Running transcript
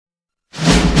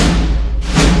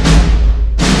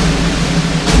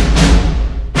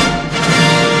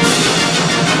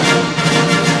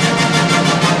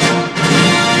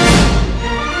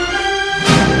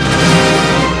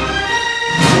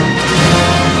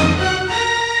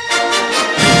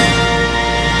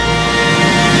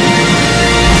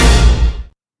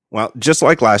Well, just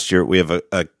like last year, we have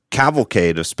a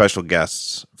cavalcade of special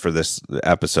guests for this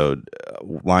episode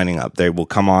lining up. They will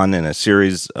come on in a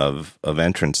series of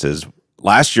entrances.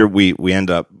 Last year, we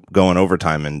ended up going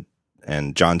overtime,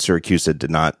 and John Syracuse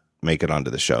did not make it onto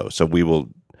the show. So we will.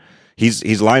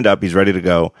 He's lined up. He's ready to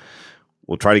go.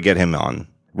 We'll try to get him on.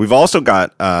 We've also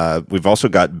got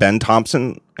Ben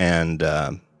Thompson and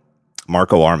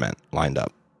Marco Arment lined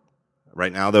up.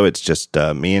 Right now, though, it's just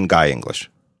me and Guy English.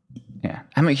 Yeah,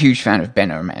 I'm a huge fan of Ben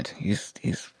Arment. He's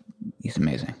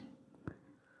amazing.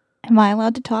 Am I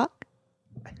allowed to talk?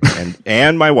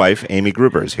 And my wife Amy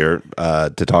Gruber is here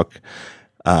to talk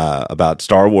about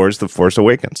Star Wars: The Force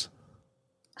Awakens.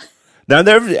 Now,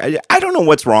 I don't know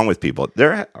what's wrong with people.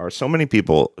 There are so many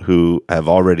people who have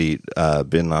already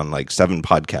been on like 7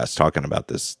 podcasts talking about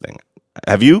this thing.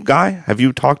 Have you, Guy? Have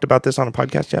you talked about this on a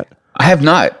podcast yet? I have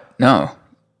not. No.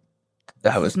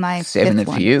 That was my saving it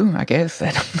for you, I guess. I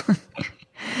don't know.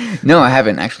 No, I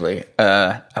haven't actually.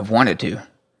 I've wanted to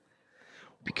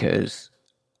because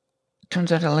it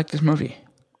turns out I like this movie.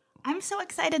 I'm so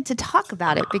excited to talk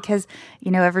about it because,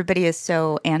 everybody is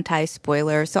so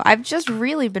anti-spoiler. So I've just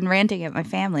really been ranting at my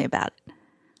family about it.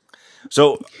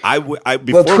 So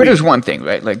Twitter's one thing,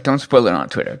 right? Like, don't spoil it on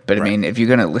Twitter. But I mean, if you're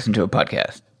going to listen to a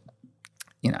podcast,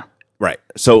 Right.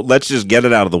 So let's just get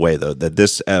it out of the way, though, that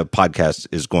this podcast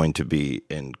is going to be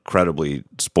incredibly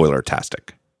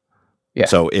spoiler-tastic. Yeah.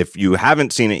 So if you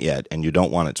haven't seen it yet and you don't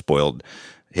want it spoiled,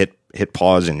 hit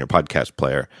pause in your podcast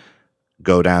player,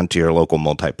 go down to your local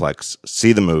multiplex,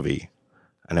 see the movie,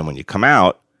 and then when you come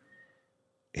out,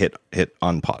 hit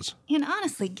unpause. And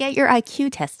honestly, get your IQ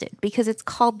tested because it's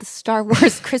called the Star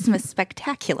Wars Christmas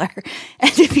Spectacular.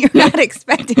 And if you're not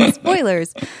expecting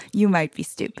spoilers, you might be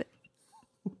stupid.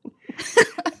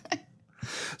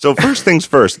 So first things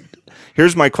first,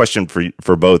 here's my question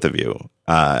for both of you.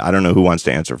 I don't know who wants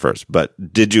to answer first, but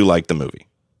did you like the movie?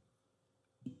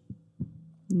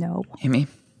 No. Amy?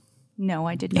 No,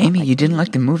 I did not. Amy, you didn't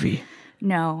like the movie?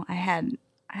 No, I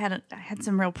had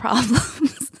some real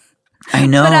problems. I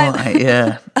know.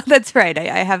 Yeah. That's right.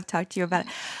 I have talked to you about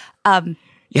it.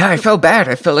 Yeah, I felt bad.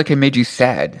 I felt like I made you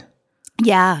sad.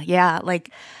 Yeah.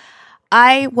 Like,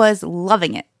 I was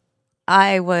loving it.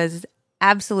 I was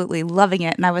absolutely loving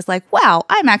it. And I was like, wow,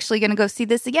 I'm actually going to go see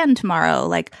this again tomorrow.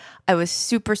 Like, I was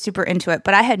super, super into it,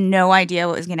 but I had no idea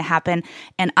what was going to happen.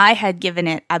 And I had given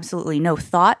it absolutely no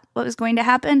thought what was going to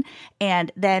happen.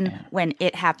 And then when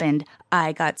it happened,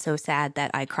 I got so sad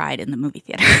that I cried in the movie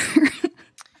theater.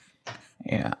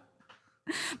 Yeah.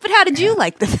 But how did you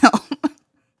like the film?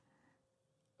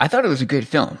 I thought it was a good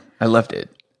film. I loved it.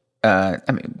 I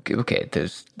mean, okay,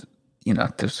 there's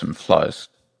some flaws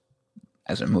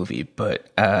as a movie,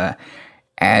 but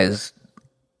as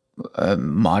a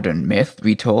modern myth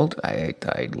retold, I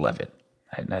love it.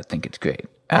 I think it's great.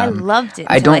 I loved it.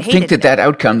 I don't think that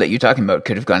outcome that you're talking about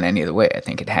could have gone any other way. I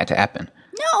think it had to happen.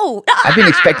 No, I've been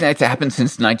expecting that to happen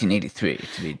since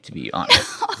 1983. To be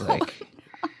honest, I'm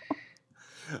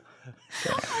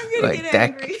gonna get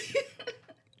angry.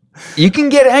 You can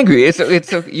get angry.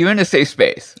 You're in a safe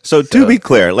space. So to be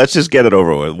clear, let's just get it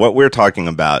over with. What we're talking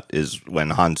about is when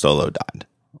Han Solo died.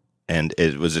 And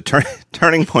it was a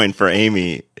turning point for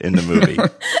Amy in the movie.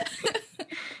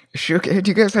 Sure. Do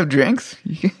you guys have drinks?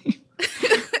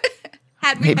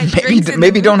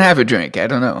 Maybe don't have a drink. I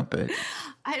don't know, but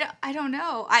I don't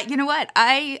know. You know what?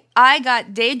 I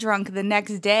got day drunk the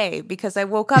next day because I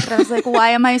woke up and I was like, why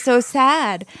am I so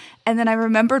sad? And then I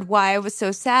remembered why I was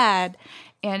so sad,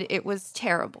 and it was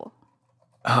terrible.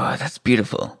 Oh, that's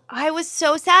beautiful. I was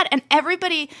so sad, and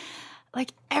everybody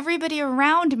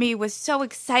around me was so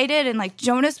excited, and like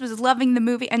Jonas was loving the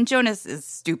movie, and Jonas is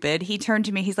stupid. He turned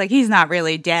to me, he's like, he's not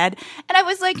really dead. And I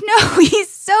was like, no,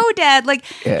 he's so dead. Like,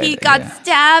 he got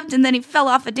stabbed, and then he fell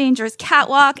off a dangerous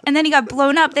catwalk, and then he got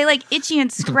blown up. They like Itchy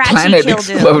and Scratchy killed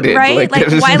him, right? Like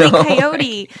Wile E.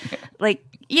 Coyote. Like,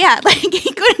 yeah, like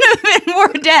he couldn't have been more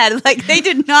dead. Like, they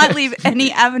did not leave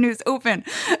any avenues open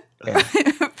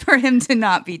for him to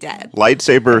not be dead.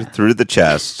 Lightsaber through the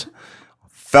chest.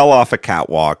 Fell off a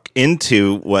catwalk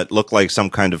into what looked like some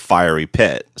kind of fiery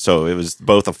pit. So it was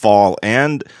both a fall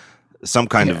and some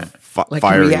kind of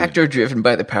fiery... a reactor driven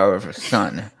by the power of a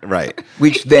sun. Right.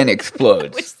 Which then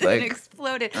explodes.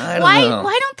 Exploded.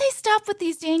 Why don't they stop with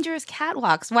these dangerous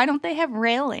catwalks? Why don't they have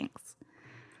railings?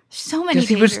 So many. Because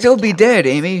he would still be dead,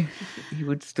 Amy. He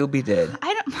would still be dead.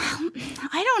 I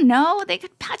don't know. They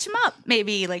could patch him up,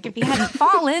 maybe, like if he hadn't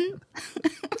fallen.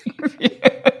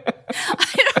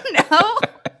 I don't know.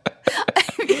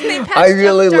 I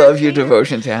really love your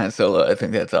devotion to Han Solo. I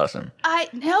think that's awesome. I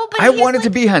know, but I wanted to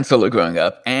be Han Solo growing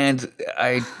up, and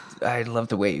I love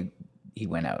the way he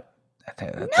went out.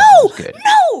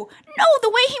 No, the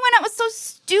way he went out was so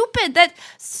stupid. That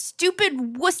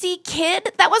stupid wussy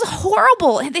kid, that was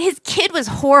horrible. His kid was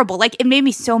horrible. Like, it made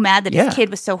me so mad that his kid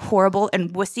was so horrible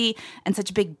and wussy and such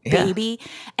a big baby.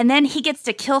 And then he gets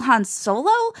to kill Han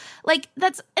Solo. Like,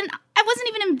 and I wasn't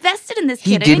even invested in this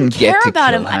kid. I didn't care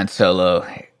about him. Han Solo.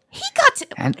 He got to.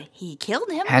 He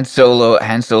killed him. Han Solo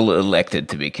elected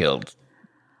to be killed.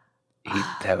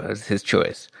 That was his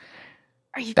choice.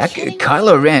 Are you kidding me?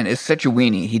 Kylo Ren is such a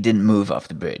weenie. He didn't move off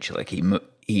the bridge. Like, he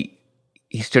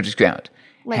stood his ground.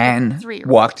 Like Han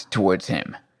walked towards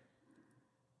him.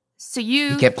 So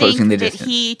you kept closing the distance.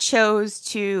 He chose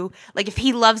to, like, if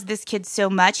he loves this kid so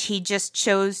much, he just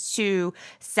chose to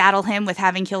saddle him with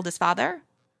having killed his father?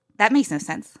 That makes no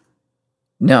sense.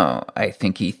 No, I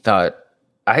think that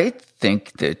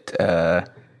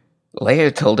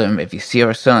Leia told him, if you see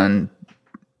our son,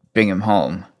 bring him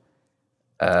home.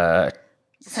 So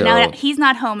now he's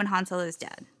not home and Han Solo is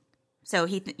dead. So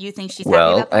you think she's happy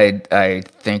about that? I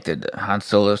think that Han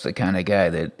Solo's the kind of guy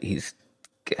that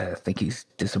I think he's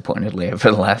disappointed Leia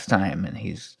for the last time, and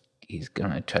he's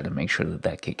gonna try to make sure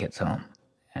that kid gets home.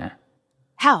 Yeah.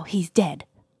 How? He's dead.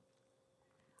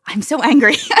 I'm so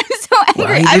angry.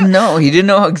 Well, he didn't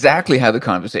know exactly how the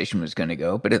conversation was going to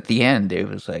go, but at the end, it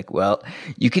was like, well,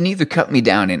 you can either cut me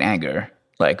down in anger,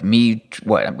 like me,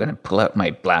 I'm going to pull out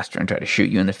my blaster and try to shoot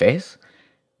you in the face?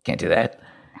 Can't do that.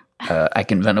 I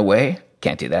can run away?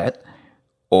 Can't do that.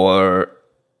 Or,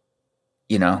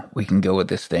 we can go with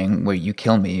this thing where you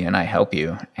kill me and I help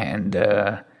you, and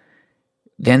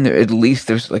then at least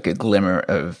there's like a glimmer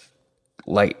of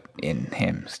light in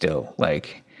him still,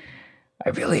 like, I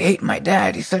really hate my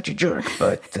dad. He's such a jerk,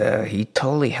 but he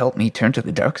totally helped me turn to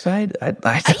the dark side. I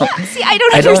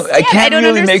can't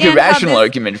really make a rational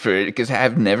argument for it because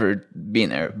I've never been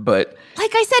there. But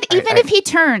like I said, even if he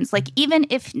turns, like, even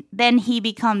if then he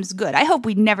becomes good, I hope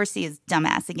we never see his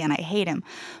dumbass again. I hate him.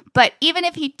 But even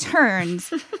if he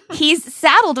turns, he's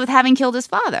saddled with having killed his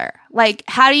father. Like,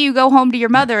 how do you go home to your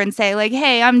mother and say, like,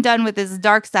 hey, I'm done with this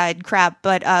dark side crap,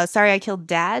 but sorry I killed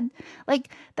dad? Like,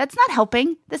 that's not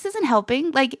helping. This isn't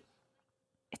helping. Like,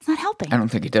 it's not helping. I don't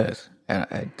think it does.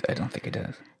 I don't think it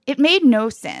does. It made no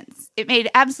sense. It made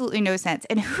absolutely no sense.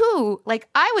 And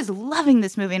I was loving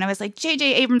this movie, and I was like,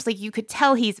 J.J. Abrams, like, you could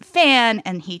tell he's a fan,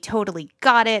 and he totally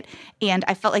got it. And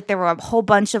I felt like there were a whole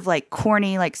bunch of, like,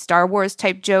 corny, like, Star Wars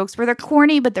type jokes where they're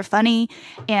corny, but they're funny.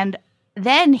 And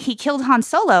then he killed Han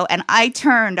Solo, and I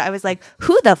was like,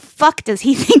 who the fuck does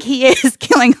he think he is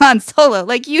killing Han Solo?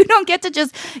 Like, you don't get to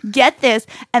just get this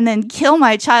and then kill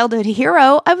my childhood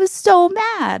hero. I was so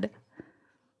mad.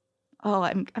 Oh,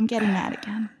 I'm getting mad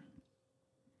again.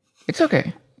 It's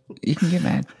okay. You can get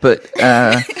mad. But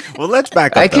well, let's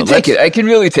back up. I can take it. I can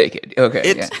really take it.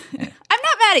 Okay. Yeah. I'm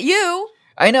not mad at you.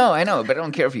 I know, but I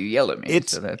don't care if you yell at me.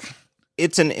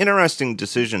 It's an interesting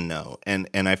decision, though, and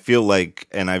I feel like,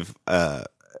 and I've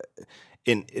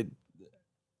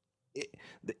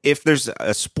if there's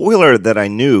a spoiler that I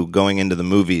knew going into the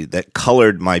movie that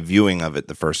colored my viewing of it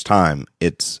the first time,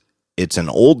 it's an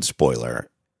old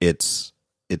spoiler. It's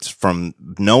from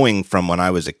knowing from when I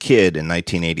was a kid in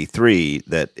 1983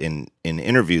 that in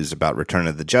interviews about Return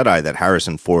of the Jedi that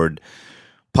Harrison Ford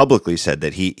publicly said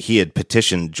that he had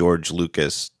petitioned George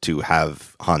Lucas to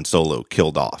have Han Solo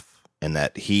killed off, and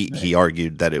that he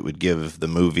argued that it would give the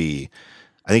movie,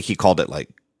 I think he called it like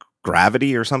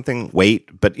gravity or something,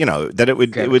 weight, but that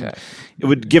it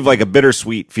would give like a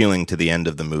bittersweet feeling to the end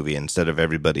of the movie instead of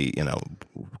everybody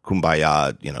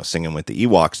kumbaya singing with the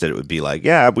Ewoks, that it would be like,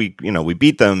 yeah, we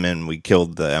beat them and we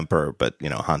killed the Emperor, but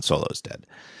Han Solo's dead.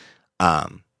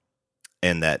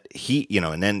 And that he,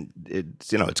 and then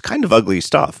it's kind of ugly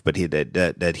stuff, but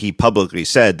that he publicly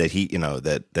said that he,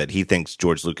 that he thinks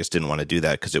George Lucas didn't want to do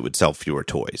that because it would sell fewer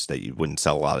toys, that you wouldn't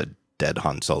sell a lot of dead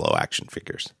Han Solo action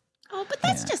figures. Oh, but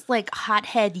that's just like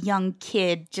hothead young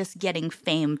kid just getting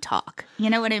fame talk. You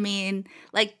know what I mean?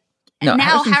 Like, no,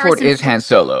 now Harrison Ford is Han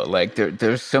Solo. Like,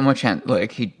 there's so much I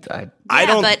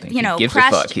don't think he gives a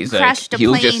fuck. He's like,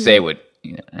 he'll just say what.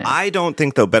 I don't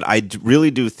think though, but I really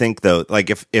do think though,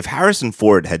 like if Harrison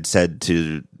Ford had said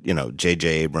to J.J.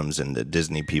 Abrams and the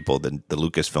Disney people, the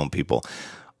Lucasfilm people,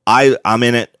 I'm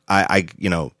in it. I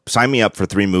sign me up for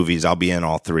 3 movies. I'll be in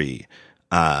all 3.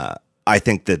 I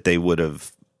think that they would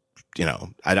have.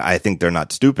 I think they're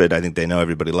not stupid. I think they know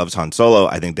everybody loves Han Solo.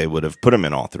 I think they would have put him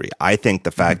in all 3. I think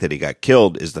the fact that he got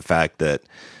killed is the fact that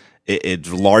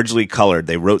it's largely colored.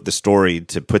 They wrote the story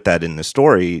to put that in the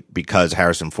story because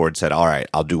Harrison Ford said, all right,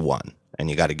 I'll do 1 and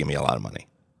you got to give me a lot of money.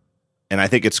 And I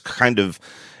think it's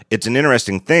an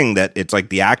interesting thing that it's like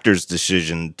the actor's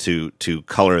decision to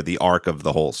color the arc of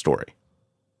the whole story.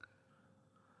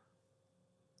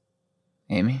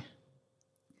 Amy?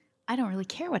 I don't really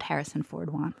care what Harrison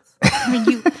Ford wants. I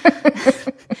mean,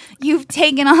 you've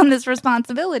taken on this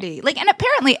responsibility. Like, and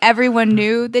apparently everyone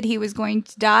knew that he was going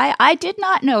to die. I did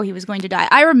not know he was going to die.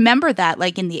 I remember that,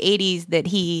 like, in the 80s that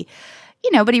he,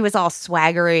 but he was all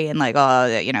swaggery and like,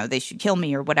 oh, they should kill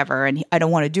me or whatever, and I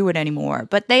don't want to do it anymore.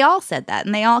 But they all said that,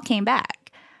 and they all came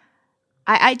back.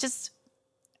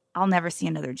 I'll never see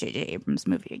another J.J. Abrams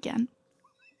movie again.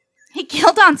 He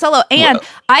killed Han Solo, and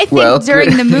I think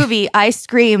during the movie I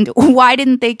screamed, why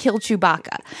didn't they kill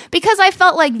Chewbacca? Because I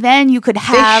felt like then you could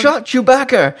have... They shot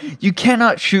Chewbacca! You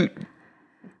can't shoot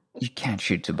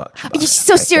Chewbacca.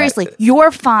 So seriously,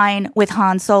 you're fine with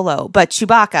Han Solo, but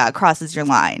Chewbacca crosses your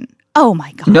line. Oh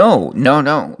my God.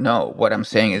 No. What I'm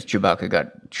saying is Chewbacca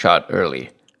got shot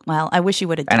early. Well, I wish you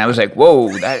would have done. And I was like, whoa,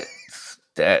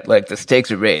 that like the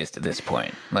stakes are raised at this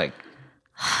point. Like,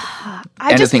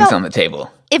 anything's on the table.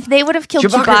 If they would have killed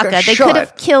Chewbacca, they could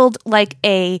have killed like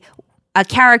a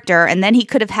character, and then he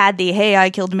could have had the "Hey, I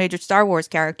killed a major Star Wars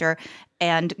character"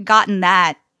 and gotten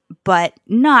that, but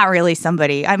not really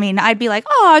somebody. I mean, I'd be like,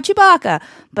 "Oh, Chewbacca,"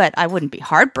 but I wouldn't be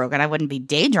heartbroken. I wouldn't be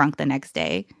day drunk the next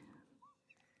day.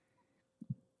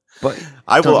 But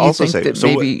I will also say, so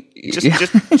maybe,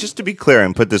 just to be clear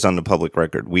and put this on the public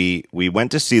record, we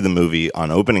went to see the movie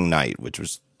on opening night, which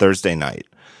was Thursday night,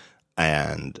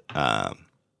 and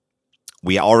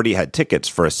we already had tickets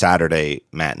for a Saturday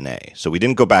matinee. So we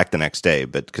didn't go back the next day,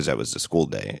 but because that was a school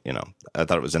day, I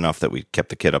thought it was enough that we kept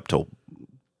the kid up till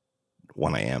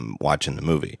 1 a.m. watching the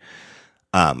movie.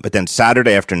 But then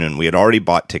Saturday afternoon, we had already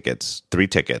bought tickets, 3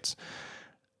 tickets.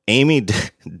 Amy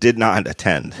did not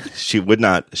attend. She would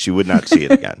not see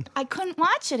it again. I couldn't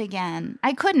watch it again.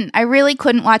 I really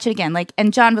couldn't watch it again. Like,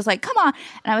 and John was like, "Come on."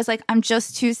 And I was like, "I'm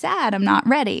just too sad. I'm not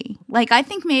ready." Like, I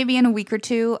think maybe in a week or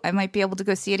 2, I might be able to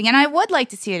go see it again. I would like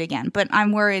to see it again, but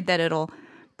I'm worried that it'll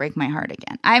break my heart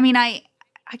again. I mean, I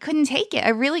couldn't take it. I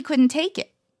really couldn't take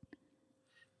it.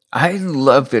 I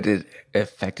love that it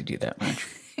affected you that much.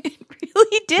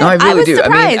 Really did. No, I really do.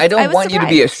 Surprised. I mean, I don't want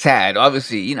surprised. you to be sad.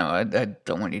 Obviously, I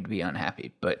don't want you to be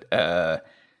unhappy. But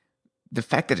the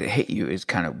fact that it hit you is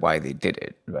kind of why they did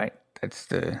it, right? That's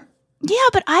the... Yeah,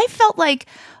 but I felt like,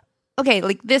 okay,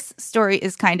 like this story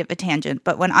is kind of a tangent,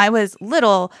 but when I was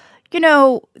little,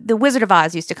 The Wizard of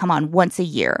Oz used to come on once a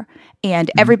year, and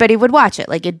everybody would watch it.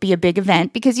 Like, it'd be a big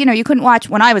event because, you couldn't watch,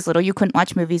 when I was little, you couldn't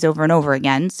watch movies over and over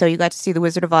again. So you got to see The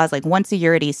Wizard of Oz like once a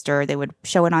year at Easter. They would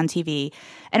show it on TV,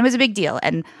 and it was a big deal.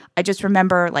 And I just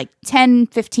remember like 10,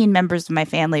 15 members of my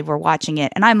family were watching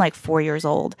it, and I'm like 4 years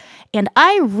old. And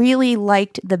I really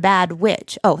liked The Bad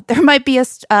Witch. Oh, there might be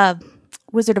a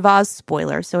Wizard of Oz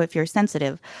spoiler, so if you're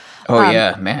sensitive. Oh,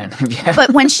 yeah, man. Yeah.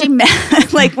 But when she,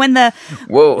 like when the...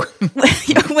 Whoa.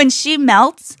 when she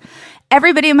melts,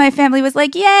 everybody in my family was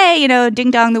like, yay,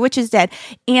 ding dong, the witch is dead.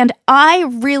 And I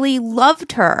really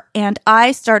loved her, and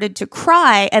I started to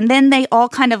cry, and then they all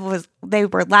they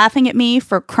were laughing at me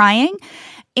for crying.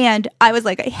 And I was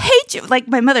like, I hate you. Like,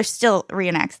 my mother still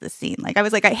reenacts this scene. Like, I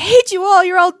was like, I hate you all.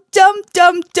 You're all dumb,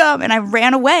 dumb, dumb. And I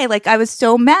ran away. Like, I was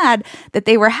so mad that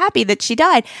they were happy that she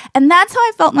died. And that's how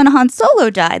I felt when Han Solo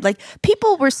died. Like,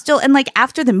 people were still, and like,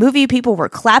 after the movie, people were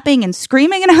clapping and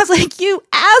screaming. And I was like, you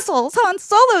assholes, Han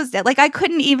Solo's dead. Like, I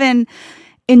couldn't even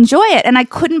enjoy it. And I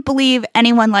couldn't believe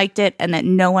anyone liked it and that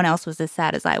no one else was as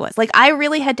sad as I was. Like, I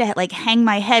really had to, like, hang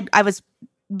my head. I was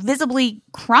visibly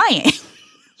crying.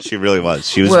 She really was.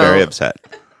 She was very upset.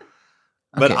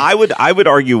 But okay. I would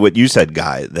argue what you said,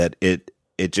 Guy, that it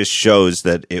just shows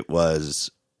that it was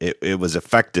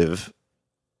effective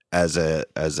as a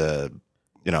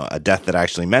a death that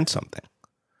actually meant something.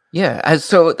 Yeah.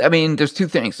 So I mean, there's 2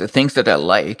 things: the things that I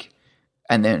like,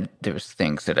 and then there's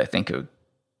things that I think are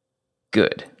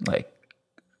good, like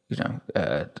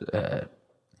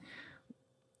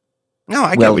No,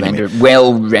 I get what you mean.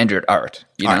 Well-rendered art.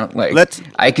 Right,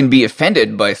 I can be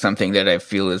offended by something that I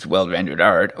feel is well-rendered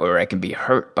art, or I can be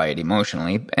hurt by it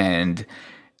emotionally, and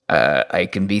I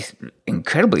can be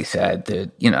incredibly sad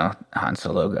that, Han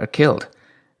Solo got killed.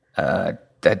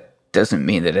 That doesn't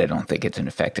mean that I don't think it's an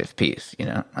effective piece,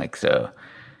 so...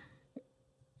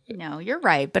 No, you're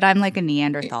right, but I'm like a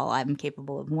Neanderthal. I'm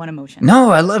capable of one emotion.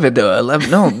 No, I love it, though. But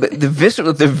the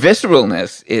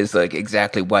visceralness is, like,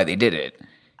 exactly why they did it.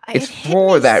 It's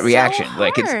for that reaction. So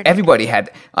like, it's everybody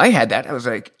I had that. I was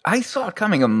like, I saw it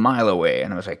coming a mile away,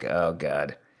 and I was like, oh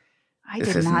God,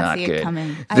 this is not see good. It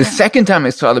coming. The second time I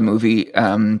saw the movie,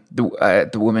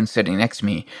 the woman sitting next to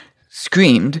me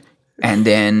screamed, and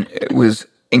then was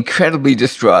incredibly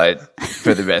distraught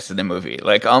for the rest of the movie,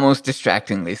 like almost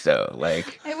distractingly so.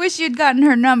 Like, I wish you'd gotten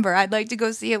her number. I'd like to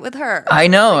go see it with her. I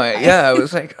know. Yeah, I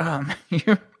was like,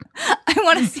 I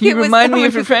want to see. You remind me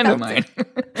of a friend of mine.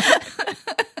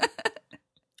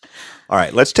 All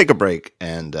right, let's take a break,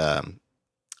 and I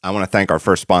want to thank our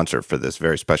first sponsor for this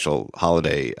very special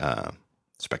holiday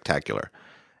spectacular,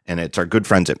 and it's our good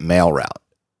friends at MailRoute.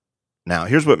 Now,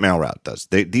 here's what MailRoute does.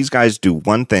 These guys do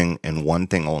one thing and one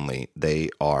thing only. They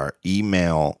are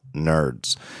email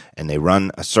nerds, and they run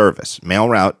a service.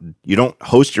 MailRoute, you don't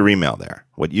host your email there.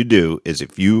 What you do is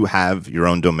if you have your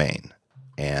own domain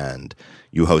and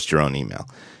you host your own email,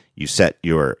 you set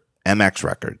your MX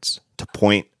records to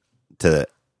point to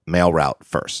MailRoute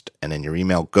first, and then your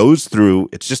email goes through.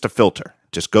 It's just a filter.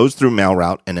 It just goes through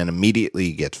MailRoute and then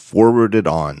immediately gets forwarded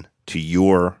on to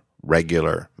your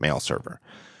regular mail server.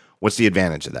 What's the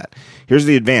advantage of that? Here's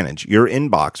the advantage. Your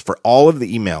inbox for all of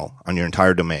the email on your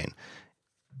entire domain,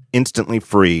 instantly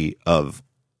free of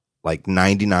like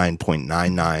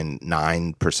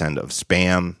 99.999% of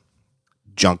spam,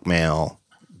 junk mail,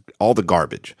 all the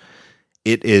garbage.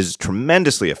 It is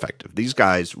tremendously effective. These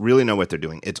guys really know what they're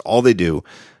doing. It's all they do,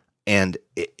 and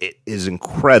it is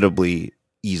incredibly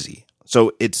easy.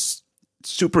 So it's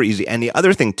super easy. And the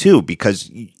other thing, too, because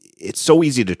it's so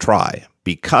easy to try,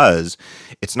 because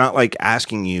it's not like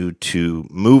asking you to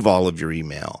move all of your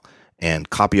email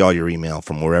and copy all your email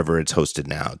from wherever it's hosted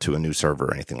now to a new server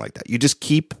or anything like that. You just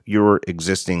keep your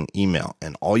existing email,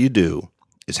 and all you do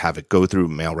is have it go through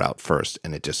MailRoute first,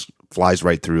 and it just flies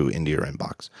right through into your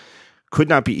inbox. Could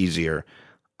not be easier,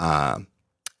 and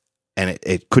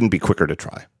it couldn't be quicker to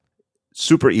try.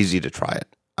 Super easy to try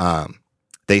it.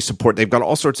 They've got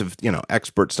all sorts of,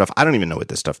 expert stuff. I don't even know what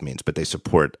this stuff means, but they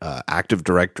support Active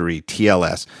Directory,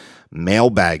 TLS,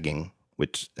 mailbagging,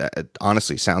 which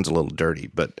honestly sounds a little dirty,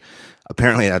 but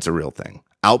apparently that's a real thing.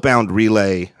 Outbound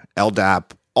relay,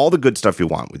 LDAP, all the good stuff you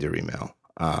want with your email.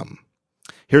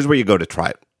 Here's where you go to try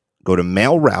it. Go to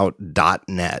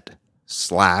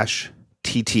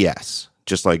mailroute.net/TTS,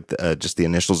 just like just the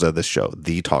initials of this show,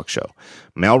 The Talk Show.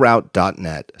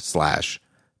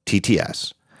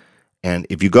 Mailroute.net/TTS. And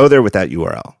if you go there with that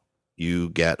URL, you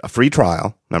get a free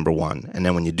trial, number one. And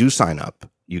then when you do sign up,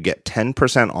 you get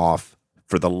 10% off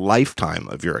for the lifetime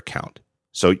of your account.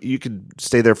 So you could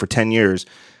stay there for 10 years,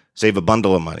 save a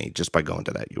bundle of money just by going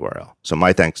to that URL. So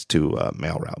my thanks to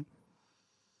MailRoute.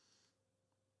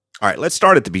 All right, let's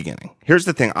start at the beginning. Here's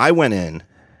the thing. I went in,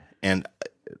 and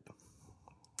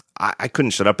I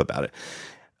couldn't shut up about it.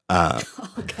 Oh,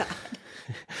 God.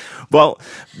 Well,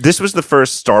 this was the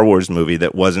first Star Wars movie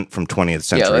that wasn't from 20th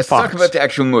Century Let's Fox. talk about the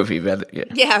actual movie.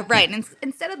 Yeah, right. And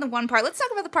instead of the one part, let's talk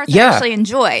about the parts I actually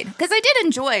enjoyed, because I did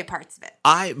enjoy parts of it.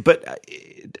 I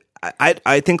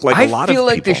think like a lot of people, I feel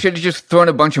like they should have just thrown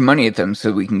a bunch of money at them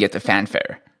so we can get the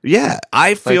fanfare. Yeah,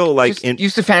 I feel like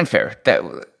use the fanfare.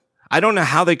 I don't know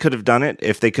how they could have done it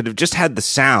if they could have just had the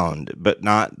sound, but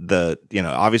not the,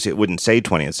 obviously it wouldn't say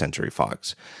 20th Century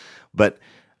Fox. But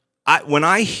when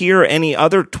I hear any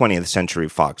other 20th Century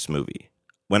Fox movie,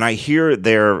 when I hear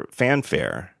their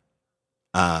fanfare,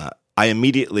 I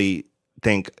immediately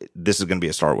think this is going to be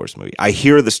a Star Wars movie. I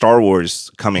hear the Star Wars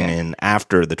coming in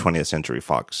after the 20th Century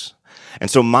Fox.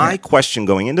 And so my question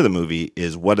going into the movie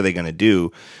is, what are they going to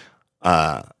do?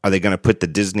 Are they going to put the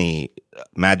Disney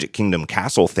Magic Kingdom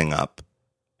castle thing up?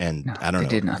 And no, I don't know.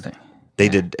 They did nothing. They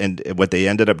did, and what they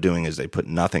ended up doing is they put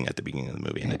nothing at the beginning of the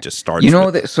movie, and it just starts.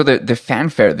 So the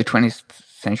fanfare, the 20th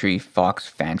Century Fox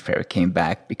fanfare, came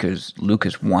back because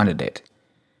Lucas wanted it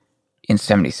in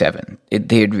 '77.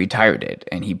 They had retired it,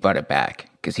 and he brought it back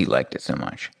because he liked it so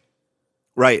much.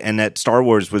 Right, and that Star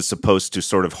Wars was supposed to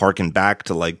sort of harken back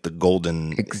to like the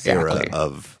golden era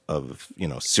of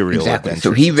serial adventures.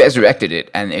 So he resurrected it,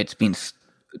 and it's been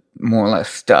more or less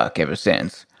stuck ever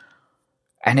since.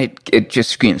 And it just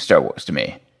screams Star Wars to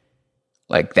me.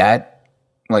 Like that,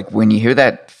 like when you hear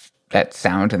that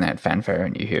sound and that fanfare,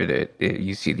 and you hear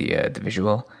you see the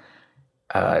visual,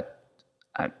 I'm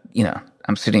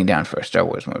sitting down for a Star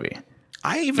Wars movie.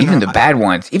 Even the bad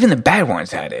ones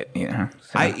had it. So.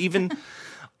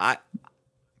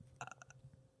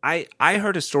 I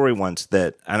heard a story once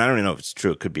that, and I don't even know if it's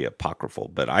true. It could be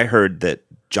apocryphal, but I heard that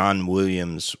John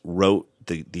Williams wrote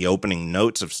the opening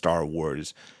notes of Star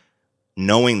Wars,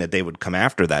 knowing that they would come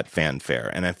after that fanfare.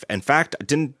 And in fact,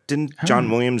 didn't John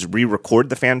Williams re-record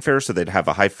the fanfare so they'd have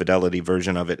a high fidelity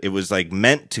version of it? It was like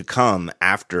meant to come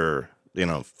after,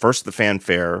 first the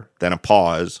fanfare, then a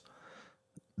pause,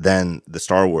 then the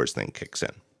Star Wars thing kicks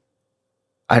in.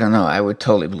 I don't know. I would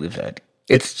totally believe that.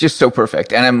 It's just so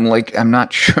perfect. And I'm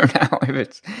not sure now if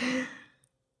it's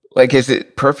like, is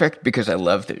it perfect because I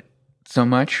loved it so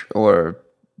much, or,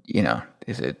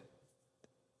 is it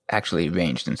actually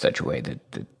arranged in such a way that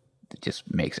it just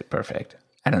makes it perfect?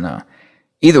 I don't know.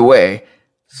 Either way,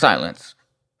 silence.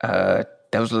 that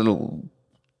was a little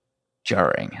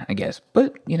jarring, I guess.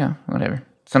 But, whatever.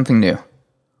 Something new.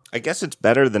 I guess it's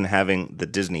better than having the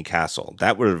Disney castle.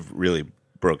 That would have really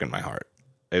broken my heart.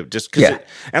 And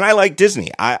I like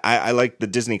Disney. I like the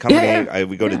Disney company. Yeah.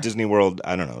 We go to Disney World,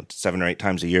 I don't know, 7 or 8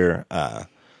 times a year. But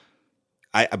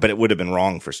it would have been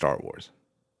wrong for Star Wars.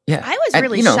 Yeah. I was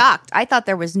really shocked. I thought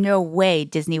there was no way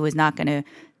Disney was not going to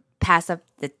pass up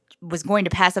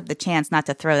the chance not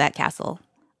to throw that castle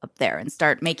up there and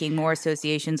start making more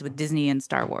associations with Disney and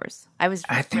Star Wars. I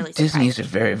think really Disney is a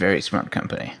very, very smart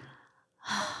company.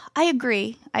 I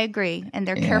agree. And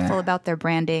they're careful about their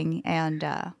branding and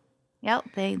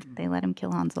they let him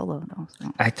kill Han Solo though.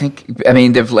 So.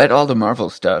 They've let all the Marvel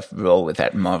stuff roll with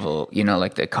that Marvel,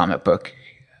 like the comic book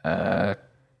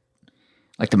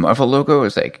like the Marvel logo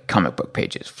is like comic book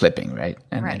pages flipping, right?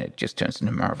 And then it just turns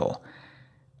into Marvel.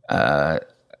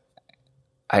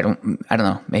 I don't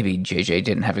know. Maybe JJ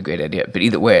didn't have a great idea, but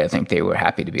either way, I think they were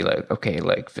happy to be like, okay,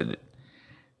 like for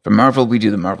Marvel, we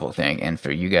do the Marvel thing, and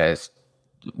for you guys,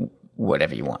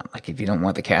 whatever you want. Like if you don't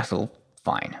want the castle,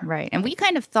 fine. Right. And we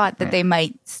kind of thought that they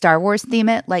might Star Wars theme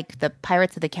it, like the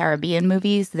Pirates of the Caribbean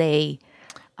movies. They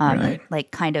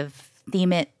like kind of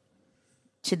theme it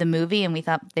to the movie, and we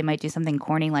thought they might do something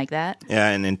corny like that. Yeah,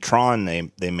 and in Tron,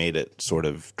 they made it sort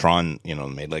of Tron,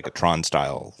 made like a Tron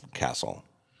style castle.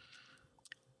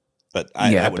 But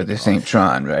but this ain't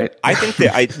Tron, right? I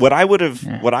think what I would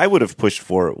have pushed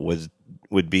for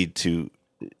would be to,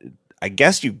 I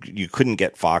guess you couldn't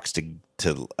get Fox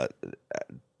to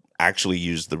actually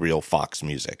use the real Fox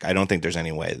music. I don't think there's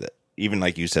any way that, even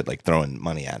like you said, like throwing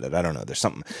money at it. I don't know. There's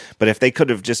something. But if they could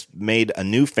have just made a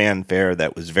new fanfare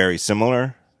that was very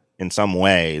similar in some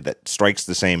way, that strikes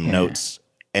the same notes,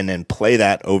 and then play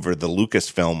that over the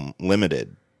Lucasfilm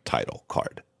Limited title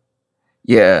card.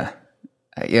 Yeah.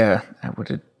 I would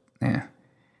have. Yeah.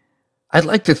 I'd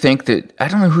like to think that, I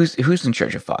don't know who's in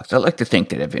charge of Fox. I'd like to think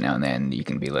that every now and then you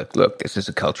can be like, look, this is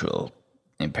a cultural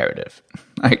imperative.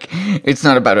 Like, it's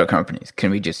not about our companies.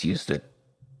 Can we just use the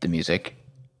music?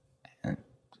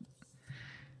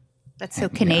 That's so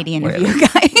Canadian of you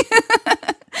guys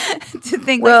to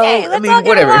think, hey, let's all get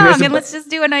whatever. along and let's just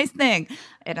do a nice thing.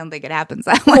 I don't think it happens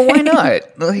that way. Well, why not?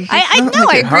 Like, I know,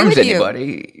 like I agree with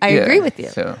anybody. I agree with you.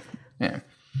 So, yeah.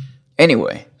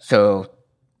 Anyway, so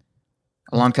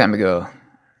a long time ago,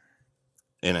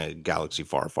 in a galaxy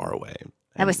far, far away.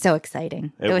 That was so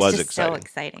exciting. It was just exciting. So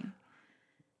exciting.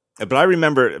 But I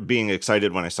remember being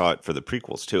excited when I saw it for the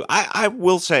prequels too. I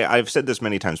will say, I've said this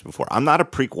many times before, I'm not a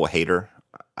prequel hater.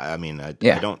 I mean, I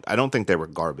don't think they were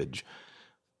garbage,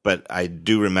 but I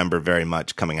do remember very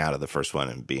much coming out of the first one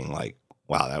and being like,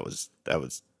 wow, that was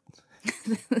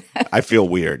I feel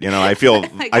weird. I feel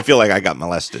like I got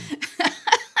molested.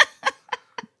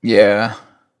 Yeah.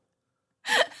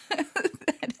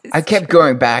 I kept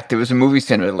going back. There was a movie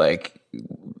center like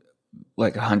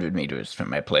 100 meters from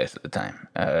my place at the time.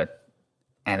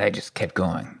 And I just kept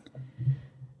going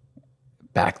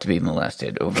back to be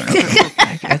molested over and over.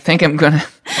 I think I'm going to,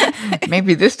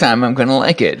 maybe this time I'm going to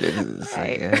like it.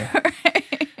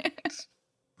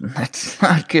 That's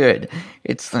not good.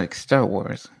 It's like Star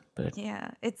Wars. But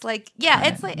it's like,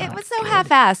 it was so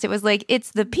half-assed. It was like,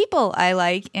 it's the people I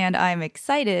like and I'm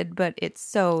excited, but it's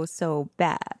so, so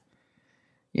bad.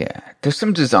 Yeah, there's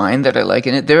some design that I like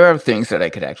in it. There are things that I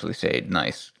could actually say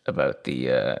nice about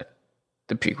the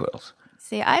prequels.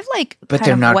 See, I've but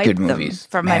they're not good movies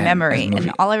from my memory,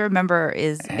 and all I remember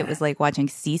is it was like watching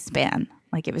C-SPAN.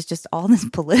 Like it was just all this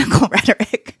political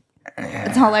rhetoric.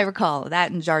 That's all I recall.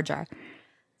 That and Jar Jar.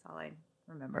 That's all I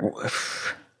remember.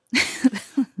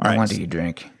 I wonder you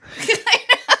drink.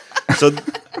 So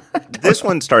this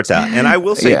one starts out, and I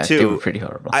will say too, they were pretty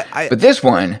horrible. But this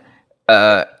one,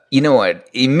 you know what?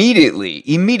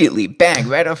 Immediately, bang,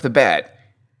 right off the bat,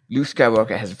 Luke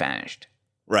Skywalker has vanished.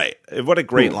 Right. What a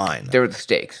great line. There were the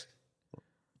stakes.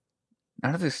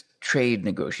 None of this trade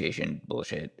negotiation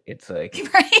bullshit. It's like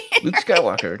Luke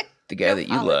Skywalker, the guy that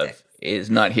you love, is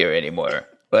not here anymore.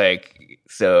 Like,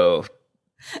 so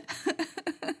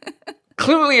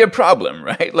clearly a problem,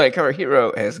 right? Like our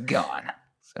hero has gone.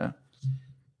 So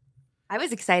I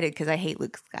was excited because I hate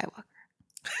Luke Skywalker.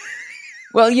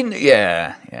 Well, You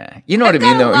know what I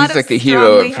mean, though. He's like the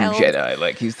hero from Jedi.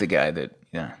 Like he's the guy that,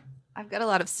 I've got a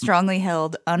lot of strongly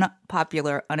held,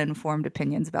 unpopular, uninformed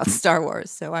opinions about Star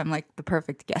Wars, so I'm like the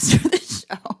perfect guest for this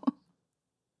show.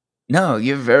 No,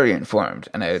 you're very informed,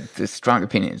 and the strong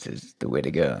opinions is the way to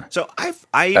go. So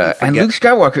and Luke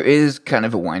Skywalker is kind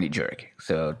of a whiny jerk.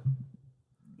 So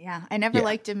yeah, I never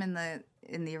liked him in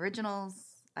the originals.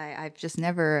 I've just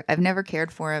never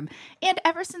cared for him. And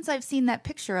ever since I've seen that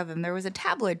picture of him, there was a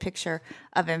tabloid picture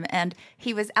of him, and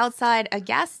he was outside a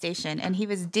gas station, and he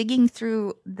was digging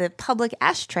through the public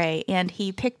ashtray, and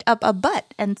he picked up a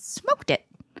butt and smoked it.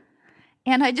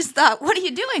 And I just thought, what are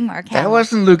you doing, Mark Hamill? That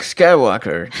wasn't Luke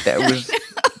Skywalker. That was...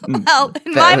 well,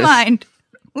 in my mind,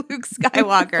 Luke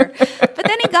Skywalker. But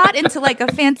then he got into like a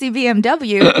fancy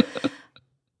BMW.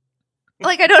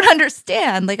 Like, I don't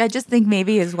understand. Like, I just think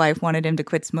maybe his wife wanted him to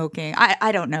quit smoking.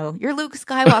 I don't know. You're Luke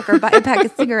Skywalker. Buy a pack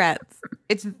of cigarettes.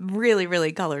 It's really,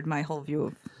 really colored my whole view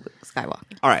of Luke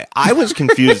Skywalker. All right. I was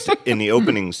confused in the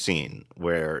opening scene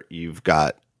where you've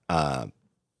got Poe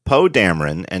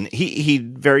Dameron, and he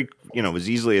very, was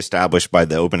easily established by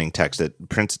the opening text that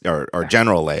Prince or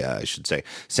General Leia, I should say,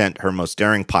 sent her most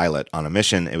daring pilot on a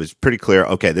mission. It was pretty clear.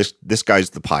 Okay, this guy's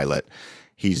the pilot.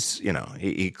 He's,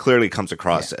 he clearly comes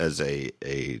across as a.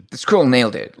 The scroll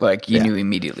nailed it. Like you knew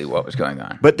immediately what was going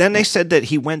on. But then they said that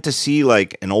he went to see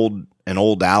like an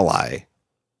old ally,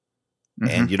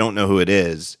 and you don't know who it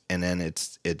is. And then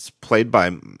it's played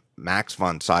by Max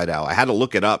von Sydow. I had to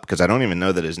look it up because I don't even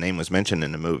know that his name was mentioned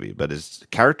in the movie. But his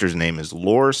character's name is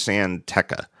Lor San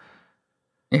Tekka.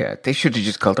 Yeah, they should have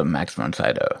just called him Max von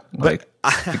Sydow. Like,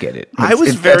 forget it.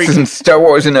 That's Star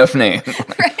Wars enough name.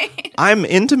 Right. I'm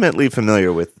intimately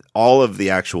familiar with all of the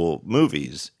actual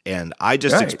movies, and I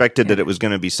just expected that it was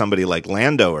going to be somebody like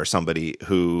Lando or somebody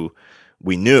who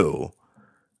we knew.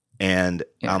 And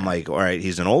I'm like, all right,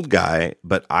 he's an old guy,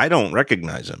 but I don't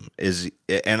recognize him.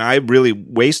 And I really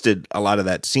wasted a lot of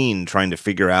that scene trying to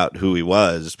figure out who he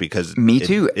was because me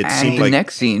too. It and seemed the like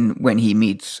next scene when he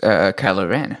meets Kylo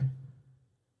Ren.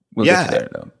 We'll get to there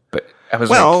though. But I was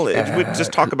we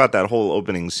just talk about that whole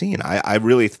opening scene. I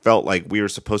really felt like we were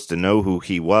supposed to know who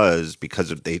he was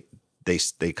because of they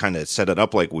kind of set it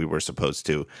up like we were supposed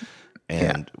to,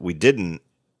 and we didn't.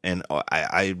 And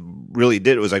I really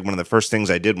did. It was like one of the first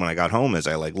things I did when I got home is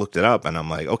I like looked it up, and I'm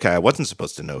like, okay, I wasn't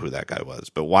supposed to know who that guy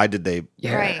was, but why did they?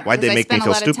 Right. Why did they make me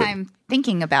feel stupid? I spent a lot of time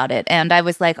thinking about it, and I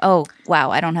was like, oh wow,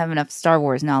 I don't have enough Star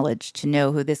Wars knowledge to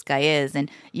know who this guy is,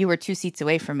 and you were 2 seats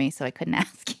away from me, so I couldn't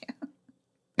ask you.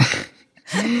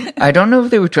 I don't know if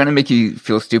they were trying to make you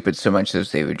feel stupid so much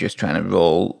as they were just trying to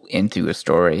roll into a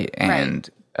story, and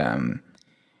so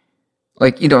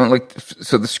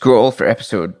the scroll for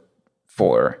episode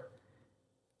 4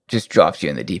 just drops you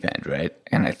in the deep end, right?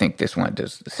 And I think this one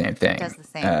does the same thing. Does the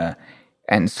same.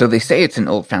 And so they say it's an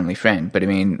old family friend, but I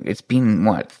mean, it's been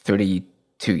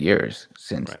 32 years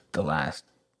since the last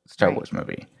Star Wars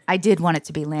movie. I did want it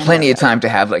to be Lando. Plenty of time to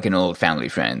have like an old family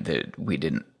friend that we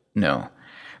didn't know.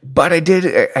 But I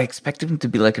expected him to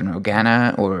be like an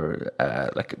Organa or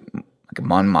like a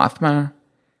Mon Mothma.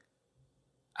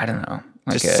 I don't know.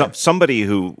 Like just somebody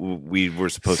who we were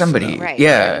supposed to know. Right.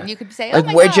 Yeah. You could say,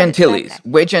 like Wedge Antilles.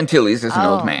 Wedge Antilles is an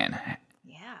old man.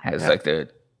 Yeah. Has like the,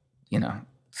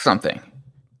 something.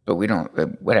 But we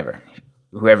don't, whatever.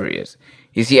 Whoever he is.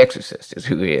 He's the Exorcist is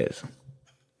who he is.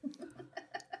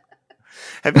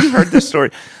 Have you heard this story?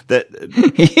 That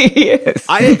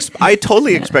yes. I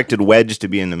totally expected Wedge to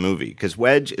be in the movie because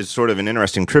Wedge is sort of an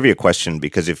interesting trivia question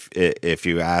because if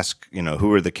you ask,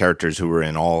 who are the characters who were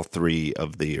in all 3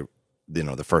 of the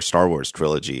the first Star Wars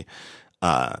trilogy,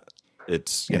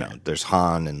 it's there's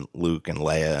Han and Luke and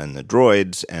Leia and the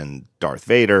droids and Darth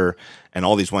Vader and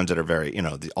all these ones that are very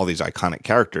all these iconic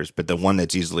characters, but the one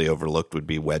that's easily overlooked would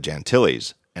be Wedge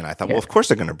Antilles. And I thought, well, of course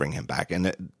they're going to bring him back.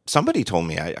 And somebody told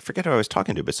me, I forget who I was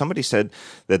talking to, but somebody said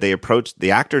that they approached,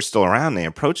 the actor's still around, they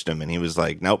approached him, and he was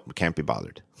like, nope, can't be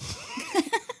bothered.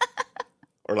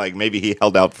 Or like maybe he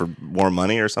held out for more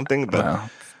money or something. But well,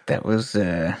 that was...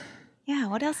 yeah,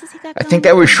 what else has he got going I think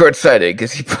that was short-sighted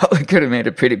because he probably could have made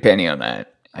a pretty penny on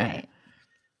that. Right.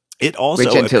 It also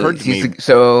occurred to me...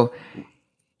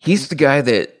 He's the guy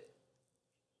that...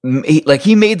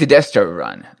 He made the Death Star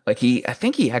run. I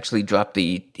think he actually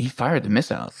he fired the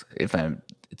missiles.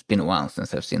 It's been a while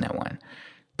since I've seen that one,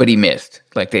 but he missed.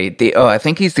 I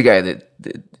think he's the guy that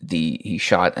he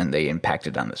shot and they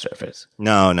impacted on the surface.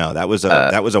 No, that was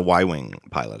a Y-wing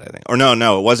pilot, I think. Or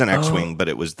no, it wasn't X-wing, but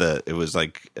it was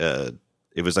like the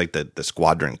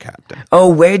squadron captain.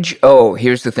 Oh, Wedge. Oh,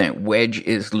 here's the thing. Wedge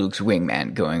is Luke's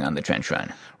wingman going on the trench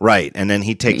run. Right, and then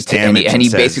he takes damage, and he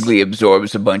basically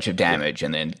absorbs a bunch of damage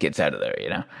and then gets out of there.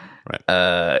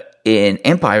 Right. In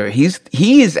Empire,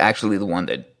 he is actually the one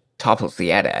that topples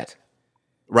the AT-AT.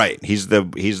 Right. He's the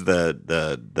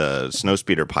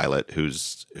snowspeeder pilot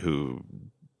whose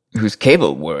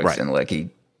cable works, right. And he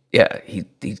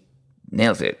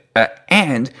nails it.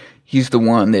 And he's the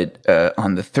one that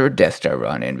on the 3rd Death Star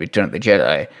run in Return of the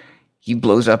Jedi, he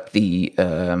blows up the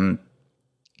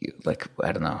like,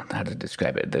 I don't know how to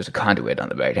describe it. There's a conduit on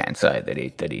the right hand side that he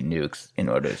nukes in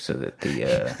order so that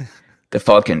the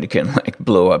Falcon can like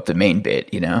blow up the main bit,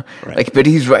 Right. Like, but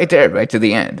he's right there, right to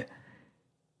the end.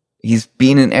 He's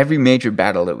been in every major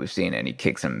battle that we've seen, and he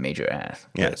kicks some major ass.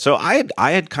 Yeah. So I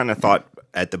had kind of thought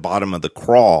at the bottom of the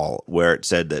crawl where it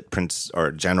said that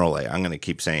General Leia. I'm going to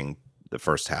keep saying the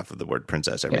first half of the word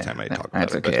princess every time I talk about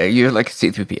that's it. Okay. You're like a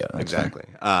C-3PO. Exactly.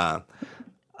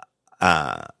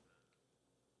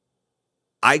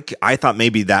 I thought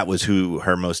maybe that was who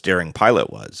her most daring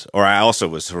pilot was, or I also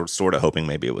was sort of hoping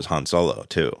maybe it was Han Solo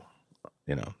too.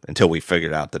 Until we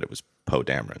figured out that it was Poe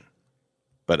Dameron.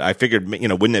 But I figured,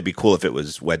 wouldn't it be cool if it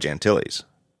was Wedge Antilles?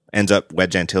 Ends up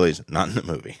Wedge Antilles not in the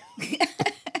movie.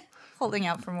 Holding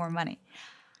out for more money.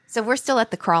 So we're still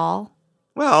at the crawl.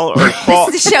 Well, or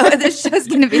crawl. This show's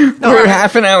going to be. We're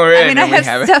half an hour in. I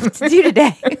have stuff to do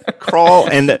today. Crawl,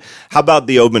 and how about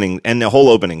the opening and the whole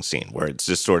opening scene where it's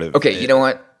just sort of. Okay, you know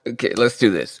what? Okay, let's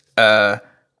do this.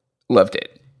 Loved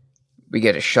it. We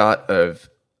get a shot of,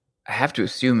 I have to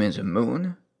assume is a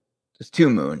moon. There's 2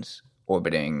 moons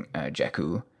orbiting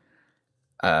Jakku.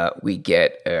 We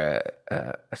get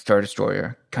a Star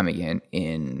Destroyer coming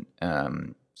in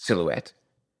silhouette,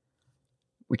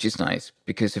 which is nice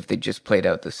because if they just played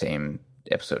out the same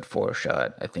Episode 4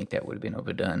 shot, I think that would have been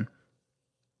overdone.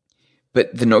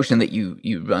 But the notion that you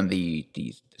run the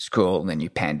scroll and then you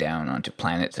pan down onto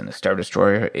planets and a Star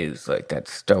Destroyer is like,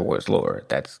 that's Star Wars lore.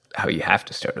 That's how you have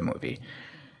to start a movie.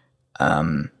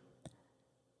 And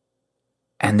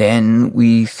then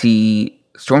we see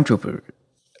Stormtrooper,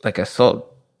 like assault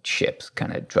ships,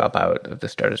 kind of drop out of the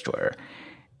Star Destroyer,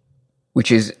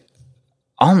 which is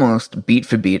almost beat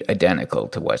for beat identical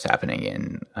to what's happening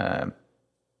in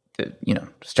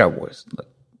Star Wars,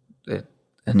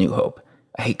 A New Hope.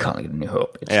 I hate calling it A New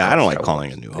Hope. I don't like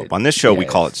calling it A New Hope. On this show, we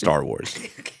call it Star Wars.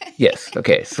 Yes.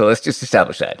 Okay. So let's just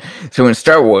establish that. So in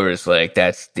Star Wars, like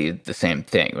that's the same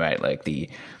thing, right? Like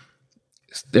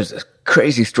there's a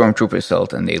crazy stormtrooper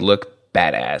assault, and they look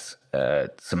badass.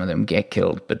 Some of them get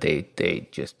killed, but they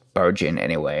just barge in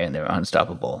anyway, and they're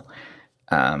unstoppable.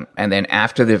 And then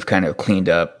after they've kind of cleaned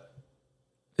up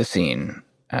the scene,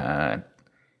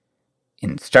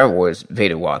 in Star Wars,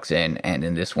 Vader walks in, and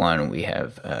in this one, we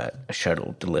have a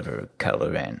shuttle deliver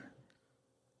Kylo Ren.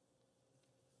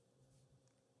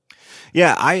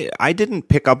 Yeah, I didn't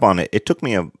pick up on it. It took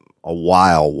me a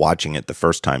while watching it the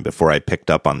first time before I picked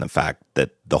up on the fact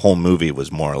that the whole movie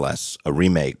was more or less a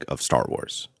remake of Star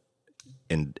Wars.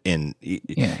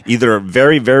 Either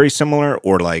very, very similar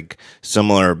or like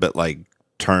similar, but like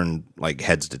turned like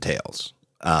heads to tails.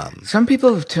 Some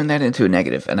people have turned that into a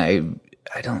negative, and I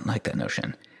don't like that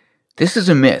notion. This is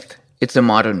a myth. It's a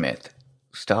modern myth.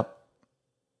 Stop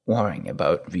worrying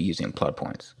about reusing plot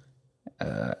points.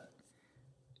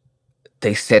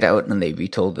 They set out and they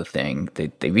retold the thing.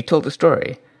 They retold the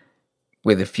story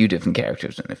with a few different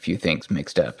characters and a few things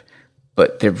mixed up,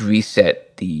 but they've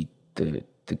reset the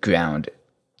ground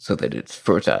so that it's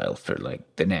fertile for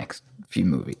like the next few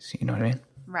movies. You know what I mean?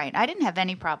 Right. I didn't have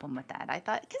any problem with that. I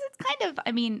thought, because it's kind of,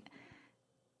 I mean,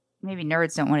 maybe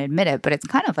nerds don't want to admit it, but it's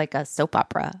kind of like a soap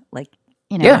opera. Like,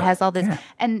 it has all this,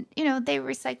 and, they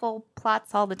recycle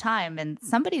plots all the time, and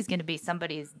somebody's going to be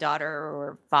somebody's daughter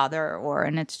or father,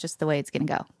 and it's just the way it's going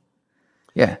to go.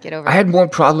 Yeah. Get over I had more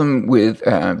problem with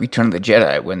Return of the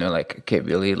Jedi when they're like, okay,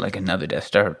 really? Like another Death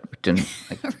Star?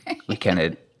 We kind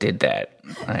of did that.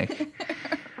 Like,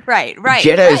 right.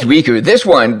 Jedi is weaker. This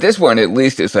one at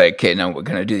least is like, okay, no, we're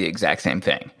going to do the exact same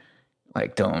thing.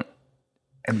 Like, don't.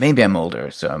 And maybe I'm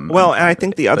older, so I'm. Well, and I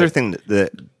think the other thing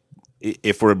that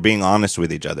if we're being honest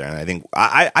with each other, and I think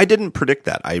I didn't predict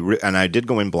that. And I did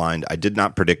go in blind. I did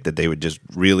not predict that they would just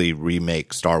really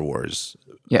remake Star Wars.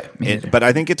 Yeah, but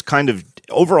I think it's kind of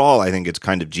overall. I think it's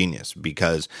kind of genius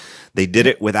because they did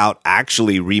it without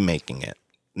actually remaking it.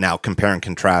 Now compare and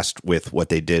contrast with what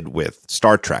they did with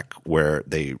Star Trek, where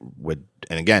they would,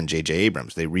 and again, J.J.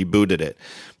 Abrams, they rebooted it,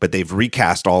 but they've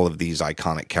recast all of these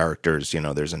iconic characters.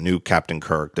 There's a new Captain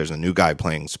Kirk, there's a new guy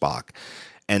playing Spock,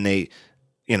 and they,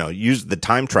 used the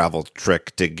time travel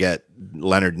trick to get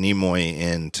Leonard Nimoy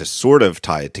in to sort of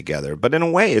tie it together. But in a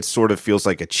way, it sort of feels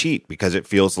like a cheat because it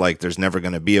feels like there's never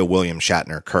going to be a William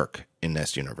Shatner Kirk in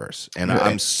this universe. And right.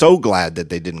 I'm so glad that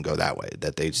they didn't go that way,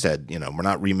 that they said, we're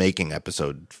not remaking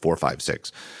episode 4, 5,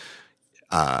 6.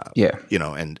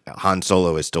 And Han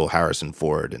Solo is still Harrison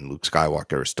Ford, and Luke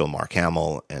Skywalker is still Mark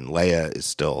Hamill, and Leia is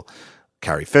still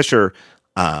Carrie Fisher.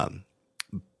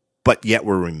 But yet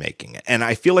we're remaking it. And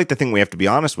I feel like the thing we have to be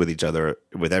honest with each other,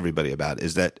 with everybody about,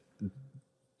 is that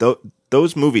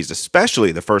those movies,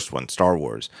 especially the first one, Star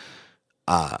Wars,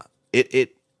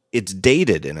 it's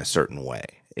dated in a certain way.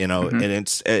 and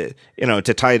it's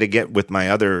to tie it again with my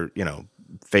other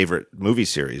favorite movie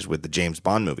series with the James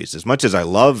Bond movies. As much as I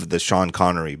love the Sean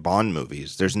Connery Bond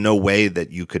movies, there's no way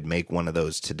that you could make one of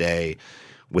those today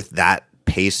with that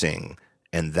pacing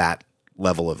and that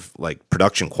level of like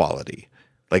production quality.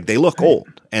 Like they look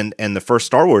old, and the first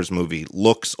Star Wars movie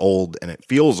looks old and it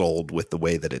feels old with the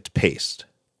way that it's paced.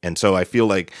 And so I feel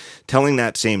like telling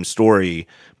that same story,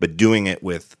 but doing it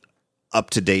with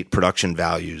up-to-date production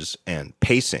values and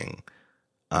pacing,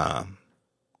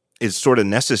 is sort of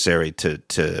necessary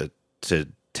to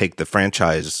take the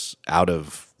franchise out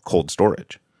of cold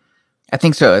storage. I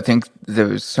think so. I think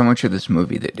there's so much of this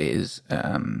movie that is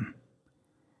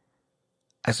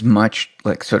as much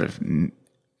like sort of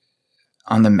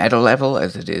on the meta level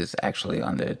as it is actually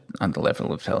on the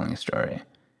level of telling a story.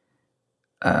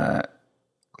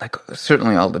 Like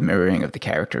certainly all the mirroring of the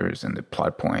characters and the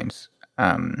plot points.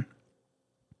 Yeah,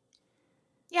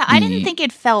 I didn't think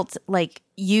it felt like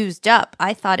used up.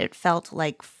 I thought it felt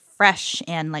like fresh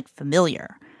and like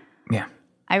familiar. Yeah.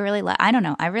 I really I don't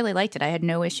know. I really liked it. I had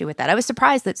no issue with that. I was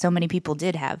surprised that so many people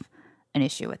did have an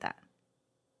issue with that.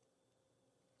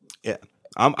 Yeah.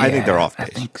 I think they're off base.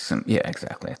 I think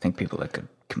exactly. I think people that could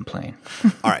complain.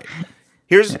 All right.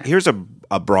 Here's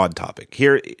a broad topic.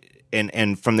 Here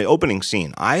and from the opening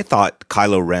scene, I thought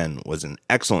Kylo Ren was an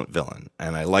excellent villain,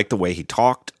 and I liked the way he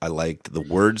talked. I liked the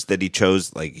words that he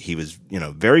chose. Like he was,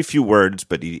 very few words,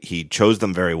 but he chose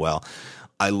them very well.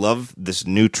 I love this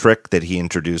new trick that he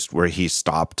introduced where he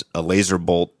stopped a laser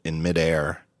bolt in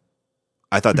midair.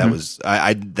 I thought that was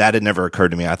that had never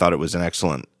occurred to me. I thought it was an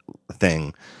excellent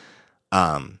thing.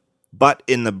 But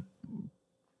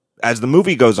as the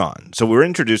movie goes on, so we're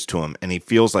introduced to him, and he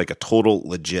feels like a total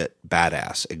legit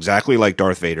badass, exactly like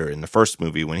Darth Vader in the first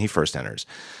movie when he first enters.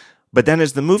 But then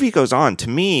as the movie goes on, to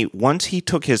me, once he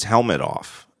took his helmet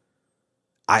off,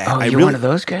 you're one of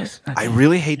those guys? Okay. I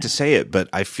really hate to say it, but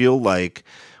I feel like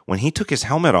when he took his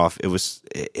helmet off,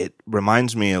 it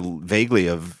reminds me vaguely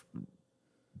of,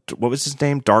 what was his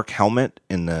name? Dark Helmet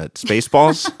in the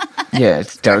Spaceballs? Yeah,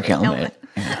 it's Dark Helmet.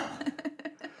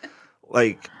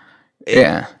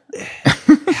 Yeah.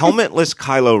 Helmetless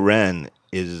Kylo Ren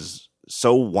is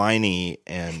so whiny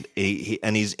and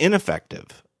he's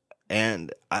ineffective,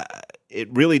 and it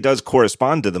really does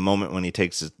correspond to the moment when he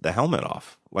takes the helmet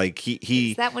off. Like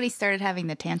he is that when he started having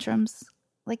the tantrums?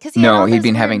 Like because he'd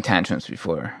been having tantrums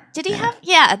before. Did he have?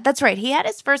 Yeah, that's right. He had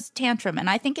his first tantrum, and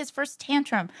I think his first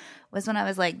tantrum was when I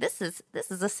was like, "This is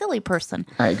a silly person."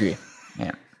 I agree.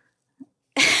 Yeah.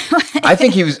 I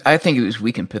think he was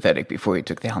weak and pathetic before he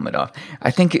took the helmet off.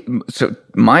 So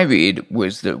my read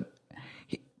was that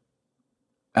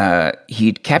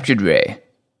he'd captured Rey.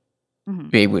 Mm-hmm.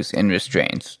 Rey was in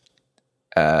restraints,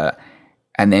 and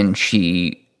then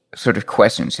she sort of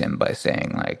questions him by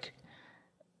saying, like,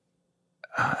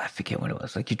 I forget what it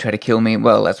was. Like, you try to kill me?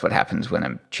 Well, that's what happens when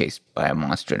I'm chased by a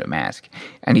monster in a mask.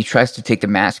 And he tries to take the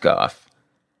mask off,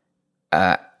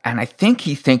 and I think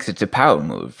he thinks it's a power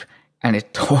move. And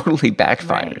it totally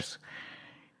backfires. Right.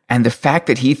 And the fact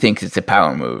that he thinks it's a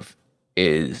power move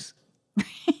is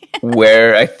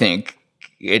where I think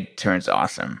it turns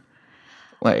awesome.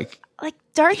 Like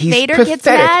Darth Vader gets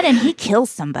mad and he kills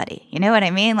somebody. You know what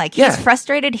I mean? Like he's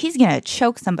frustrated, he's going to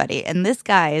choke somebody. And this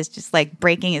guy is just like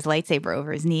breaking his lightsaber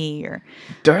over his knee. Or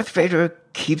Darth Vader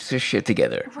keeps his shit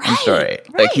together. Right, I'm sorry.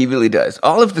 Right. Like he really does.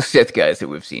 All of the Sith guys that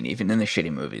we've seen, even in the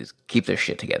shitty movies, keep their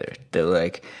shit together. They're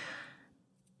like,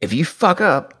 if you fuck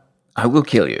up, I will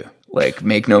kill you. Like,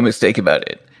 make no mistake about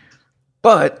it.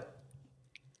 But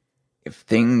if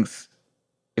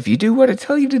you do what I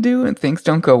tell you to do and things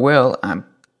don't go well, I'm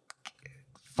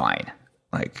fine.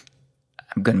 Like,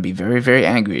 I'm going to be very, very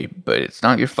angry, but it's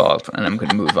not your fault, and I'm going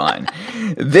to move on.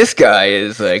 This guy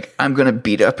is like, I'm going to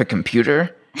beat up a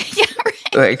computer. Yeah,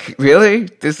 right. Like, really?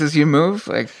 This is your move?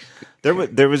 Like,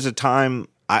 there was a time,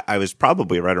 I was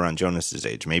probably right around Jonas's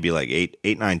age, maybe like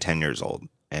 8, 9, 10 years old.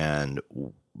 And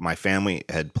my family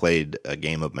had played a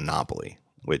game of Monopoly,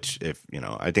 which,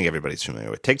 I think everybody's familiar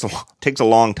with, takes a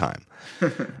long time,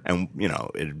 and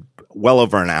well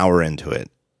over an hour into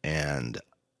it, and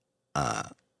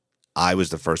I was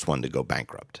the first one to go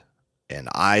bankrupt, and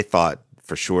I thought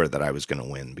for sure that I was going to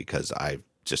win because I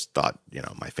just thought,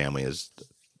 my family is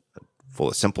full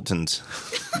of simpletons.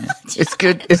 It's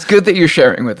good. It's good that you're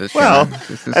sharing with us. Well,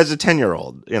 as a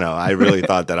 10-year-old, I really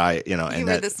thought that you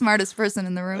were the smartest person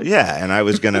in the room. Yeah, and I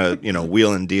was gonna,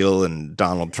 wheel and deal and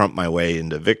Donald Trump my way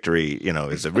into victory,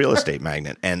 as a real estate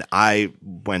magnate, and I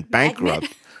went bankrupt,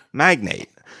 magnate,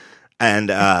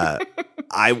 and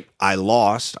I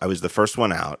lost. I was the first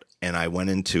one out, and I went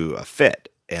into a fit,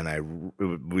 and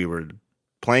we were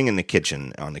playing in the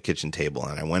kitchen on the kitchen table,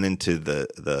 and I went into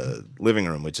the living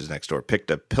room, which is next door, picked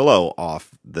a pillow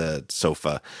off the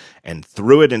sofa and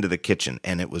threw it into the kitchen,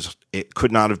 and it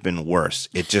could not have been worse.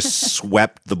 It just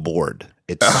swept the board.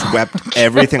 It swept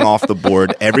everything off the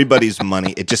board, everybody's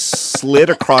money. It just slid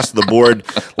across the board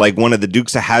like one of the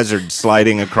Dukes of Hazzard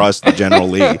sliding across the General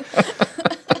Lee.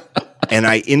 And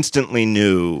I instantly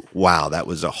knew, wow, that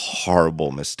was a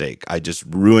horrible mistake. I just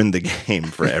ruined the game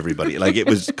for everybody. Like, it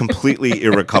was completely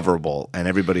irrecoverable. And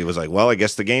everybody was like, well, I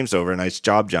guess the game's over. Nice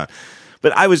job, John.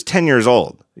 But I was 10 years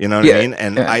old, you know what I mean?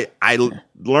 And I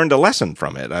learned a lesson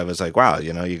from it. I was like, wow,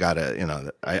 you got to, you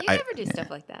never do stuff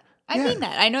like that. I mean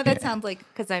that. I know that sounds like,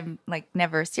 because I'm like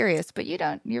never serious, but you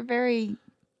don't. You're very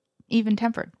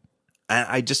even-tempered.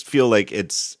 I just feel like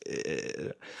it's,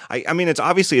 I mean, it's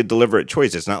obviously a deliberate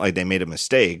choice. It's not like they made a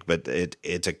mistake, but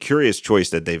it's a curious choice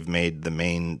that they've made the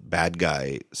main bad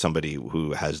guy somebody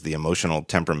who has the emotional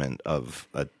temperament of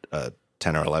a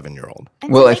 10 or 11-year-old.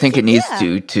 Well, I think it needs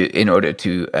to in order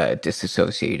to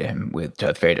disassociate him with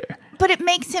Darth Vader. But it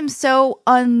makes him so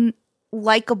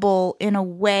unlikable in a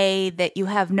way that you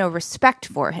have no respect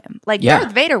for him. Like,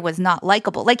 Darth Vader was not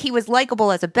likable. Like, he was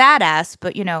likable as a badass,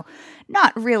 but,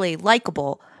 not really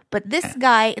likable. But this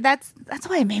guy, that's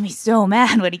why it made me so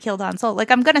mad when he killed Han Solo.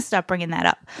 Like, I'm going to stop bringing that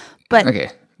up.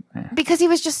 But because he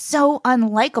was just so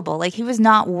unlikable. Like, he was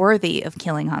not worthy of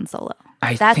killing Han Solo.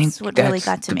 That's what really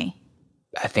got to me.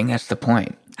 I think that's the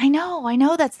point. I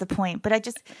know that's the point. But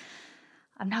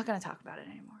I'm not going to talk about it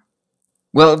anymore.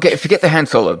 Well, forget the Han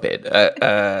Solo bit.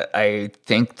 I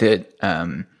think that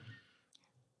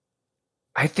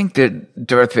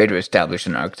Darth Vader established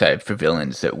an archetype for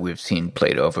villains that we've seen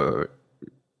played over,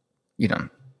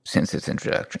 since its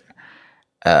introduction.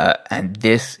 And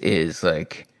this is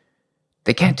like,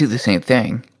 they can't do the same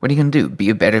thing. What are you going to do?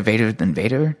 Be a better Vader than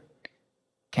Vader?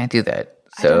 Can't do that.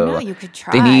 So I don't know. You could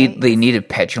try. They need a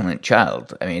petulant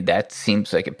child. I mean, that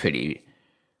seems like a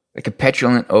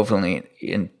petulant, overly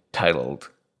entitled,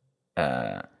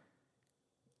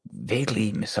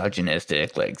 vaguely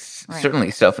misogynistic, certainly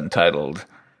self-entitled.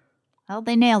 Well,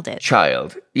 they nailed it.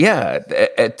 Child,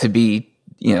 to be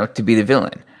the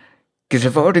villain. Because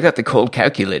they've already got the cold,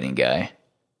 calculating guy.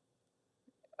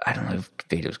 I don't know if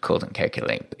Vader's cold and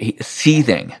calculating, but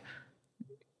seething.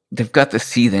 They've got the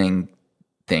seething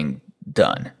thing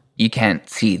done. You can't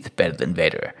seethe better than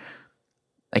Vader.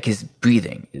 Like, his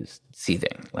breathing is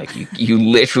seething. Like, you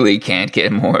literally can't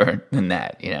get more than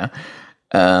that,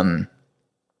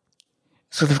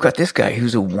 So they've got this guy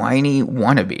who's a whiny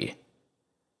wannabe.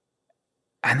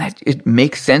 And that it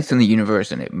makes sense in the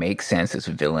universe, and it makes sense as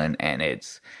a villain, and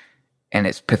it's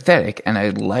pathetic. And I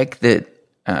like that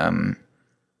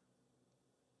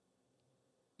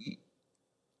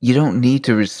you don't need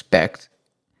to respect.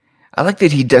 I like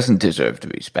that he doesn't deserve to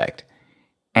respect.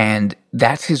 And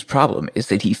that's his problem, is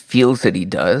that he feels that he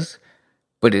does,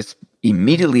 but it's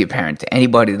immediately apparent to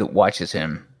anybody that watches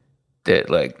him that,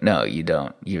 like, no, you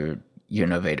don't. You're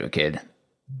no Vader, kid.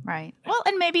 Right. Well,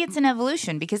 and maybe it's an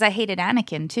evolution, because I hated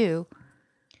Anakin too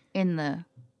in the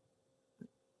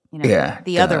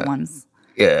other ones.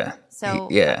 Yeah. So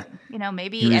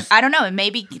maybe I don't know.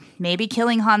 Maybe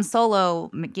killing Han Solo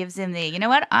gives him the, you know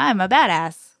what? I'm a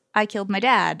badass. I killed my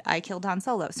dad. I killed Han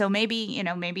Solo. So maybe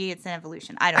it's an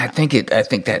evolution. I don't know. I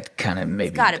think that kind of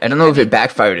maybe. I don't know if it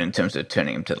backfired in terms of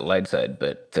turning him to the light side,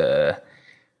 but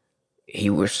he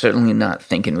was certainly not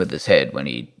thinking with his head when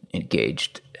he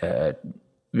engaged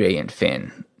Rey and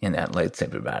Finn in that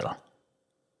lightsaber battle.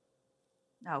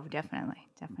 Oh, definitely.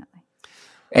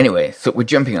 Anyway, so we're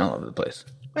jumping all over the place.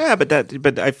 Yeah,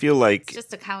 but I feel like it's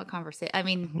just a conversation. I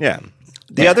mean, yeah.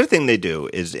 The other thing they do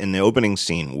is in the opening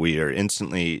scene, we are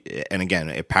instantly, and again,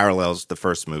 it parallels the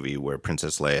first movie where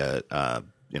Princess Leia,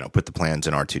 put the plans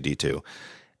in R2-D2,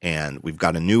 and we've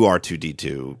got a new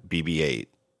R2-D2 BB-8,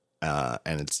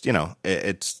 and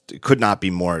it could not be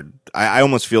more. I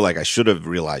almost feel like I should have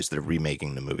realized they're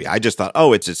remaking the movie. I just thought,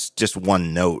 it's just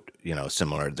one note,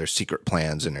 similar. They're secret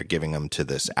plans, and they're giving them to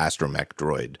this astromech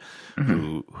droid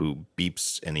who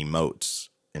beeps and emotes.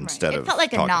 Instead of it felt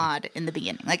like talking. A nod in the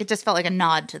beginning. Like, it just felt like a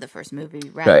nod to the first movie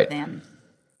rather than.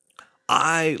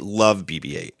 I love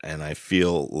BB-8, and I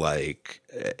feel like,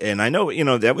 and I know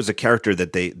that was a character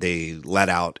that they let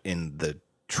out in the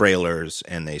trailers,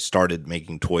 and they started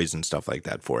making toys and stuff like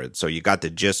that for it. So you got the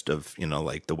gist of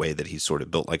like the way that he's sort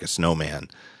of built like a snowman.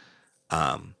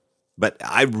 But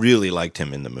I really liked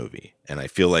him in the movie, and I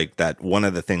feel like that one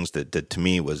of the things that to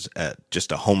me was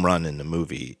just a home run in the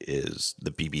movie is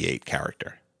the BB-8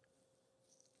 character.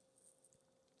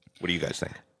 What do you guys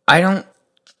think? I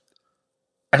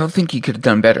don't think he could have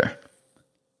done better.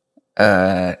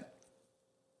 I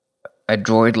a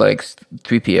droid like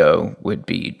 3PO would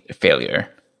be a failure.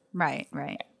 Right.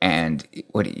 And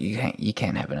you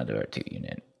can't have another R2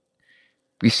 unit.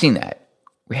 We've seen that.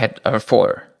 We had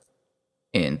R4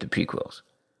 in the prequels.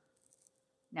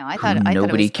 No, I thought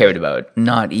nobody cared about.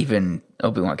 Not even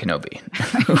Obi-Wan Kenobi.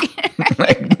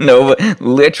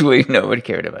 Literally nobody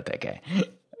cared about that guy.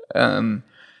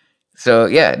 So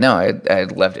yeah, no, I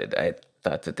loved it. I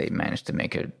thought that they managed to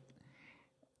make a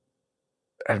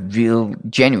real,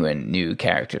 genuine new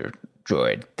character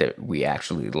droid that we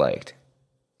actually liked,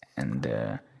 and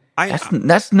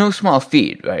that's no small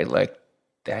feat, right? Like,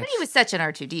 but he was such an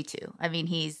R2D2. I mean,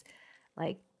 he's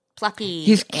like plucky.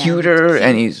 He's cuter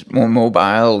and he's more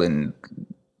mobile, and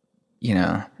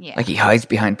like he hides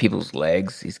behind people's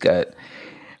legs. He's got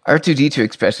R2D2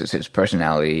 expresses his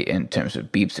personality in terms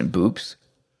of beeps and boops.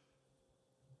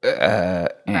 And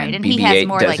BB-8 he has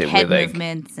more like head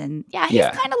movements, and he's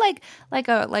kind of like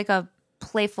a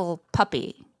playful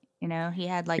puppy. He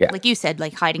had like you said,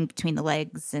 like hiding between the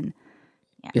legs, and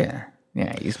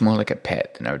he's more like a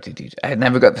pet than R2D2. I had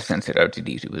never got the sense that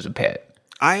R2D2 was a pet.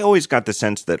 I always got the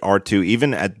sense that R2,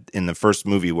 even in the first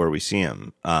movie where we see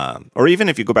him, or even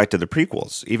if you go back to the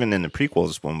prequels, even in the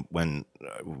prequels when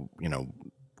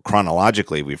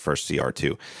chronologically we first see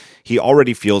R2, he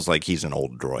already feels like he's an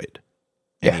old droid.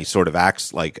 And he sort of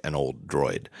acts like an old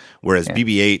droid, whereas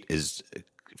BB-8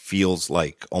 feels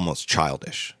like almost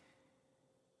childish.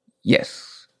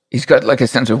 Yes, he's got like a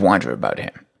sense of wonder about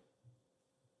him.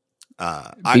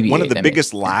 One of the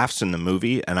biggest laughs in the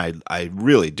movie, and I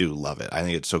really do love it. I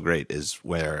think it's so great. Is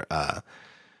where, and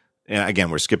again,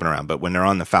 we're skipping around, but when they're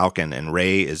on the Falcon and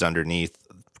Rey is underneath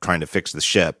trying to fix the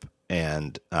ship,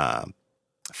 and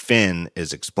Finn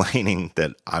is explaining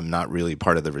that I'm not really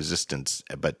part of the Resistance,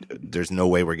 but there's no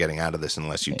way we're getting out of this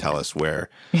unless you tell us where.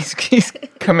 He's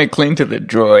coming clean to the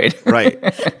droid. Right.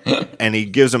 And he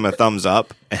gives him a thumbs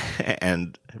up,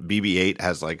 and BB-8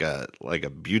 has like a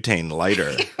butane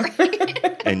lighter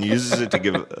and uses it to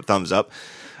give a thumbs up.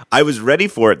 I was ready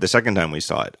for it the second time we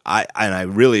saw it. I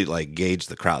really gauged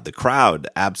the crowd. The crowd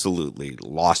absolutely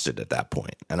lost it at that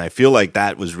point. And I feel like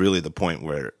that was really the point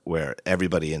where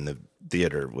everybody in the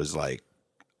theater was like,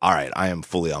 all right, I am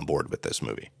fully on board with this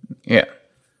movie. Yeah,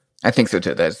 I think so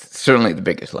too. That's certainly the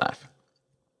biggest laugh.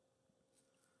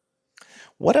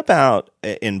 What about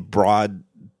in broad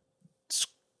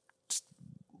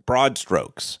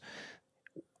strokes?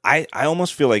 I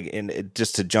almost feel like,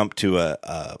 just to jump to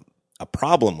a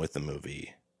problem with the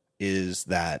movie, is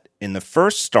that in the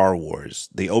first Star Wars,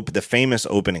 the famous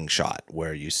opening shot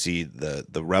where you see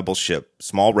the rebel ship,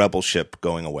 small rebel ship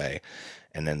going away,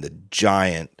 and then the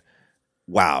giant,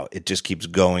 it just keeps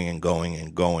going and going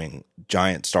and going,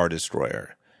 giant Star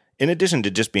Destroyer. In addition to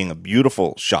just being a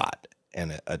beautiful shot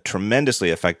and a tremendously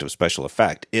effective special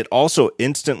effect, it also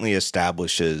instantly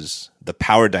establishes the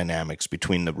power dynamics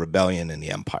between the rebellion and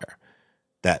the Empire.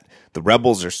 That the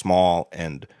rebels are small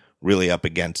and really up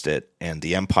against it, and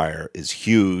the Empire is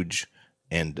huge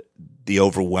and the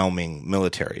overwhelming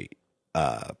military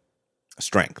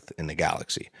strength in the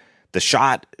galaxy. The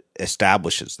shot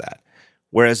establishes that.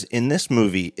 Whereas in this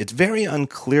movie, it's very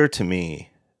unclear to me,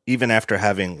 even after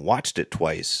having watched it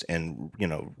twice and,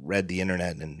 read the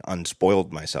internet and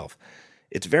unspoiled myself,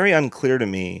 it's very unclear to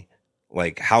me,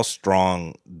 how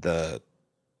strong the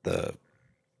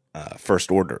First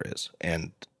Order is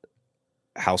and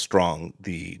how strong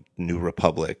the New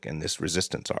Republic and this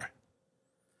Resistance are.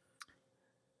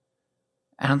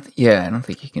 I don't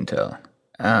think you can tell.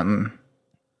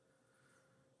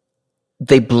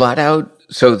 They blot out,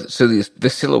 so the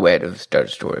silhouette of the Star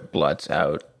Destroyer blots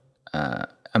out a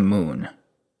moon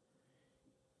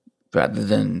rather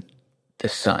than the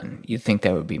sun. You'd think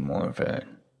that would be more of a,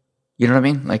 you know what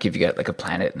I mean? Like if you got a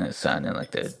planet and a sun, and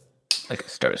like a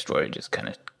Star Destroyer just kind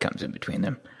of comes in between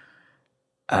them.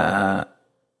 I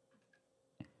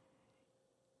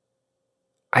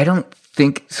don't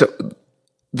think so.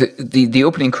 The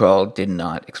opening crawl did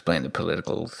not explain the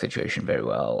political situation very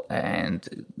well,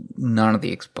 and none of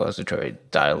the expository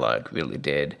dialogue really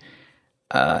did.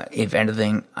 If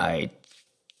anything, I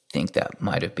think that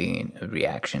might have been a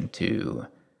reaction to,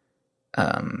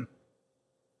 the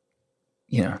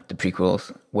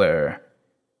prequels, where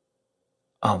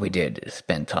all we did is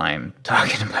spend time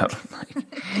talking about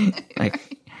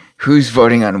who's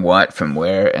voting on what from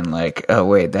where, and oh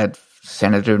wait, that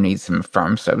senator needs some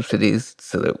farm subsidies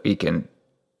so that we can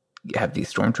have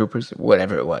these stormtroopers,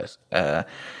 whatever it was.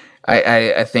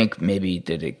 I think maybe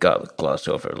that it got glossed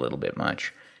over a little bit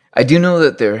much. I do know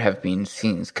that there have been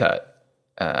scenes cut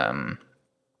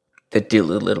that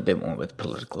deal a little bit more with the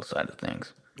political side of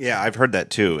things. Yeah, I've heard that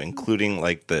too, including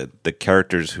the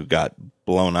characters who got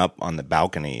blown up on the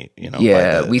balcony.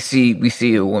 Yeah, we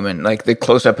see a woman, like the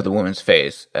close up of the woman's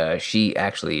face. She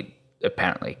actually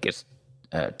apparently gets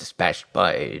dispatched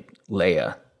by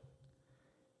Leia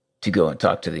to go and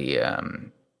talk to the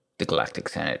Galactic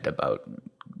Senate about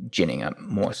ginning up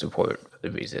more support for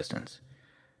the Resistance.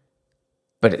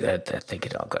 But I think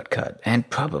it all got cut, and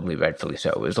probably rightfully so.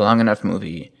 It was a long enough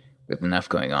movie with enough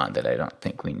going on that I don't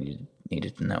think we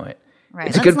needed to know it. Right.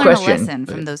 It's Let's a good learn question. A lesson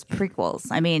from those prequels.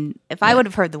 I mean, if I would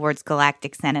have heard the words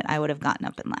Galactic Senate, I would have gotten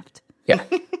up and left. Yeah.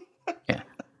 Yeah.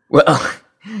 Well,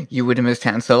 you would have missed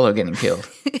Han Solo getting killed.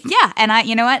 Yeah, and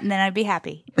you know what? And then I'd be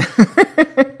happy.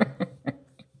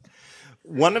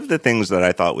 One of the things that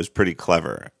I thought was pretty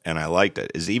clever, and I liked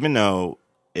it, is even though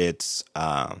it's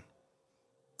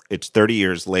 30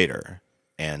 years later,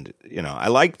 and I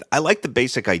like the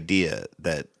basic idea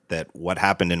that what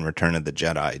happened in Return of the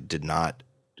Jedi did not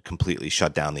completely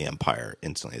shut down the Empire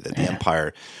instantly. That the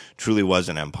Empire truly was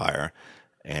an empire,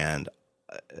 and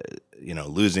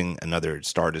losing another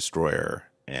Star Destroyer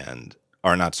Death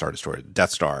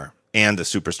Star, and the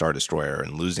Super Star Destroyer,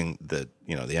 and losing the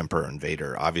Emperor and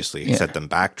Vader obviously set them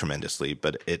back tremendously,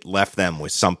 but it left them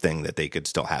with something that they could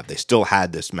still have. They still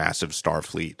had this massive star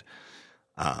fleet.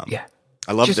 I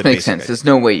love it. Just the makes basic sense. idea. There's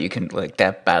no way you can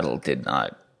that battle did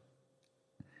not.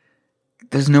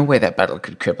 There's no way that battle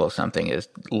could cripple something as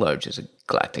large as a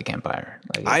galactic empire.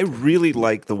 I really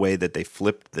like the way that they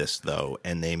flipped this, though,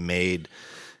 and they made,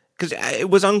 because it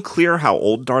was unclear how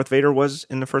old Darth Vader was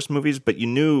in the first movies, but you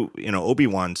knew,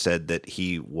 Obi-Wan said that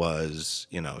he was,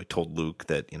 he told Luke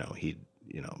that, he,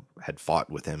 had fought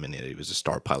with him and he was a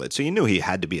star pilot. So you knew he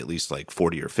had to be at least like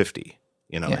 40 or 50,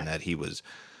 and that he was,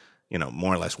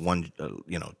 more or less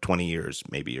 20 years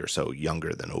maybe or so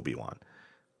younger than Obi-Wan.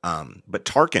 But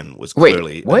Tarkin was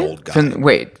clearly an old guy.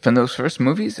 From those first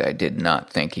movies, I did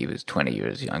not think he was 20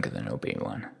 years younger than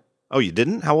Obi-Wan. Oh, you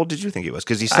didn't? How old did you think he was?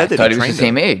 Because he said that he trained was the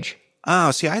same age.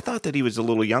 Oh, see, I thought that he was a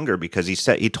little younger because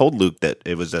he told Luke that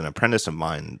it was an apprentice of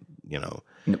mine,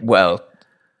 Well,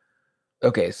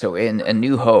 okay, so in A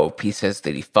New Hope, he says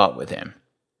that he fought with him.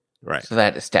 Right. So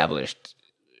that established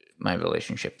my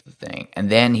relationship with the thing.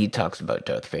 And then he talks about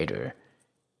Darth Vader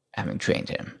having trained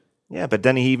him. Yeah, but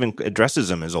then he even addresses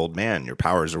him as old man. Your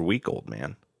powers are weak, old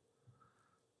man.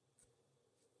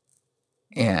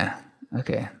 Yeah,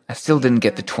 okay. I still didn't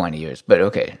get the 20 years, but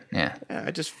okay, yeah. Yeah,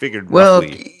 I just figured well,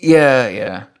 roughly.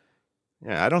 Yeah.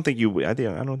 Yeah, I don't think you... I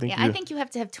think you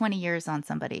have to have 20 years on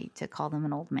somebody to call them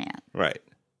an old man. Right.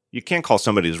 You can't call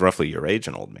somebody who's roughly your age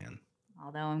an old man.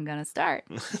 Although I'm going to start.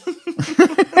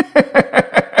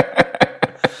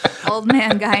 Old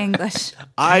man guy English.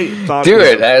 I thought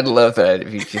I'd love that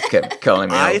if you just kept calling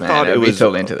me old man. I thought it was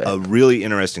so into that. a really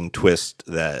interesting twist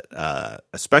that,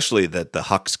 especially that the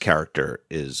Hux character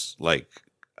is like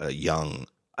a young.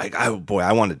 I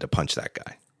wanted to punch that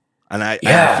guy, and I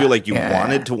feel like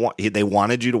they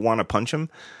wanted you to want to punch him.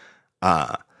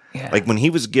 Like when he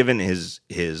was given his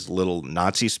little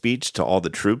Nazi speech to all the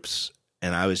troops,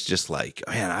 and I was just like,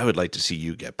 man, I would like to see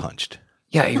you get punched.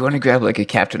 Yeah, you want to grab like a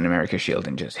Captain America shield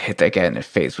and just hit that guy in the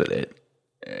face with it.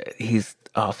 He's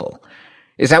awful.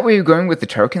 Is that where you're going with the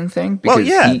Tarkin thing? Because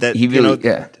he really,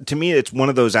 to me, it's one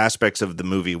of those aspects of the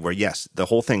movie where, yes, the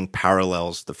whole thing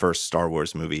parallels the first Star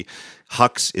Wars movie.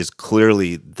 Hux is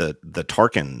clearly the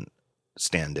Tarkin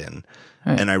stand-in.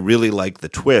 Right. And I really like the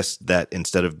twist that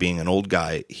instead of being an old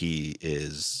guy, he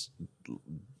is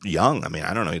young. I mean,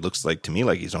 I don't know. He looks like to me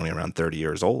like he's only around 30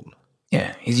 years old.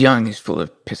 Yeah, he's young, he's full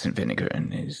of piss and vinegar,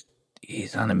 and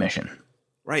he's on a mission.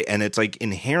 Right, and it's like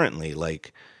inherently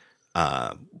like,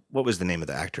 what was the name of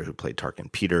the actor who played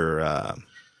Tarkin? Peter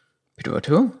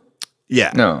O'Toole?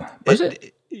 Yeah. No, was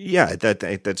it? Yeah,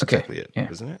 that's exactly it,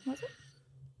 isn't it? Was it?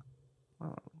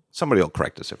 Somebody will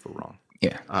correct us if we're wrong.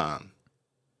 Yeah.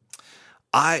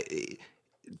 That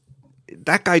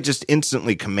guy just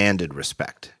instantly commanded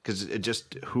respect because it's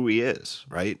just who he is,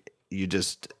 right? You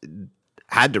just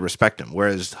had to respect him.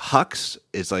 Whereas Hux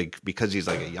is like, because he's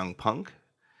like a young punk,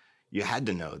 you had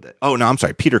to know that. Oh, no, I'm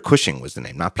sorry. Peter Cushing was the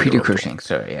name, not Peter Cushing.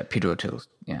 Sorry, yeah, Peter O'Toole.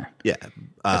 Yeah. Yeah.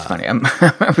 That's funny.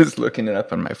 I was looking it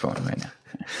up on my phone right now.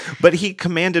 But he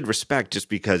commanded respect just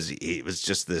because he was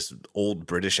just this old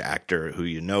British actor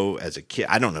who as a kid.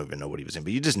 I don't even know what he was in,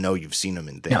 but you just know you've seen him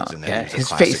in things. No, and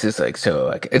his face is like so.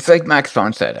 Like it's like Max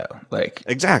von Sydow. Like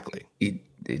exactly.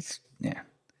 It's.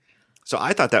 So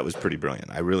I thought that was pretty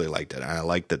brilliant. I really liked it, and I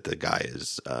like that the guy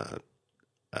is a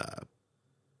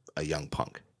young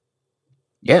punk.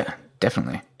 Yeah,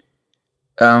 definitely.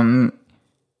 Well,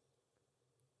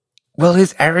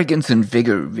 his arrogance and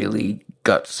vigor really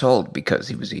got sold because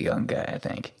he was a young guy, I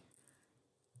think.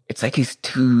 It's like he's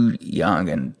too young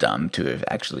and dumb to have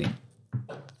actually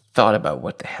thought about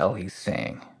what the hell he's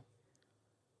saying.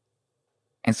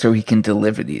 And so he can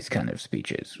deliver these kind of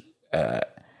speeches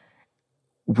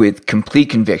with complete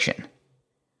conviction,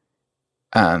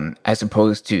 as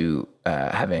opposed to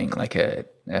having like a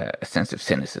sense of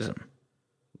cynicism.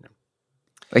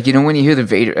 Like, you know, when you hear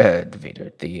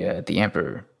the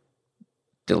Emperor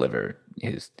deliver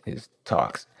his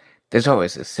talks, there's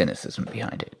always a cynicism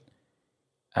behind it.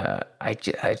 I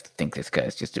think this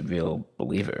guy's just a real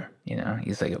believer. You know,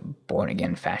 he's like a born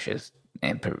again fascist,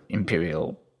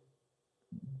 imperial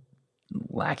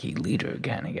lackey leader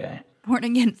kind of guy. Born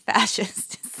again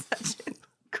fascist is such a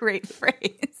great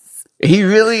phrase. He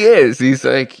really is. Who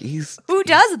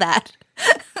does that?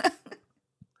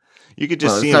 You could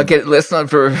just see. Let's not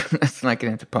get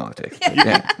into politics.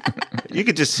 Yeah. You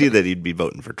could just see that he'd be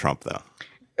voting for Trump, though.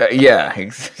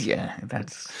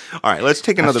 That's all right. Let's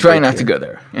take another. Try not to go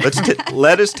there.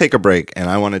 Let us take a break, and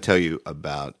I want to tell you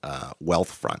about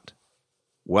Wealthfront.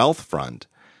 Wealthfront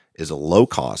is a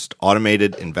low-cost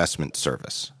automated investment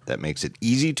service that makes it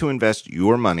easy to invest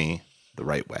your money the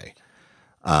right way.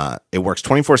 It works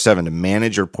 24/7 to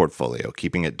manage your portfolio,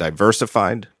 keeping it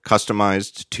diversified,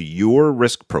 customized to your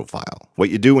risk profile. What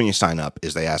you do when you sign up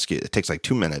is they ask you. It takes like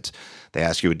 2 minutes. They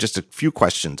ask you just a few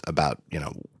questions about, you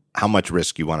know, how much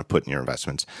risk you want to put in your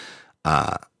investments.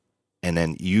 And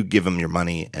then you give them your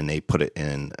money and they put it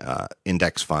in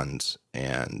index funds,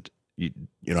 and you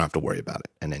don't have to worry about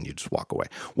it. And then you just walk away.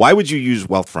 Why would you use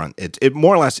Wealthfront? It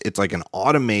more or less, it's like an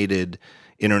automated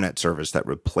internet service that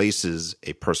replaces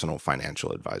a personal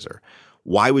financial advisor.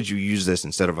 Why would you use this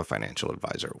instead of a financial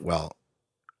advisor? Well,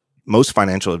 most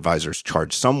financial advisors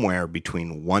charge somewhere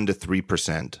between 1% to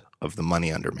 3% of the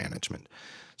money under management.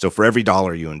 So for every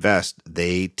dollar you invest,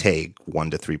 they take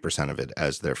 1% to 3% of it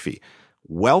as their fee.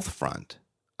 Wealthfront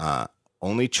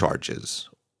only charges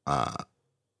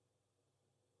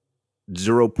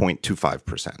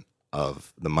 0.25%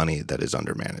 of the money that is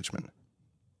under management.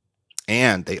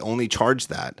 And they only charge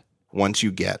that once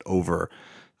you get over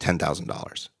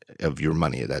 $10,000 of your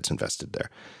money that's invested there.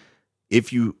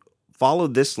 If you follow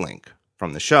this link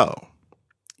from the show,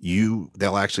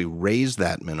 they'll actually raise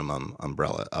that minimum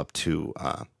umbrella up to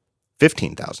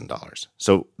 $15,000.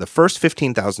 So the first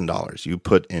 $15,000 you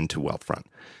put into Wealthfront,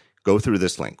 go through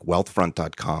this link,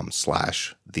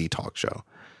 wealthfront.com/thetalkshow.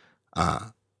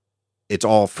 It's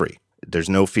all free. There's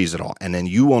no fees at all. And then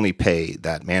you only pay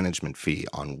that management fee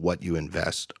on what you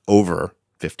invest over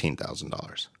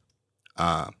 $15,000.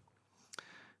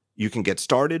 You can get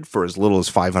started for as little as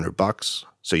 $500.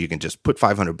 So you can just put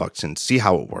 $500 in, see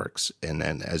how it works. And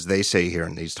then, as they say here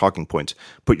in these talking points,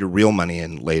 put your real money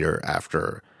in later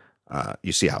after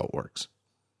you see how it works.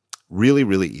 Really,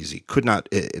 really easy.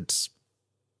 It's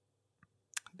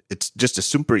just a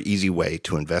super easy way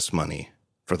to invest money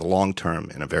for the long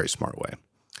term in a very smart way.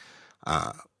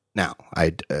 Now,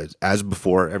 as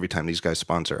before, every time these guys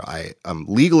sponsor, I am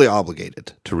legally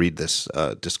obligated to read this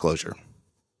disclosure.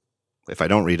 If I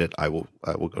don't read it, I will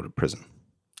go to prison.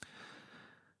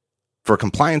 For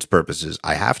compliance purposes,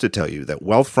 I have to tell you that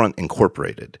Wealthfront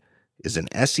Incorporated is an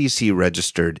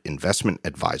SEC-registered investment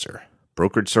advisor.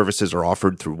 Brokerage services are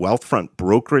offered through Wealthfront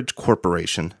Brokerage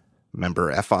Corporation,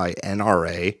 member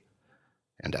FINRA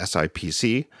and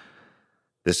SIPC.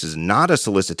 This is not a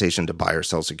solicitation to buy or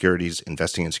sell securities.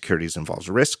 Investing in securities involves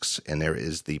risks, and there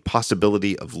is the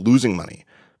possibility of losing money.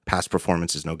 Past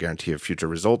performance is no guarantee of future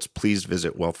results. Please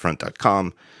visit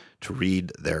wealthfront.com to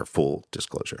read their full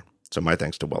disclosure. So my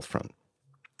thanks to Wealthfront.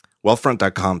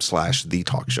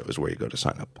 Wealthfront.com/thetalkshow is where you go to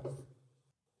sign up.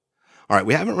 All right,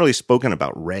 we haven't really spoken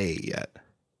about Ray yet.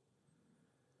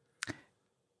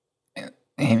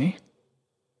 Amy?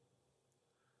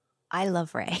 I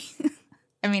love Ray.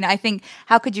 I mean, I think,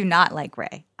 how could you not like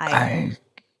Ray? I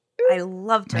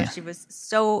loved her. Yeah. She was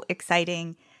so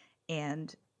exciting.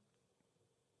 And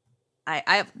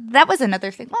I that was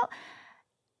another thing. Well,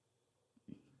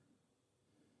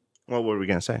 what were we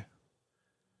going to say?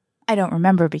 I don't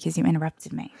remember because you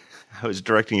interrupted me. I was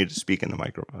directing you to speak in the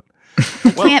microphone.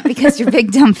 I can't because your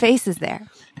big dumb face is there.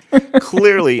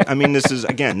 Clearly, I mean, this is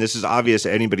obvious.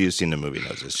 Anybody who's seen the movie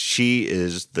knows this. She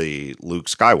is the Luke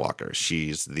Skywalker.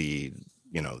 She's the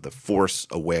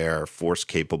force-aware,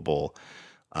 force-capable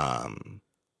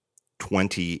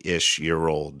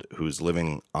 20-ish-year-old who's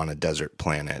living on a desert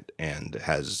planet and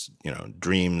has,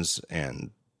 dreams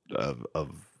and of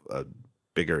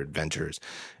bigger adventures.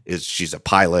 She's a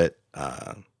pilot.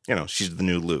 She's the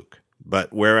new Luke.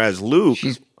 But whereas Luke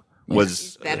she's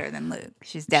better than Luke.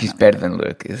 She's better than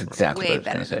Luke. Is exactly way what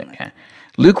I was better going to say. Yeah.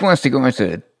 Luke wants to go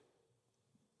into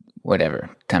whatever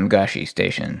Tamagashi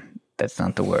station. That's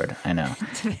not the word. I know.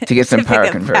 To get some power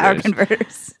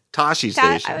converters. Tosche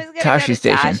Station. Tosche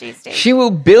Station. She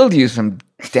will build you some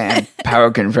damn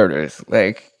power converters.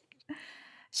 Like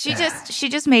she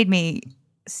just made me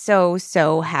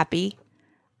so happy.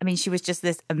 I mean, she was just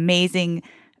this amazing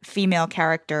female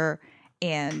character,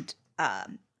 and I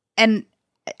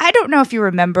don't know if you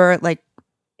remember, like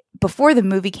before the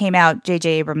movie came out, J.J.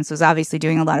 Abrams was obviously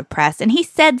doing a lot of press, and he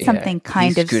said something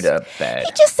kind of screwed up bad.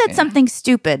 He just said something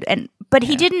stupid, but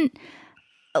he didn't.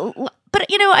 But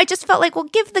I just felt like, well,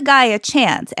 give the guy a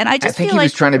chance, and I think he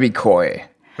was trying to be coy,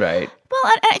 right?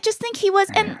 Well, I just think he was,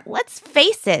 and let's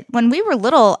face it, when we were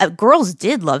little, girls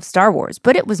did love Star Wars,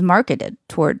 but it was marketed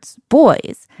towards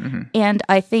boys, and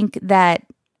I think that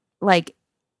like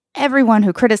everyone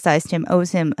who criticized him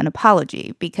owes him an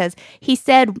apology, because he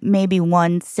said maybe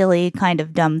one silly kind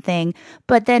of dumb thing,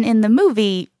 but then in the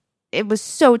movie, it was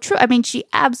so true. I mean, she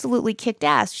absolutely kicked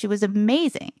ass. She was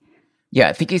amazing. Yeah,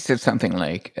 I think he said something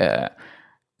like,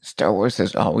 Star Wars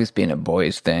has always been a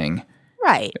boys' thing.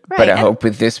 Right. But I hope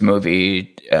with this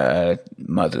movie,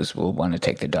 mothers will want to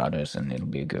take their daughters and it'll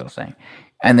be a girl thing.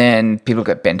 And then people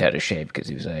got bent out of shape because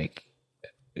he was like,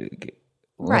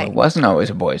 well, it wasn't always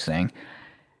a boys' thing.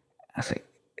 I was like,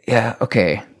 yeah,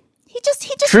 okay. He just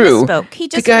True. Misspoke. He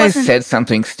just the guy said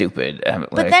something stupid.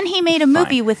 But then he made a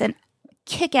movie with an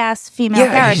kick-ass female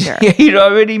character. He'd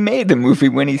already made the movie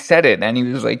when he said it, and he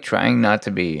was like trying not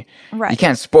to be. Right. You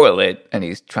can't spoil it, and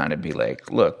he's trying to be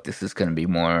like, look, this is going to be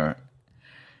more.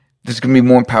 There's going to be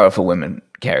more powerful women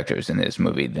characters in this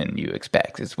movie than you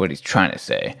expect. Is what he's trying to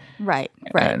say. Right.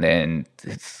 And then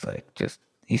it's like just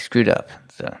he screwed up.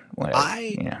 So whatever.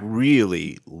 I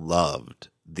really loved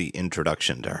the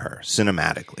introduction to her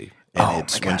cinematically, and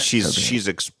it's when she's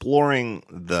exploring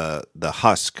the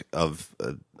husk of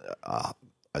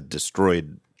a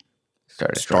destroyed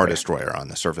Star Destroyer on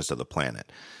the surface of the planet.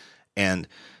 And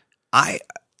I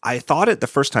thought it the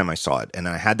first time I saw it, and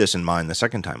I had this in mind the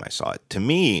second time I saw it. To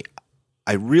me,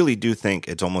 I really do think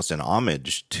it's almost an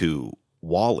homage to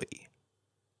WALL-E,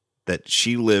 that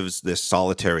she lives this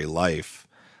solitary life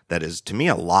that is, to me,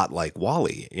 a lot like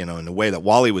WALL-E, in the way that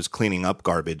WALL-E was cleaning up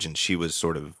garbage and she was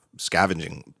sort of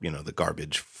scavenging, the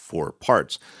garbage for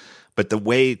parts. But the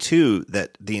way, too,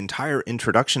 that the entire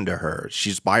introduction to her,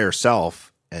 she's by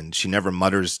herself and she never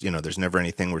mutters, there's never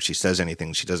anything where she says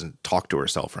anything. She doesn't talk to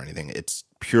herself or anything. It's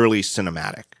purely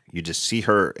cinematic. You just see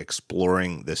her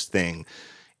exploring this thing.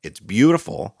 It's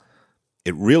beautiful.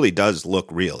 It really does look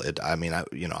real.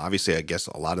 Obviously, I guess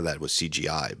a lot of that was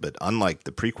CGI, but unlike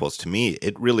the prequels, to me,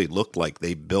 it really looked like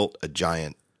they built a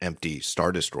giant empty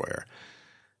Star Destroyer.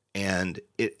 And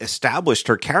it established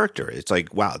her character. It's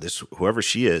like, wow, whoever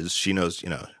she is, she knows,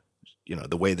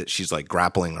 the way that she's like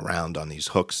grappling around on these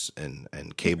hooks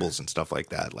and cables and stuff like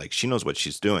that. Like she knows what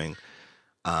she's doing.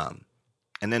 And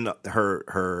then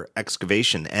her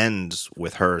excavation ends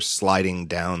with her sliding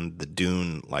down the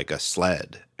dune like a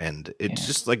sled. And it's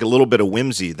just like a little bit of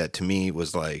whimsy that to me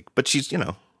was like, but she's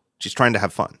trying to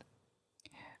have fun.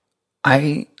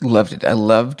 I loved it. I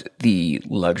loved the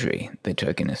luxury they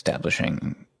took in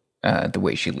establishing the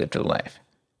way she lived her life.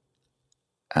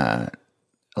 A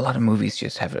lot of movies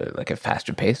just have a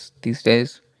faster pace these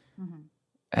days. Mm-hmm.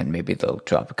 And maybe they'll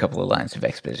drop a couple of lines of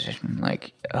exposition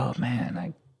like, oh man,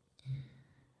 I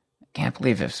can't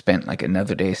believe I've spent like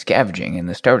another day scavenging in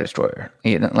the Star Destroyer.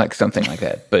 Like something like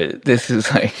that. But this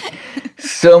is like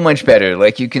so much better.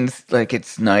 Like you can, like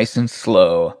it's nice and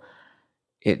slow.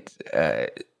 It's,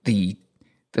 the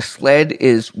sled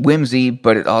is whimsy,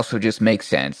 but it also just makes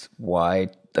sense why.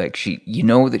 Like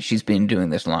that she's been doing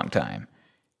this a long time.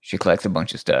 She collects a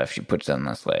bunch of stuff. She puts it on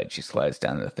the sled. She slides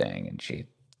down the thing, and she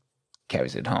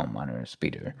carries it home on her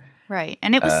speeder. Right,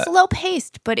 and it was slow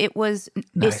paced, but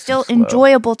it's still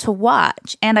enjoyable to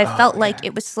watch. And I felt like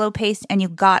it was slow paced, and you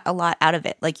got a lot out of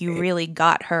it. Like you really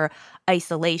got her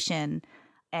isolation,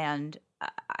 and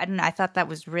I don't know. I thought it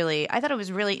was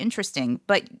really interesting.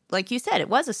 But like you said, it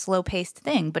was a slow paced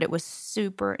thing, but it was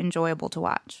super enjoyable to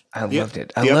watch. I loved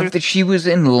it. I loved that she was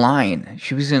in line.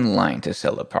 She was in line to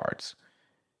sell the parts.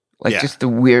 Like just the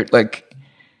weird, like,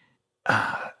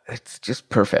 it's just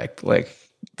perfect. Like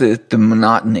the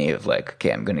monotony of like,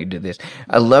 okay, I'm going to do this.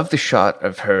 I love the shot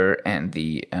of her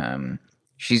and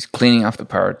she's cleaning off the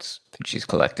parts that she's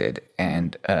collected,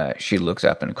 and she looks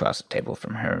up, and across the table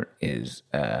from her is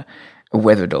a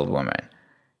weathered old woman.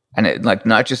 And it, like,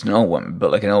 not just an old woman,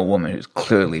 but like an old woman who's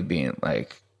clearly being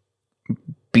like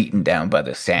beaten down by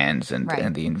the sands and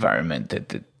the environment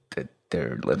that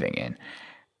they're living in.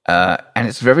 And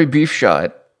it's a very brief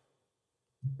shot,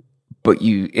 but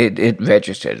it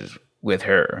registers with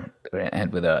her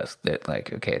and with us that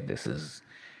like, okay, this is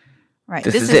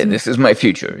it. This is my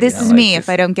future. This is me if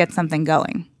I don't get something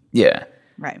going. Yeah.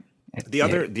 Right. The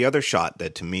other shot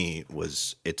that to me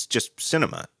was, it's just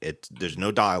cinema. There's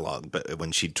no dialogue, but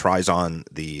when she tries on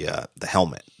the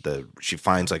helmet, she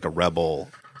finds like a Rebel,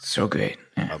 so great,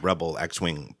 a Rebel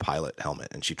X-wing pilot helmet,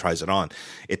 and she tries it on.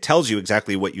 It tells you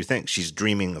exactly what you think. She's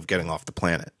dreaming of getting off the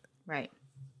planet. Right.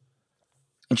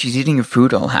 And she's eating her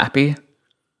food all happy.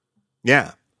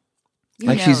 Yeah.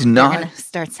 She's not. They're going to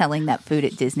start selling that food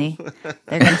at Disney.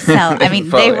 They're going to sell. I mean,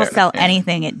 they will sell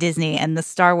anything at Disney, and the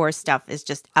Star Wars stuff is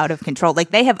just out of control. Like,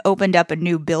 they have opened up a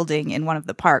new building in one of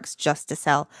the parks just to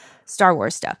sell Star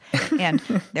Wars stuff, and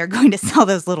they're going to sell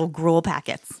those little gruel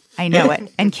packets. I know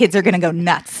it, and kids are going to go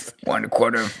nuts.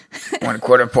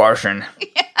 1/4 portion.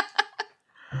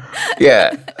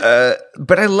 Yeah,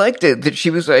 but I liked it that she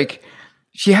was like,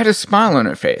 she had a smile on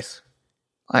her face.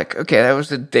 Like, okay, that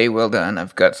was a day well done.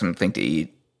 I've got something to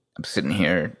eat. I'm sitting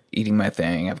here eating my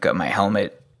thing. I've got my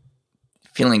helmet,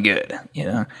 feeling good, you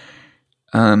know?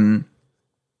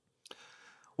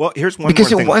 Well, here's one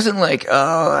because more thing. It wasn't like,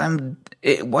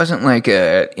 it wasn't like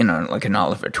a, you know, like an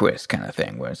Oliver Twist kind of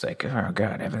thing where it's like, oh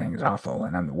God, everything's awful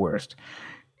and I'm the worst.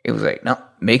 It was like, no,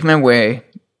 make my way.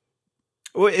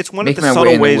 Well, it's one of the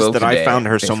subtle ways that I found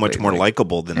her so much more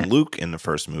likable than Luke in the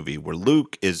first movie, where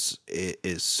Luke is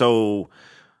so,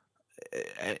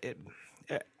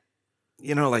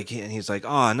 you know, like he's like,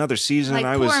 oh, another season.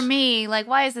 Like, poor me. Like,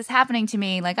 why is this happening to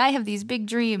me? Like, I have these big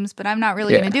dreams, but I'm not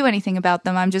really going to do anything about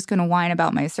them. I'm just going to whine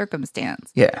about my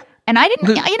circumstance. Yeah. And I didn't,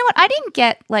 you know what? I didn't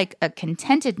get like a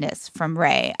contentedness from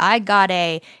Rey. I got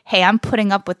hey, I'm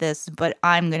putting up with this, but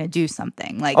I'm going to do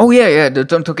something. Like, oh yeah.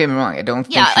 Don't get me wrong. I don't.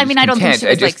 Think I mean, I don't think she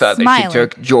was, I just thought smiling. that she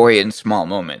took joy in small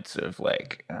moments of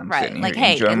like, I'm right, sitting like, here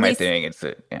hey, enjoying my thing.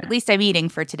 At least I'm eating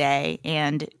for today,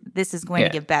 and this is going to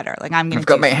get better. Like, I'm going to. I've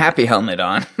got my happy helmet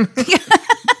on.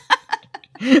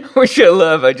 Which I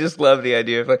love. I just love the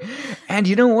idea of like, and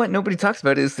you know what nobody talks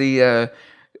about is the.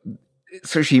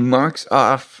 So she marks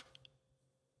off.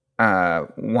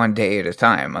 One day at a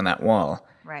time on that wall.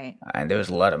 Right. And there was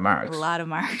a lot of marks. A lot of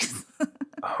marks.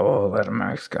 A whole lot of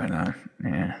marks going on.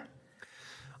 Yeah.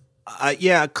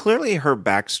 Yeah, clearly her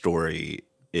backstory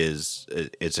is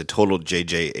it's a total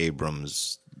J.J.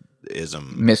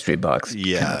 Abrams-ism. Mystery box.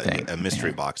 Yeah, kind of thing. A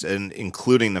mystery box. And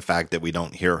including the fact that we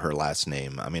don't hear her last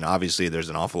name. I mean, obviously there's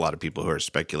an awful lot of people who are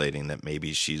speculating that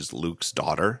maybe she's Luke's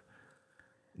daughter.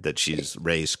 That she's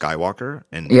Rey Skywalker,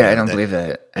 and I don't believe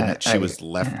that. And that she was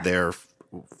left there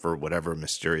for whatever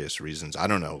mysterious reasons. I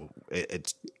don't know.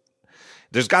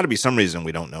 There's got to be some reason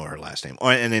we don't know her last name.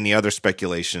 And then the other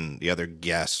speculation, the other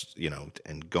guess, you know,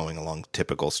 and going along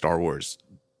typical Star Wars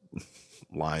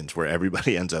lines where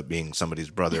everybody ends up being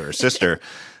somebody's brother or sister,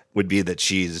 would be that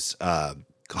she's Han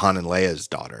and Leia's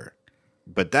daughter.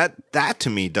 But that to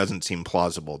me doesn't seem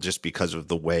plausible, just because of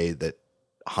the way that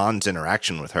Han's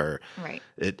interaction with her, right?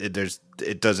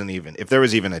 It doesn't even, if there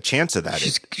was even a chance of that.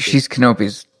 She's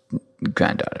Kenobi's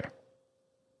granddaughter.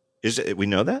 Is it? We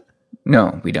know that?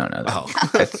 No, we don't know that. Oh.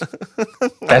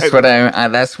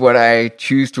 That's what I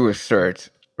choose to assert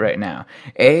right now.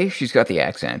 A, she's got the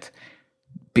accent.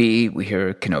 B, we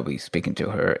hear Kenobi speaking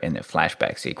to her in the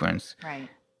flashback sequence. Right.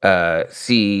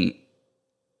 C,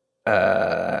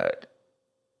 Anakin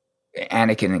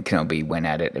and Kenobi went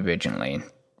at it originally,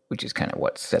 which is kind of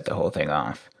what set the whole thing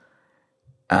off.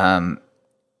 And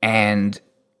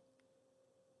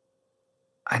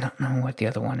I don't know what the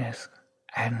other one is.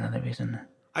 I have another reason.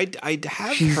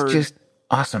 She's just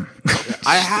awesome.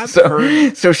 I have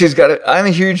heard. So she's got it. I'm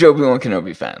a huge Obi-Wan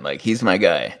Kenobi fan. Like, he's my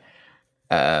guy.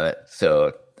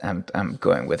 So I'm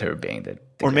going with her being the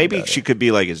or maybe she could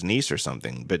be like his niece or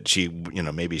something. But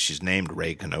maybe she's named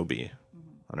Rey Kenobi.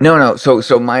 No.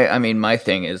 So my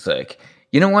thing is like,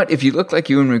 you know what? If you look like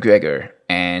Ewan McGregor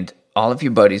and all of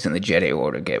your buddies in the Jedi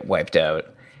Order get wiped out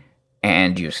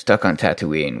and you're stuck on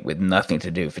Tatooine with nothing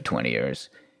to do for 20 years,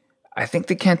 I think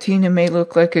the cantina may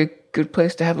look like a good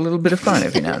place to have a little bit of fun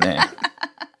every now and then.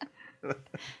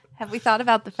 Have we thought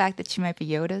about the fact that she might be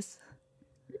Yoda's?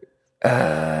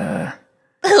 John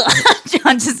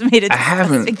just made it. I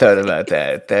haven't thought about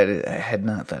that. I had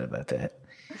not thought about that.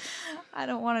 I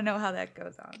don't want to know how that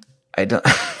goes on. I don't.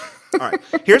 All right.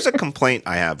 Here's a complaint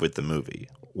I have with the movie.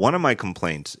 One of my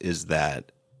complaints is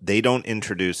that they don't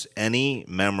introduce any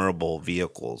memorable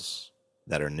vehicles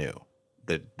that are new.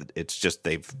 That it's just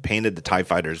they've painted the TIE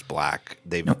fighters black.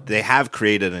 They have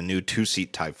created a new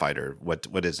 2-seat TIE fighter.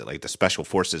 What is it, like the Special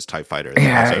Forces TIE fighter?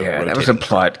 Yeah. That was a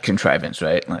plot contrivance,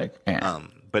 right?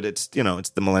 But it's it's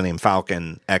the Millennium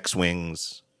Falcon,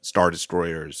 X-wings, Star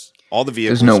Destroyers. all the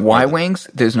vehicles. There's no Y-wings.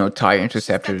 There's no TIE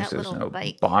interceptors. There's little no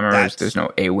bike. bombers. There's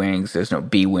no A-wings. There's no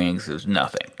B-wings. There's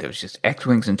nothing. There's just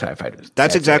X-wings and TIE fighters.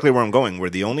 That's exactly where I'm going. Where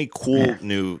the only cool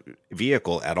new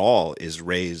vehicle at all is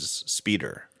Rey's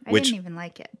speeder. I didn't even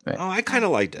like it. Right. Oh, I kind of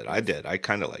liked it. I did. I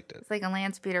kind of liked it. It's like a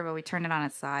land speeder, but we turned it on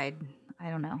its side. I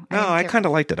don't know. No, I kind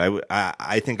of liked it.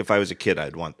 I think if I was a kid,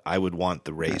 I would want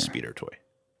the Rey speeder toy.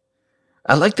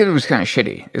 I liked that it was kind of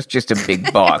shitty. It's just a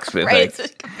big box with Right,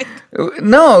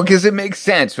 no, because it makes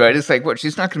sense, right? It's like, what?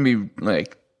 She's not going to be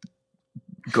like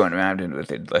going around in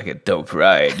with it like a dope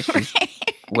ride. She's,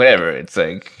 whatever. It's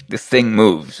like this thing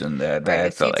moves, and that's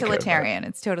it's all I care utilitarian.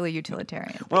 It's totally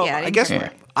utilitarian. Well, yeah, I guess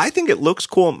I think it looks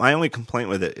cool. My only complaint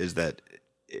with it is that,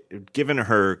 given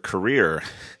her career,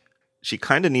 she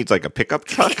kind of needs like a pickup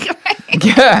truck. about.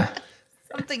 Yeah.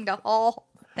 Something to haul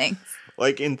things.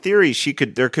 Like in theory,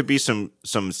 there could be some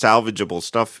salvageable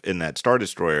stuff in that Star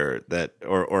Destroyer that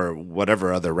or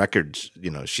whatever other records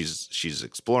she's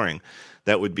exploring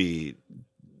that would be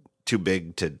too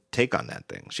big to take on that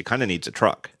thing. She kind of needs a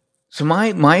truck. So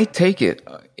my take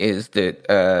is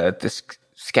that this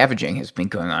scavenging has been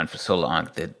going on for so long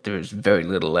that there's very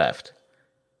little left.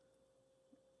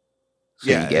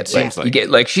 So yeah, you get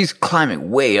like she's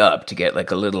climbing way up to get like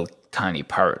a little tiny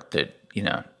part that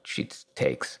she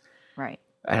takes. Right.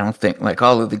 I don't think like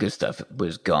all of the good stuff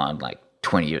was gone like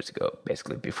 20 years ago,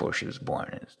 basically before she was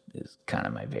born. Is kind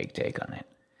of my vague take on it.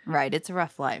 Right. It's a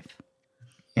rough life.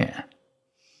 Yeah,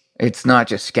 it's not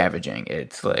just scavenging.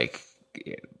 It's like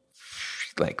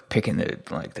picking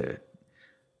the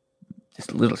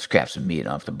just little scraps of meat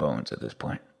off the bones at this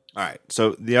point. All right.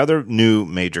 So the other new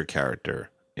major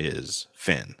character is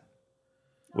Finn.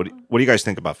 What do you guys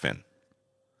think about Finn?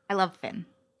 I love Finn.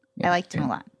 Yeah, I liked him a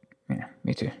lot. Yeah,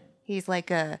 me too. He's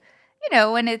like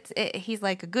he's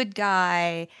like a good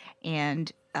guy,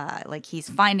 and like he's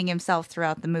finding himself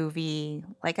throughout the movie.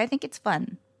 Like I think it's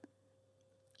fun.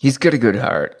 He's got a good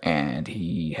heart, and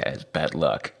he has bad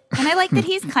luck. And I like that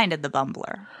he's kind of the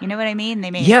bumbler. You know what I mean?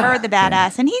 They made her the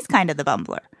badass, and he's kind of the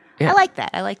bumbler. Yeah. I like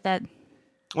that.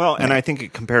 Well, and I think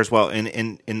it compares well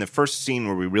in the first scene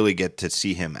where we really get to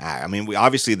see him act. I mean, we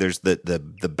obviously there's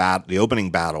the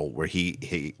opening battle where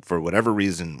he for whatever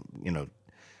reason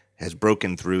has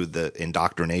broken through the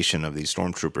indoctrination of these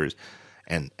stormtroopers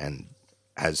and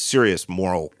has serious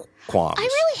moral qualms. I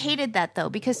really hated that though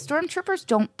because stormtroopers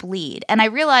don't bleed, and I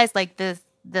realized like the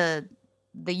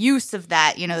use of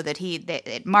that, that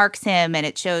it marks him and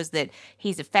it shows that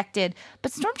he's affected,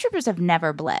 but stormtroopers have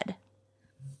never bled.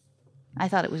 I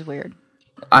thought it was weird.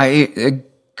 I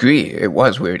agree. It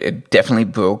was weird. It definitely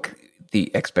broke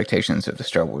the expectations of the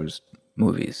Star Wars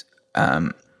movies.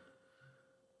 But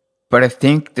I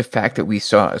think the fact that we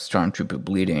saw a stormtrooper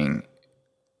bleeding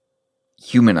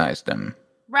humanized them.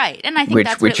 Right. And I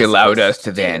think which allowed us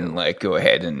to then go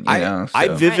ahead and like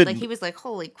he was like,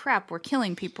 holy crap, we're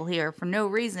killing people here for no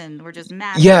reason. We're just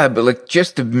mad. Yeah, but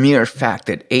just the mere fact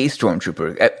that a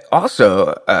stormtrooper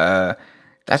also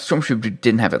that stormtrooper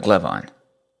didn't have a glove on.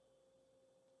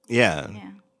 Yeah.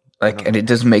 And it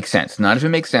doesn't make sense. Not if it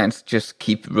makes sense, just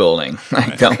keep rolling.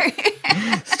 Don't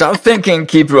stop thinking,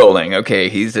 keep rolling. Okay,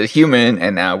 he's a human,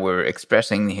 and now we're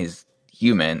expressing his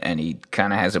human, and he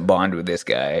kind of has a bond with this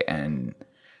guy, and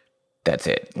that's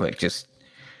it.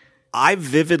 I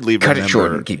vividly cut remember it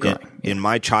short and keep going. In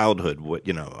my childhood,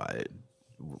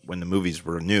 when the movies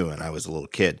were new and I was a little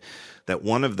kid, that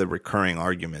one of the recurring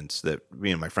arguments that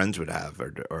me and my friends would have,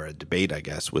 or a debate, I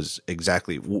guess, was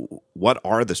exactly what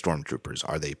are the stormtroopers?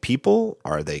 Are they people?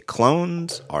 Are they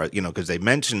clones? Because they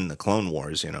mentioned the Clone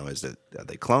Wars. Are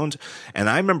they clones? And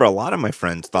I remember a lot of my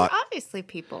friends thought they're obviously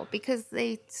people because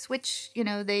they switch.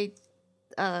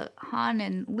 Han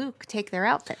and Luke take their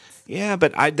outfits. Yeah,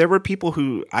 but there were people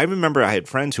who I remember I had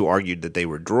friends who argued that they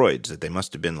were droids, that they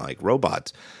must have been like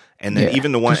robots. And then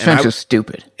even the one, and I was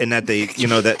stupid, and that they,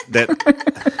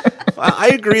 that I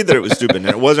agree that it was stupid, and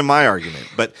it wasn't my argument,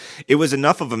 but it was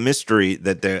enough of a mystery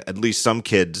that at least some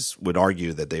kids would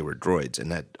argue that they were droids,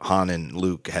 and that Han and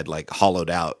Luke had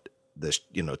hollowed out this,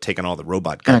 taken all the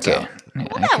robot guts out. Yeah,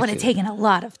 well, that would have taken a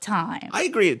lot of time. I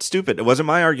agree, it's stupid. It wasn't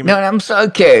my argument. No, I'm so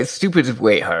okay. Stupid is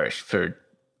way harsh for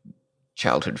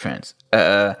childhood friends.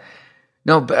 No,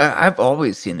 but I've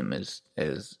always seen them as.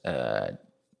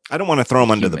 I don't want to throw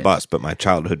him under the bus, but my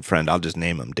childhood friend, I'll just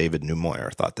name him, David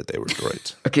Newmoyer, thought that they were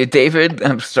droids. Okay, David,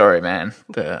 I'm sorry, man.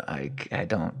 I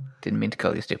didn't mean to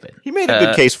call you stupid. He made a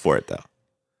good case for it, though.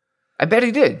 I bet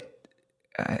he did.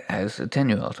 As a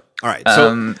 10-year-old. All right,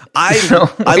 so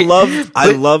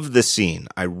I love the scene.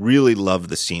 I really love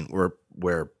the scene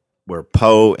where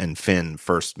Poe and Finn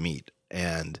first meet,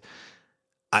 and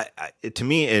to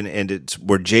me, and it's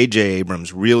where J.J.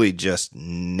 Abrams really just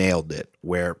nailed it.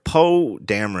 Where Poe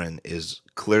Dameron is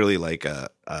clearly like a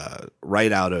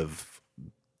right out of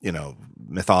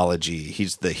mythology.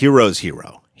 He's the hero's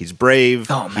hero. He's brave.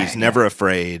 Oh, man, he's never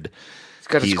afraid. He's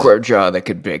got a square jaw that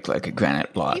could break like a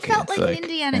granite block. He felt like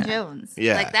Indiana Jones.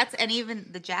 Yeah. And even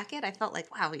the jacket, I felt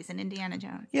like, wow, he's an Indiana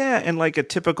Jones. Yeah, and like a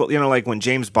typical, like when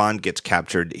James Bond gets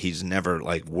captured, he's never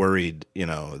like worried,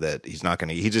 that he's not going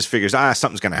to, he just figures,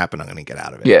 something's going to happen, I'm going to get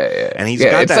out of it. Yeah. And he's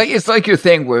got that. It's like your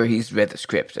thing where he's read the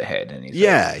script ahead and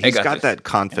he's got that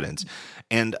confidence. Yeah.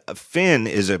 And Finn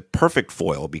is a perfect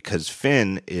foil because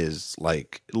Finn is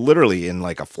like literally in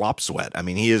like a flop sweat. I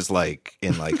mean, he is like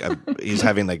in like he's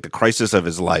having like the crisis of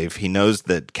his life. He knows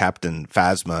that Captain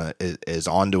Phasma is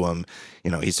onto him.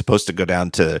 He's supposed to go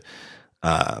down to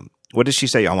what does she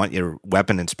say? I want your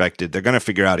weapon inspected. They're going to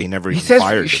figure out he never even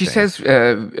fired. She says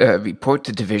report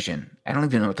to division. I don't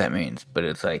even know what that means, but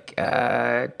it's like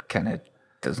kind of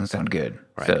doesn't sound good.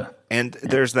 Right. So. And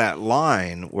there's that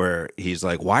line where he's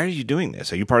like, "Why are you doing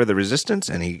this? Are you part of the resistance?"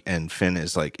 And Finn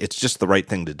is like, "It's just the right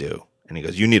thing to do." And he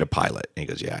goes, "You need a pilot." And he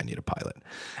goes, "Yeah, I need a pilot."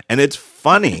 And it's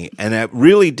funny, and it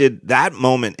really did that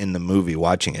moment in the movie.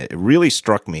 Watching it, it really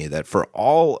struck me that for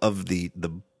all of the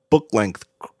book length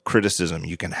criticism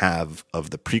you can have of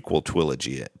the prequel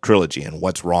trilogy and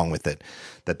what's wrong with it,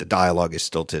 that the dialogue is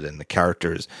stilted and the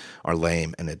characters are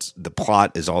lame and the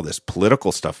plot is all this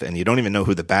political stuff and you don't even know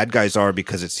who the bad guys are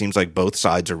because it seems like both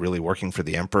sides are really working for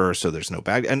the Emperor, so there's no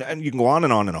bad, and you can go on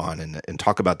and on and on and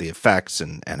talk about the effects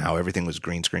and how everything was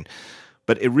green screen.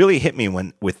 But it really hit me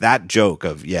with that joke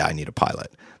of, I need a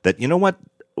pilot, that you know what,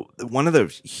 one of the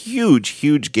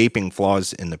huge gaping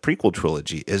flaws in the prequel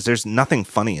trilogy is there's nothing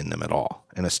funny in them at all.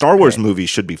 And a Star Wars movie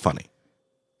should be funny.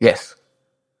 Yes.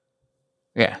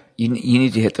 Yeah. You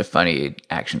need to hit the funny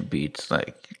action beats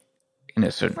like in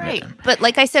a certain rhythm. But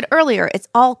like I said earlier, it's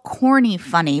all corny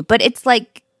funny, but it's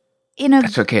like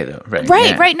That's okay though, right?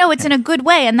 Right. No, it's in a good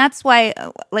way. And that's why,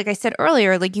 like I said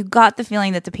earlier, like you got the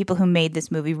feeling that the people who made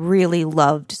this movie really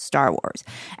loved Star Wars.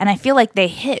 And I feel like they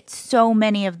hit so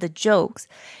many of the jokes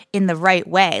in the right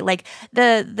way. Like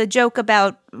the joke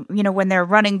about, when they're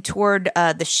running toward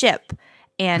the ship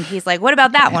and he's like, "What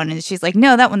about that one?" And she's like,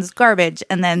 "No, that one's garbage."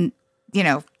 And then,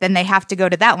 then they have to go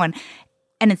to that one.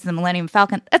 And it's the Millennium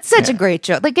Falcon. That's such a great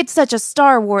joke. Like, it's such a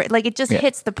Star Wars. Like, it just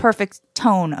hits the perfect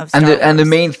tone of Star Wars. And the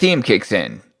main theme kicks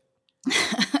in.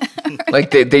 Like,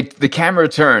 the camera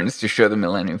turns to show the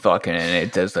Millennium Falcon, and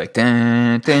it does like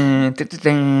dun, dun, dun,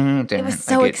 dun, dun. It was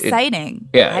so exciting.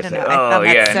 I don't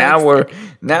know.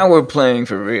 Now we're playing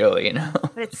for real,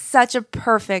 But it's such a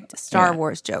perfect Star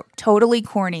Wars joke. Totally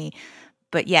corny,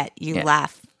 but yet you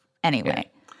laugh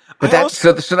anyway. But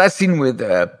that scene with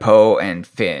Poe and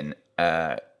Finn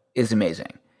is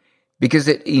amazing because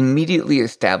it immediately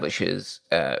establishes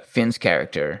Finn's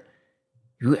character,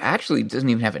 who actually doesn't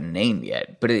even have a name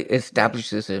yet, but it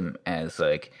establishes him as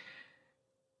like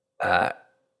a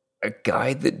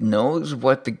guy that knows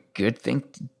what the good thing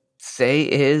to say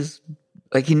is.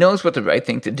 Like, he knows what the right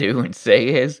thing to do and say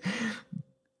is,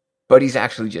 but he's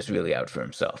actually just really out for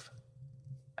himself.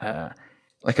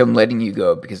 Like, I'm letting you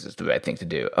go because it's the right thing to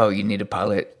do. Oh, you need a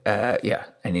pilot? Yeah,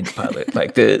 I need a pilot.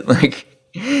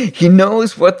 He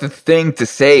knows what the thing to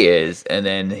say is, and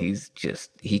then he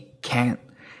can't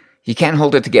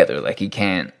hold it together. Like, he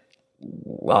can't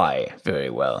lie very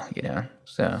well,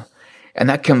 So, and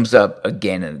that comes up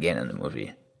again and again in the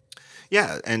movie.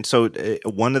 Yeah, and so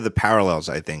one of the parallels,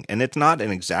 I think, and it's not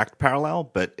an exact parallel,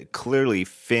 but clearly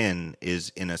Finn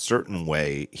is, in a certain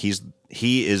way,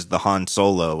 he is the Han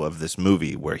Solo of this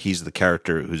movie, where he's the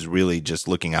character who's really just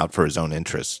looking out for his own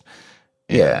interests.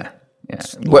 Yeah.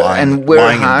 Lying and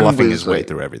bluffing his way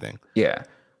through everything. Yeah,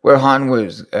 where Han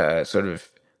was sort of,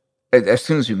 as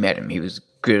soon as we met him, he was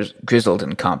grizzled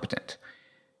and competent.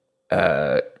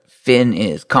 Finn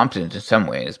is competent in some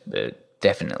ways, but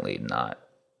definitely not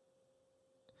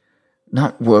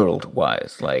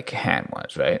world-wise like Han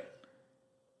was, right?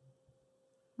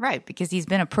 Right, because he's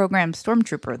been a programmed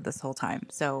stormtrooper this whole time.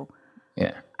 So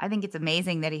yeah, I think it's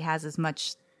amazing that he has as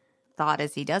much thought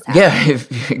as he does have. Yeah,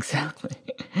 exactly.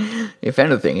 If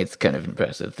anything, it's kind of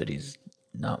impressive that he's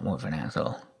not more of an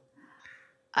asshole.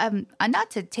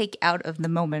 Not to take out of the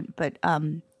moment, but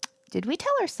did we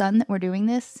tell our son that we're doing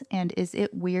this? And is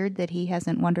it weird that he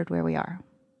hasn't wondered where we are?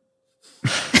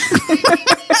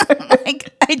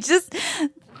 Like, I just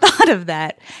thought of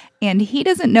that, and he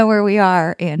doesn't know where we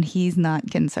are, and he's not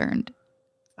concerned.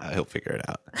 He'll figure it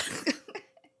out.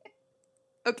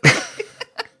 Okay.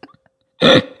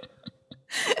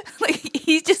 Like,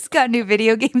 he just got new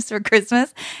video games for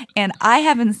Christmas, and I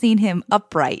haven't seen him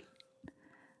upright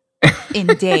in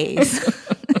days.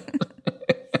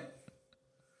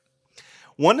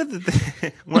 One of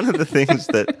the things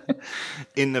that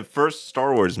in the first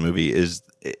Star Wars movie is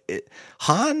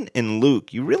Han and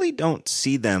Luke. You really don't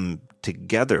see them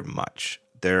together much.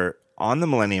 They're on the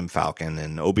Millennium Falcon,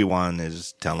 and Obi-Wan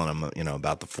is telling him,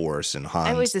 about the Force, and Han.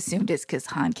 I always assumed it's because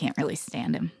Han can't really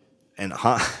stand him. And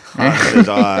Han says,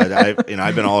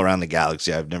 I've been all around the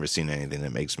galaxy. I've never seen anything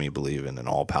that makes me believe in an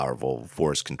all-powerful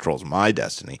force controls my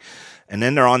destiny. And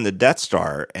then they're on the Death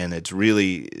Star, and it's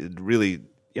really,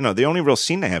 the only real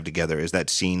scene they have together is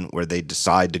that scene where they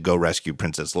decide to go rescue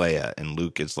Princess Leia, and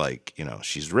Luke is like,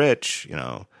 she's rich,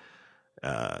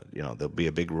 there'll be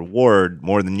a big reward,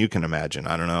 more than you can imagine.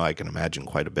 I don't know. I can imagine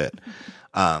quite a bit.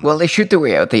 Well, they shoot their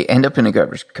way out. They end up in a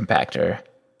garbage compactor.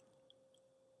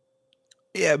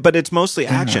 Yeah, but it's mostly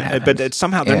action. But it's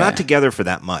somehow they're not together for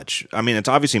that much. I mean, it's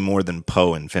obviously more than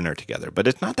Poe and Finn are together, but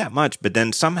it's not that much. But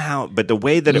then somehow, the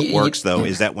way that it works though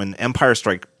is that when Empire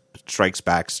Strikes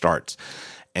Back starts,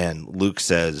 and Luke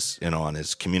says, on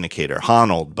his communicator,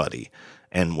 Han, old buddy.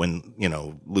 And when,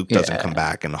 Luke doesn't come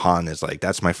back and Han is like,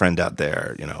 that's my friend out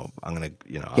there, I'm going to,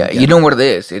 you know what it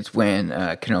is? It's when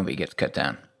Kenobi gets cut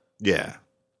down. Yeah.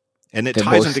 And it They're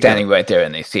ties both standing right there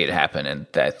and they see it happen. And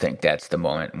I think that's the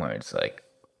moment where it's like.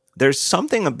 There's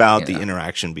something about the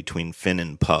interaction between Finn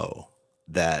and Poe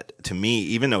that, to me,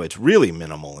 even though it's really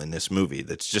minimal in this movie,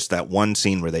 that's just that one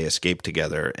scene where they escape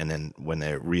together and then when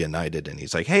they're reunited and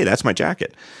he's like, hey, that's my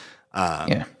jacket.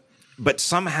 But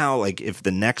somehow, like, if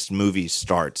the next movie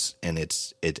starts and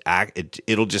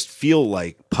it'll just feel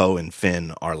like Poe and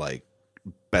Finn are like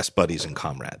best buddies and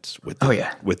comrades with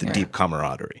the deep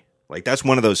camaraderie. Like, that's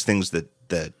one of those things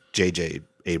that J.J.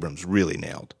 Abrams really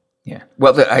nailed. Yeah.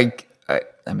 Well,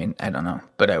 I mean, I don't know,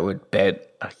 but I would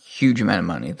bet a huge amount of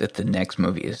money that the next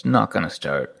movie is not going to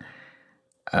start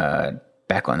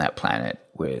back on that planet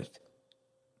with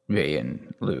Rey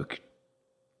and Luke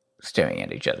staring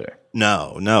at each other.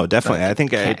 No, definitely. I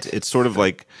think it's sort of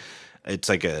like it's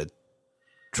like a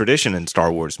tradition in Star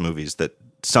Wars movies that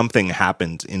something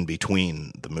happens in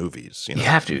between the movies. You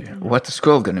have to. What's the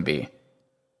scroll going to be?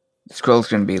 The scroll's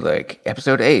going to be like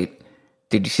Episode 8.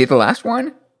 Did you see the last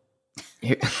one?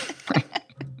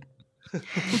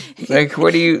 Like,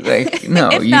 what do you like? No,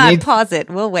 if not, pause it.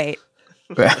 We'll wait.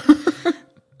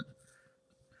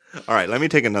 All right, let me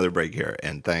take another break here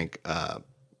and thank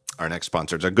our next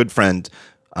sponsors. Our good friend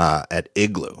at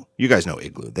Igloo. You guys know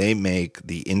Igloo. They make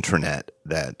the internet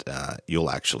that you'll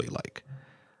actually like.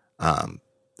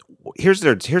 Here's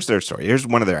their story. Here's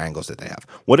one of their angles that they have.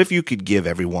 What if you could give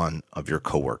every one of your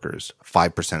coworkers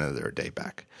 5% of their day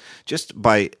back just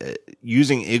by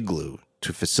using Igloo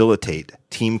to facilitate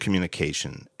team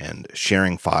communication and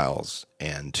sharing files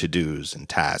and to-dos and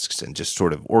tasks and just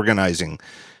sort of organizing,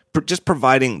 just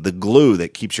providing the glue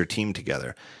that keeps your team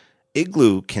together.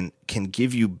 Igloo can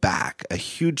give you back a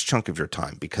huge chunk of your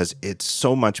time because it's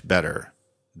so much better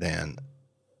than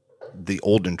the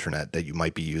old internet that you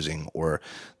might be using or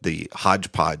the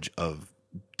hodgepodge of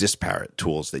disparate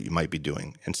tools that you might be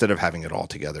doing instead of having it all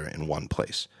together in one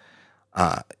place.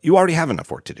 You already have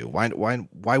enough work to do.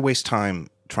 Why waste time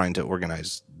trying to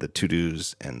organize the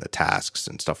to-dos and the tasks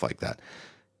and stuff like that?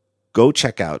 Go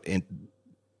check out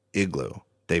Igloo.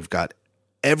 They've got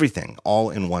everything all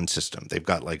in one system. They've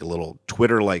got like a little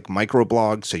Twitter-like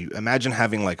microblog. So you imagine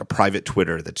having like a private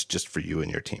Twitter that's just for you and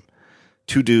your team.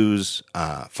 To-dos,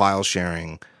 file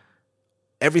sharing,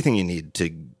 everything you need to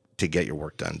get your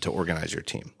work done, to organize your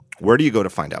team. Where do you go to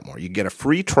find out more? You get a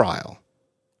free trial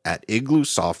at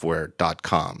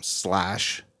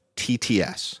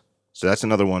igloosoftware.com/TTS. So that's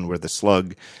another one where the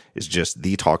slug is just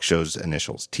the talk show's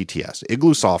initials, TTS.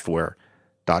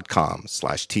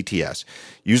 igloosoftware.com/TTS.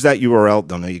 Use that URL.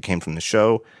 They'll know you came from the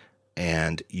show,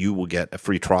 and you will get a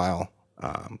free trial.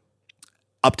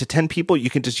 Up to 10 people, you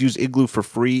can just use Igloo for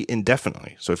free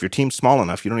indefinitely. So if your team's small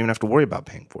enough, you don't even have to worry about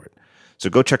paying for it.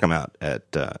 So go check them out at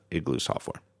Igloo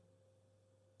Software.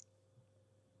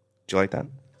 Did you like that?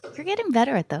 You're getting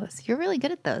better at those. You're really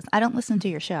good at those. I don't listen to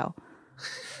your show,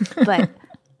 but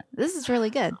this is really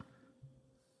good.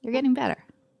 You're getting better.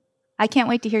 I can't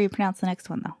wait to hear you pronounce the next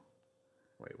one, though.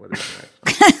 Wait, what is the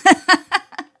next one?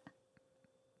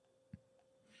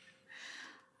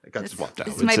 It got swapped out.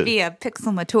 This might be a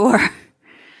Pixelmator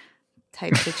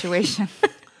type situation.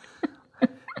 All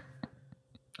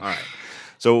right.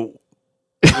 So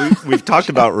we've talked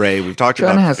about Rey. We've talked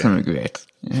John about has some regrets.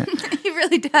 Yeah. He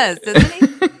really does, doesn't he?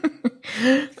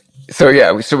 So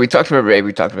we talked about Rey.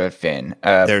 We talked about Finn.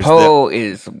 Poe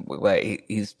is like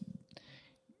he's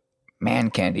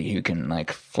man candy who can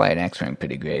like fly an X-wing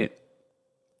pretty great.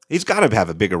 He's got to have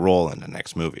a bigger role in the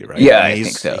next movie, right? Yeah, I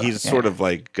think so. He's sort of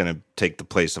like going to take the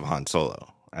place of Han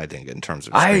Solo, I think, in terms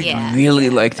of. I really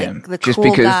liked him, the just cool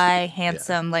because guy,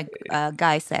 handsome, like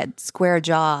Guy said, square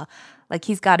jaw. Like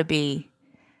he's got to be.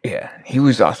 Yeah, he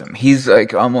was awesome. He's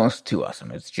like almost too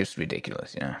awesome. It's just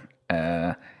ridiculous,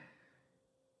 So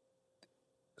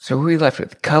who are we left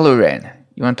with? Kylo Ren.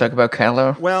 You want to talk about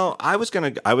Kylo? Well, I was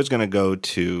gonna go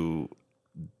to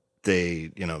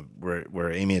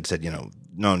where Amy had said,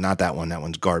 no, not that one. That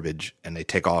one's garbage, and they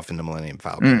take off in the Millennium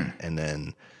Falcon, and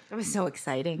then it was so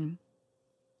exciting.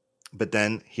 But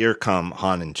then here come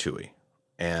Han and Chewie,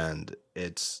 and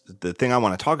it's the thing I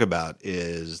want to talk about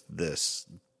is this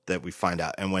that we find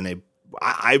out, and when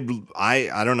I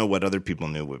don't know what other people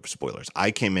knew with spoilers.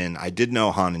 I came in, I did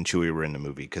know Han and Chewie were in the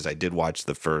movie because I did watch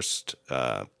the first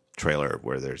trailer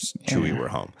where there's Chewie were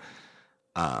home.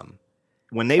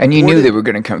 When they and you knew they were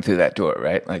going to come through that door,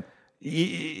 right? Like,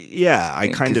 yeah, I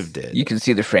kind of did. You can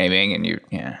see the framing, and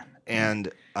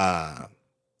and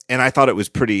I thought it was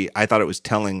I thought it was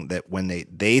telling that when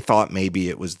they thought maybe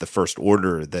it was the First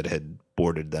Order that had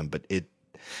boarded them, but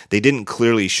they didn't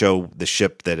clearly show the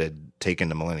ship that had taken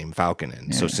the Millennium Falcon in.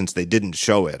 Yeah. So since they didn't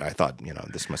show it, I thought,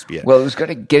 this must be it. Well, it was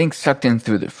getting sucked in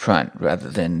through the front rather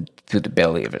than through the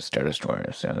belly of a Star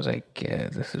Destroyer. So I was like,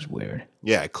 this is weird.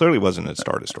 Yeah, it clearly wasn't a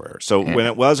Star Destroyer. So when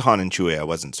it was Han and Chewie, I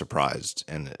wasn't surprised,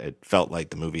 and it felt like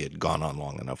the movie had gone on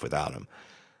long enough without him.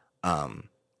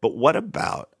 But what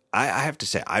about, I have to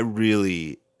say,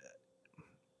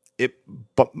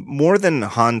 but more than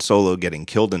Han Solo getting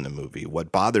killed in the movie,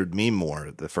 what bothered me more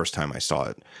the first time I saw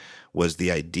it was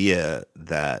the idea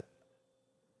that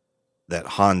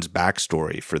Han's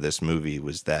backstory for this movie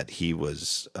was that he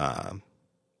was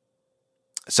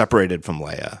separated from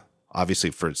Leia, obviously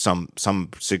for some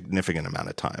significant amount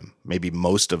of time, maybe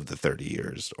most of the 30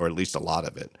 years, or at least a lot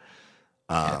of it.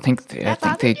 I think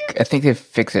they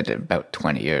fixed it at about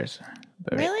 20 years.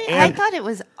 Really? I thought it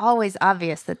was always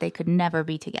obvious that they could never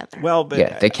be together. Well,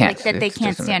 but they can't. Like that they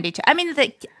can't stand each other. I mean,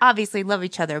 they obviously love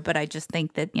each other, but I just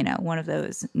think that, one of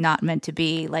those not meant to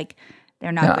be, like,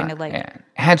 they're not going to, like... Yeah.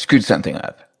 Had screwed something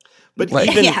up. But like,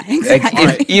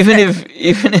 exactly. Even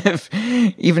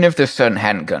if the son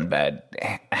hadn't gone bad,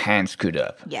 Han screwed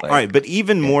up. Yeah. All right, but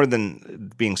even more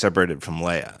than being separated from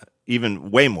Leia, even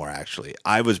way more, actually,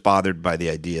 I was bothered by the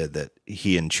idea that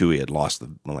he and Chewie had lost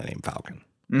the Millennium Falcon.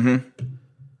 Mm-hmm.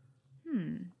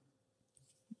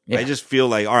 Yeah. I just feel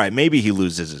like, all right, maybe he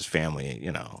loses his family,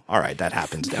 all right, that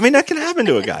happens. I mean, that can happen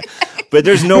to a guy, but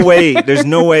there's no way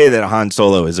that Han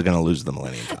Solo is going to lose the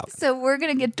Millennium Falcon. So we're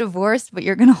going to get divorced, but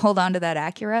you're going to hold on to that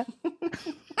Acura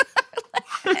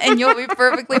and you'll be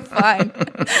perfectly fine.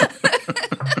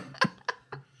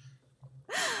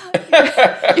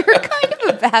 You're kind of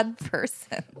a bad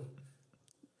person.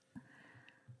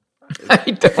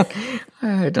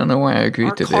 I don't know why I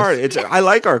agreed to this. I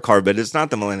like our car, but it's not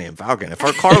the Millennium Falcon. If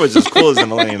our car was as cool as the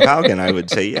Millennium Falcon, I would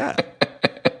say yeah.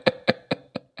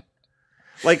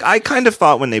 Like, I kind of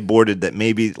thought when they boarded that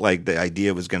maybe, like, the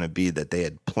idea was going to be that they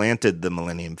had planted the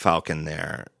Millennium Falcon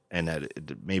there, and that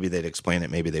maybe they'd explain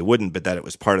it, maybe they wouldn't, but that it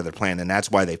was part of their plan, and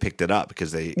that's why they picked it up,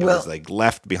 because it was, like,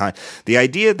 left behind. The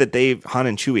idea that Han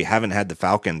and Chewie haven't had the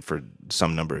Falcon for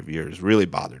some number of years really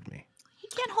bothered me. He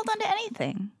can't hold on to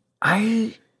anything.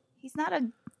 He's not a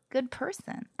good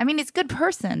person. I mean, he's a good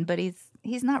person, but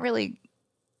he's not really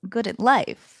good at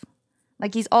life.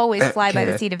 Like, he's always fly by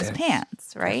the seat of his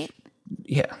pants, right?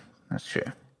 Yeah, that's true.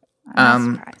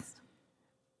 I'm not surprised.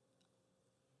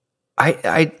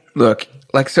 I look,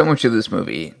 like so much of this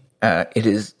movie,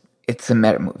 it's a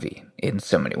meta movie in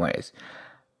so many ways.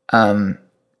 Han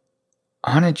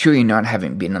and Chewie not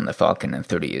having been on the Falcon in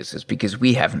 30 years is because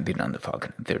we haven't been on the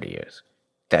Falcon in 30 years.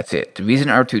 That's it. The reason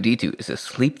R2-D2 is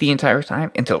asleep the entire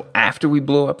time until after we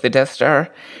blow up the Death Star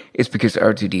is because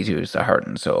R2-D2 is the heart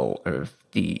and soul of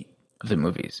the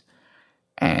movies.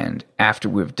 And after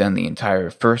we've done the entire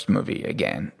first movie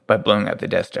again by blowing up the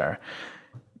Death Star,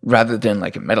 rather than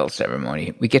like a medal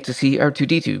ceremony, we get to see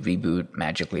R2-D2 reboot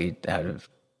magically out of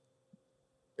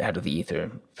the ether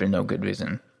for no good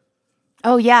reason.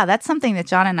 Oh yeah, that's something that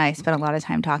John and I spent a lot of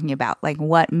time talking about. Like,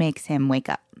 what makes him wake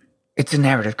up? It's a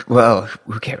narrative. Well,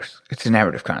 who cares? It's a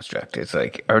narrative construct. It's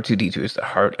like R2-D2 is the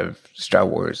heart of Star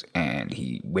Wars, and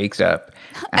he wakes up.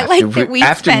 I like that we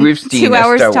spent 2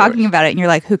 hours talking about it, and you're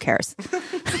like, "Who cares?"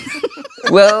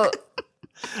 Well,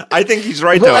 I think he's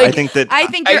right, though. I think you're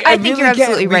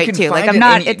absolutely right too. Like, I'm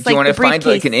not. It's like the briefcase. Do you want to find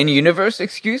like an in-universe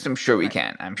excuse? I'm sure we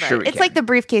can. I'm sure we can. It's like the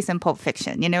briefcase in Pulp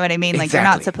Fiction. You know what I mean? Like, you're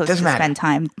not supposed to spend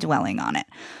time dwelling on it.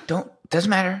 Doesn't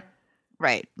matter.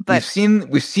 Right, but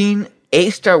we've seen a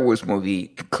Star Wars movie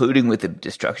concluding with the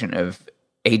destruction of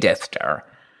a Death Star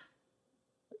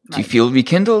Do you feel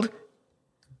rekindled?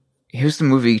 Here's the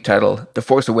movie title, The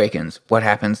Force Awakens. What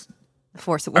happens? The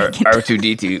Force Awakens.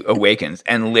 R2-D2 awakens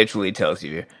and literally tells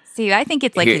you. See, I think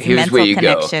it's like his mental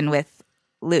connection with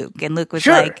Luke. And Luke was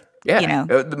like, you know.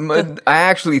 I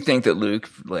actually think that Luke,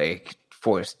 like,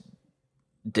 force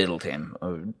diddled him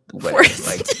or whatever,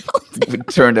 like,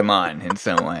 turned him on in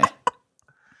some way.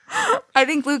 I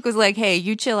think Luke was like, hey,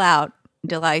 you chill out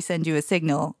until I send you a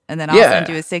signal, and then I'll send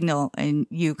you a signal, and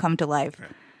you come to life.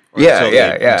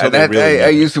 I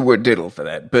use the word diddle for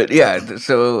that. But yeah,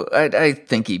 so I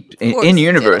think in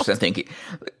universe, I think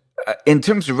in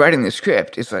terms of writing the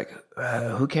script, it's like,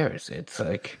 who cares? It's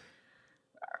like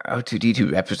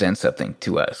R2-D2 represents something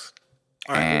to us.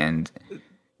 Right. And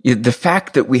the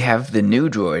fact that we have the new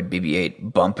droid,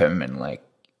 BB-8, bump him and like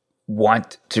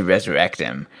want to resurrect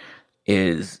him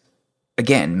is,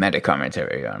 again, meta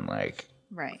commentary on like,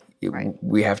 right.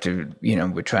 We have to,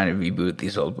 we're trying to reboot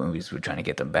these old movies. We're trying to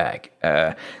get them back.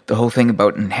 The whole thing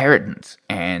about inheritance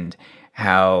and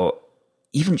how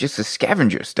even just the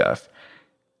scavenger stuff,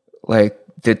 like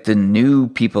that the new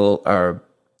people are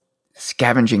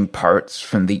scavenging parts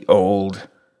from the old,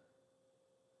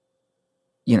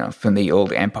 from the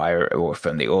old empire or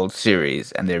from the old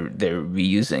series, and they're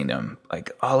reusing them.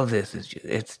 Like all of this is just,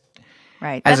 it's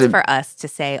right. That's for us to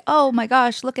say, oh my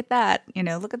gosh, look at that.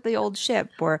 Look at the old ship.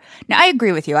 Or now I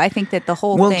agree with you. I think that the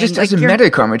whole thing, just like as a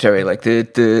meta commentary, like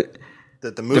that the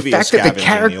movie is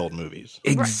scavenging the old movies.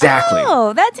 Exactly.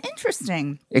 Oh, that's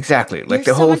interesting. Exactly. Like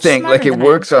the whole thing, like it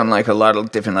works on like a lot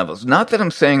of different levels. Not that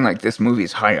I'm saying like this movie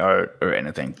is high art or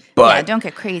anything, but yeah, don't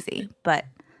get crazy. But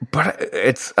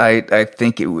it's I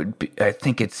think it would be. I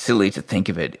think it's silly to think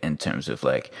of it in terms of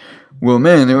like, well,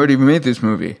 man, they already made this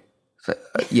movie. So,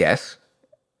 yes.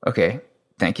 Okay,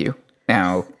 thank you.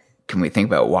 Now, can we think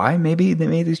about why maybe they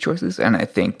made these choices? And I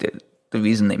think that the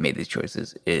reason they made these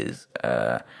choices is,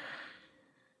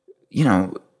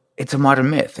 it's a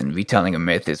modern myth, and retelling a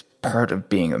myth is part of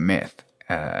being a myth.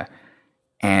 Certainly,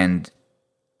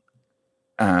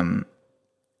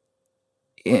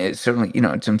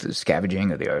 in terms of the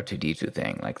scavenging of the R2-D2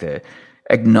 thing, like the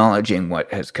acknowledging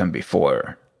what has come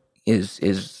before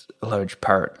is a large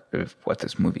part of what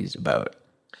this movie is about.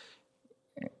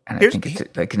 And I think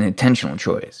it's like an intentional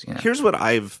choice. Here's what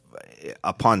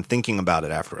upon thinking about it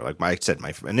after, like Mike said,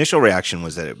 my initial reaction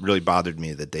was that it really bothered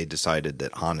me that they decided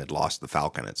that Han had lost the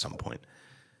Falcon at some point.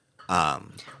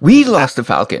 We lost the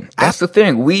Falcon. That's the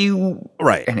thing.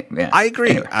 Right. I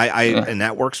agree. Anyway. And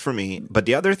that works for me. But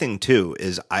the other thing too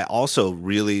is I also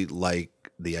really like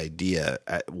the idea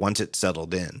once it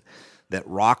settled in that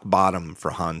rock bottom for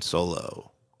Han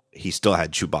Solo, he still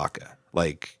had Chewbacca.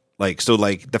 So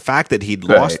the fact that he'd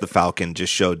lost the Falcon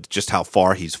just showed just how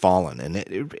far he's fallen, and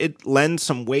it lends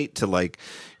some weight to like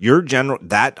your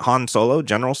that Han Solo,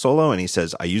 General Solo, and he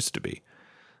says, "I used to be."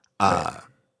 I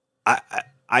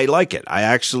like it.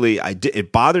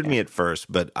 It bothered me at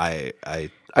first, but I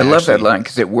love that line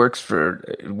because it works for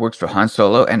Han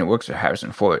Solo and it works for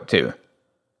Harrison Ford too.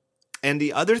 And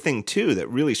the other thing too that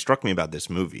really struck me about this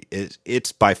movie is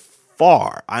it's by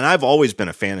far, and I've always been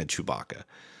a fan of Chewbacca.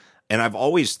 And I've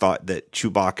always thought that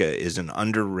Chewbacca is an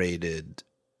underrated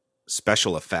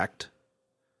special effect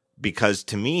because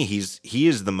to me he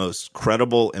is the most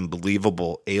credible and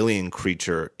believable alien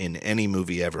creature in any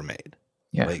movie ever made.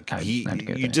 Yeah, like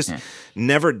you just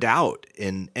never doubt.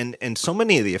 And so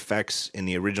many of the effects in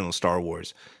the original Star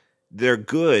Wars, they're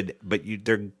good, but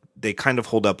they kind of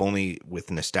hold up only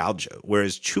with nostalgia.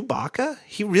 Whereas Chewbacca,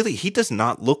 he does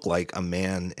not look like a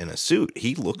man in a suit.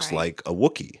 He looks like a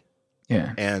Wookiee.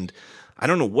 Yeah. And I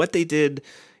don't know what they did,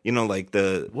 like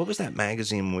what was that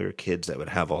magazine when we were kids that would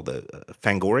have all the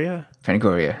Fangoria?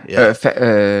 Fangoria. Yeah.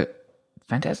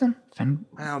 Phantasm? I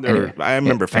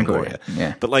remember Fangoria.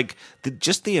 Yeah. But like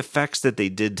just the effects that they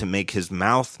did to make his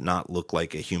mouth not look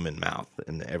like a human mouth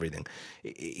and everything.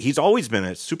 He's always been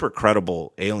a super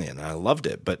credible alien, and I loved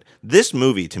it. But this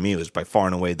movie to me was by far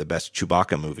and away the best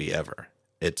Chewbacca movie ever.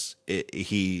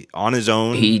 He on his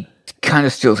own. He kind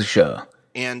of steals the show.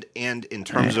 And in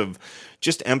terms of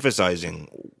just emphasizing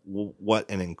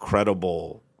what an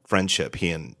incredible friendship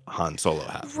he and Han Solo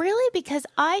have. Really? Because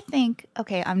I think,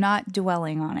 I'm not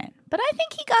dwelling on it, but I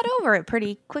think he got over it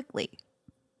pretty quickly.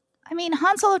 I mean,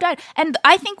 Han Solo died. And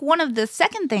I think one of the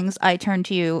second things I turned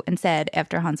to you and said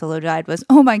after Han Solo died was,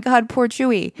 oh my God, poor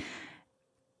Chewie.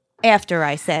 After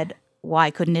I said,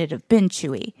 why couldn't it have been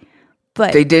Chewie?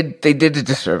 But they did a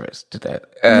disservice to that.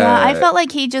 Yeah, I felt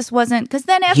like he just wasn't, because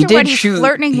then afterward he's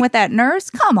flirting with that nurse.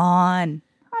 Come on,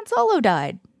 Han Solo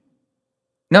died.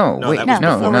 No,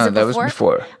 that was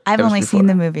before. I've only seen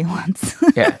the movie once.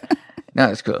 Yeah, No,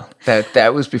 it's cool.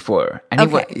 That was before. And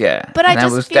Okay. But I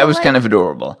just feel that was like- kind of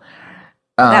adorable.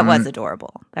 That was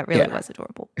adorable. That really was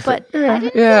adorable. But I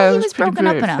didn't feel he was broken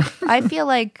up enough. I feel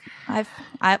like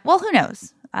well, who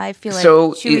knows? I feel like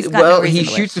Chewie's got no reason he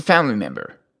to shoots live. a family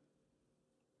member,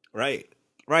 Right.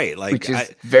 Like which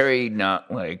is very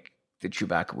not like the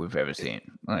Chewbacca we've ever seen.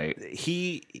 Like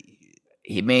he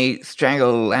may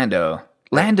strangle Lando.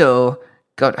 Lando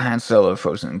got Han Solo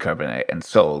frozen in carbonite and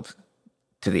sold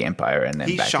to the Empire and then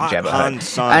He back shot to Jabba the Han's Hutt.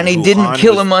 son, And he who didn't Han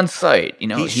kill was- him on sight. You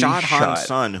know, he shot Han's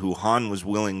son, who Han was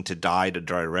willing to die to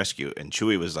try to rescue, and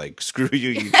Chewie was like, "Screw you!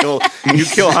 You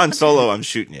kill Han Solo. I'm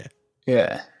shooting you."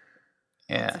 Yeah.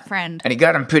 Friend. And he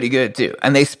got him pretty good too.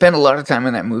 And they spent a lot of time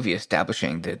in that movie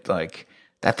establishing that like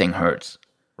that thing hurts.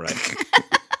 Right.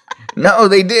 No,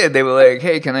 they did. They were like,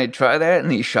 "Hey, can I try that?"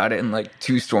 And he shot it, and like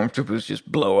 2 stormtroopers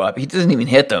just blow up. He doesn't even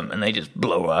hit them, and they just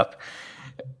blow up.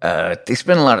 They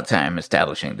spent a lot of time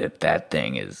establishing that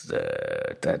thing is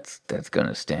that's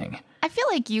gonna sting. I feel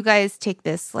like you guys take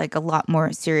this like a lot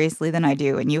more seriously than I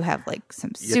do, and you have like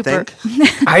some You super.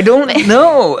 think? I don't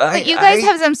know. But you guys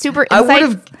have some super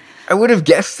insights. I would have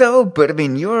guessed so, but I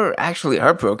mean, you're actually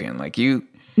heartbroken. Like you.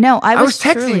 No, I was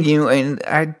texting truly- you, and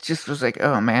I just was like,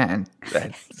 "Oh man."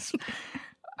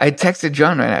 I texted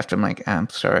John right after. I'm like, "I'm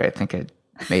sorry. I think I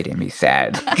made him be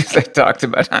sad because I talked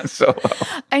about Han Solo."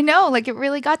 I know, like it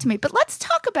really got to me. But let's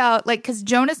talk about like because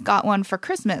Jonas got one for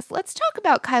Christmas. Let's talk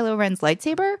about Kylo Ren's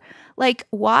lightsaber. Like,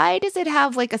 why does it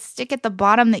have like a stick at the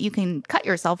bottom that you can cut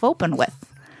yourself open with?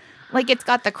 Like it's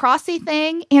got the crossy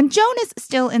thing, and Jonas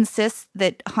still insists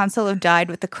that Han Solo died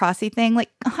with the crossy thing. Like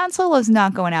Han Solo's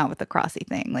not going out with the crossy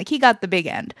thing. Like he got the big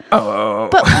end. Oh,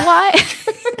 But why?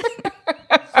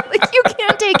 Like you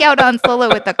can't take out Han Solo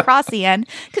with the crossy end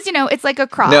because you know it's like a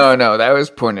cross. no, that was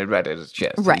pointed right at his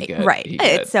chest. Right.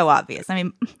 It's so obvious. I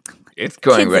mean, it's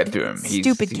going kid's right a through him.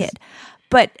 Stupid kid.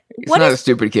 But He's what not if a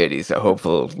stupid kid. He's a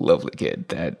hopeful, lovely kid.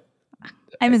 That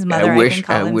I'm his mother? I can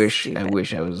call him wish stupid.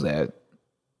 I was that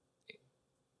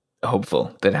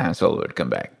hopeful that Han Solo would come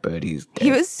back, but he's dead,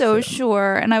 He was so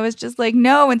sure, and I was just like,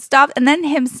 no, and stop. And then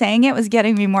him saying it was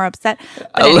getting me more upset.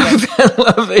 But I anyway,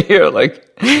 love to hear like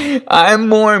I'm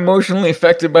more emotionally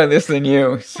affected by this than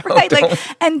you. So right, like, don't-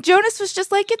 and Jonas was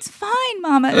just like, "It's fine,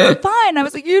 Mama, it's fine." I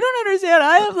was like, "You don't understand.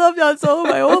 I have loved Han Solo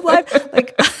my whole life."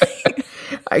 Like,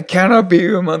 I cannot be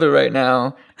your mother right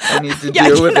now. I need to Yeah, I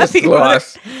deal with cannot this be your mother.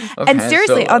 loss. of and Han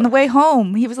seriously, Solo. on the way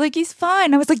home, he was like, "He's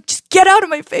fine." I was like, "Just get out of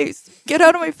my face! Get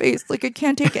out of my face! Like, I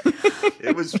can't take it."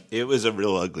 It was a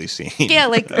real ugly scene. Yeah,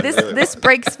 like this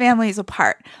breaks families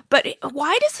apart. But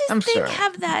why does his I'm thing sorry.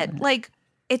 have that like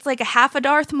it's like a half a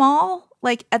Darth Maul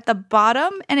like at the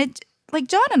bottom, and it like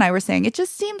John and I were saying, it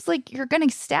just seems like you're gonna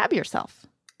stab yourself.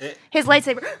 His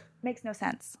lightsaber makes no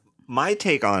sense. My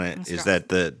take on it is that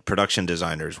the production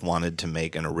designers wanted to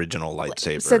make an original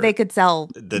lightsaber, So they could sell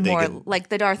That they more could- like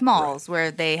the Darth Mauls, where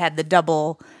they had the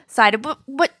double sided. But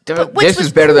which This was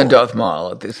is better than cool. Darth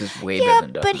Maul. This is way Yeah, better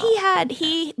than Darth but Maul.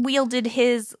 he wielded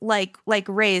his like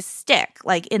Rey's stick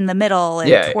like in the middle and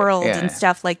Yeah, twirled yeah. and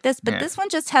stuff like this. But Yeah. this one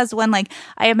just has one like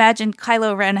I imagine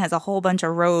Kylo Ren has a whole bunch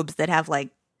of robes that have like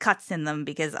cuts in them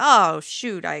because oh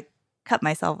shoot I cut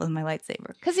myself with my lightsaber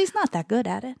because he's not that good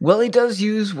at it. Well, he does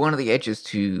use one of the edges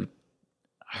to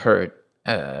hurt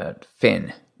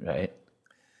Finn, right?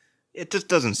 It just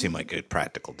doesn't seem like a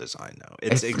practical design, though.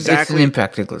 It's It's exactly an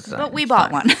impractical design. But we It's bought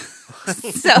fine. one,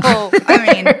 so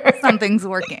I mean something's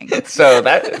working. So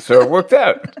it worked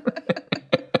out.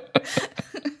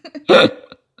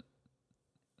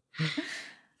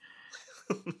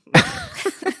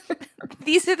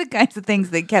 These are the kinds of things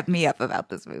that kept me up about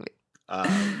this movie.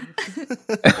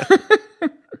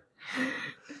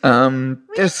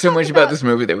 There's so much about this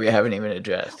movie that we haven't even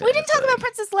addressed. We didn't talk about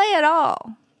Princess Leia at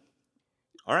all.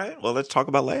 all right. Well, let's talk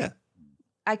about Leia.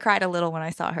 I cried a little when I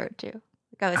saw her too.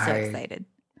 Like I was so I- excited.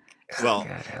 Well, God,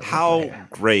 I love how Leia.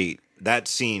 great that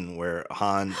scene where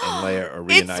Han and Leia are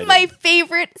reunited. It's my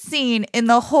favorite scene in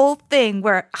the whole thing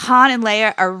where Han and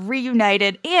Leia are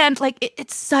reunited, and like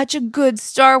it's such a good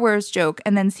Star Wars joke.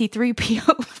 And then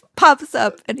C-3PO pops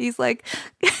up, and he's like,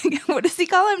 "What does he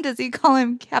call him? Does he call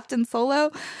him Captain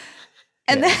Solo?"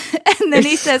 And then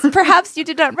he says, "Perhaps you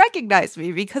did not recognize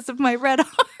me because of my red arm."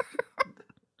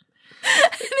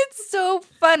 And it's so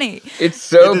funny. It's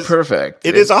so It is- perfect.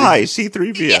 It is a high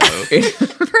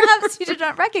C-3PO. Perhaps you did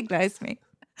not recognize me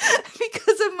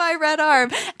because of my red arm.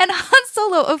 And Han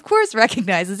Solo, of course,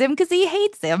 recognizes him because he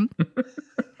hates him.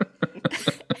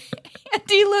 And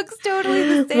he looks totally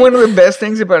the same. One of the best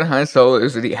things about Han Solo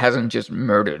is that he hasn't just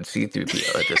murdered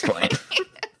C-3PO at this point.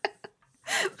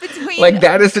 Between Like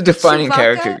that is the defining Chewbacca?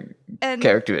 character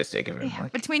characteristic of him. Yeah,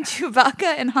 between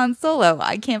Chewbacca and Han Solo,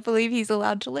 I can't believe he's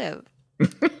allowed to live.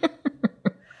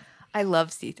 I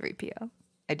love C-3PO.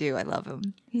 I do. I love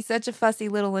him. He's such a fussy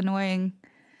little annoying.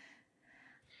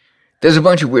 There's a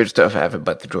bunch of weird stuff happening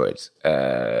about the droids.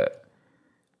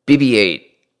 BB-8,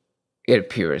 it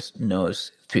appears,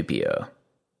 knows 3PO.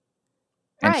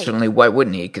 And certainly, why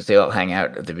wouldn't he? Because they all hang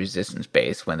out at the Resistance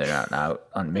base when they're not out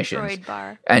on missions. Droid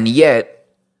bar. And yet,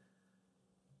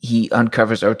 he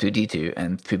uncovers R2-D2,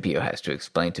 and 3PO has to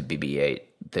explain to BB-8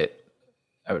 that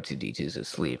R2-D2 is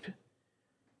asleep.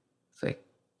 It's like,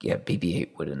 yeah, BB-8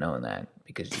 would have known that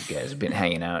because you guys have been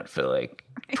hanging out for like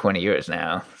 20 years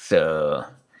now. So,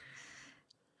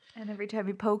 and every time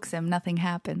he pokes him, nothing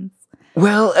happens.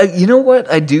 Well, you know what?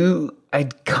 I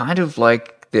kind of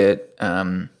like that.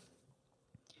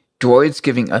 Droids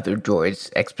giving other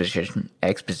droids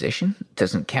exposition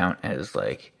doesn't count as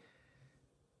like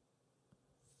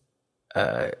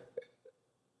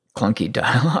clunky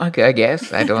dialogue, I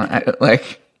guess. I don't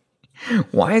like.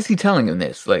 Why is he telling him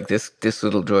this? Like this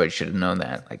little droid should have known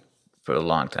that like for a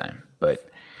long time, but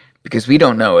because we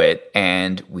don't know it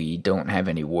and we don't have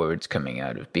any words coming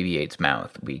out of BB-8's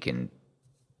mouth,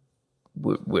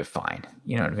 we're fine.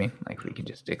 You know what I mean? Like we can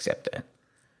just accept that.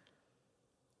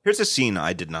 Here's a scene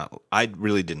I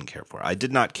really didn't care for. I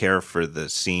did not care for the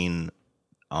scene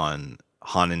on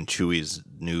Han and Chewie's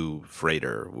new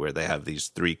freighter where they have these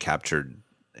 3 captured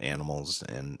animals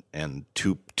and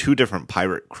two different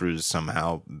pirate crews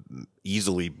somehow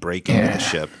easily break into the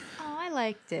ship. Oh, I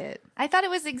liked it. I thought it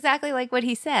was exactly like what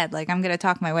he said. Like, I'm going to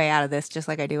talk my way out of this just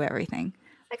like I do everything.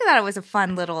 I thought it was a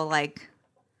fun little, like,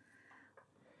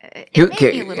 it made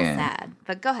me a little sad.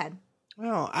 But go ahead.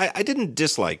 Well, I didn't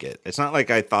dislike it. It's not like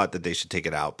I thought that they should take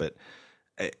it out, but...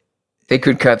 they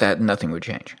could cut that and nothing would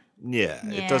change. Yeah,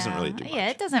 it doesn't really do much. Yeah,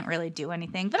 it doesn't really do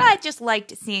anything. But I just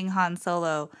liked seeing Han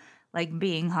Solo, like,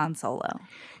 being Han Solo.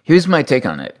 Here's my take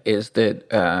on it, is that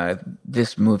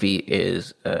this movie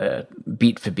is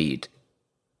beat for beat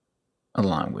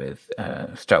along with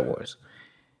Star Wars.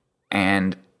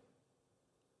 And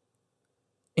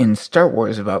in Star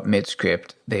Wars, about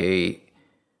mid-script, they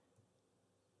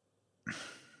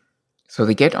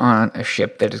get on a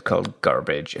ship that is called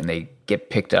Garbage, and they get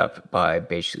picked up by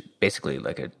basically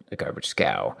like a garbage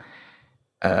scow.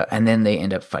 And then they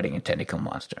end up fighting a tentacle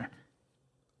monster.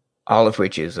 All of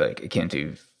which is like akin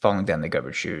to falling down the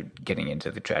garbage chute, getting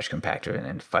into the trash compactor, and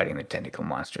then fighting the tentacle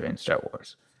monster in Star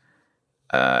Wars.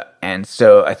 And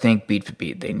so I think beat for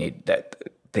beat,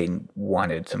 they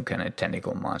wanted some kind of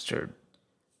tentacle monster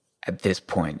at this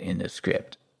point in the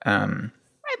script.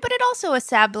 Right, but it also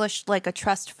established like a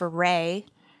trust for Rey,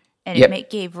 and it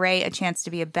gave Rey a chance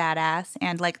to be a badass.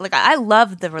 And like I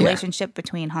love the relationship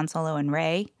between Han Solo and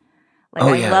Rey.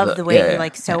 Like I love the way he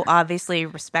so obviously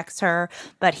respects her,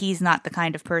 but he's not the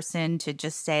kind of person to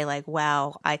just say like,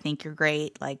 "Wow, I think you're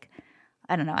great." Like,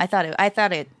 I don't know. I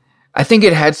think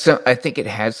it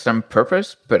had some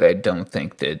purpose, but I don't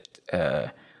think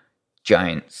that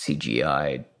giant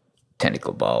CGI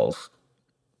tentacle balls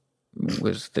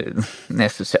was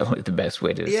necessarily the best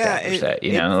way to establish that.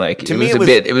 You know, like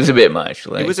it was a bit much.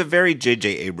 Like, it was a very J.J.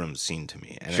 Abrams scene to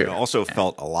me, and it also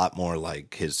felt a lot more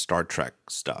like his Star Trek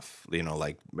stuff. You know,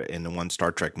 like in the one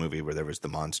Star Trek movie where there was the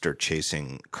monster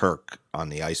chasing Kirk on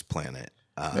the ice planet.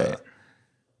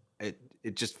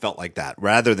 It just felt like that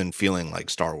rather than feeling like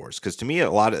Star Wars. Because to me,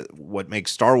 a lot of what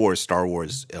makes Star Wars,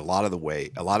 a lot of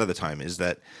the time is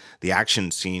that the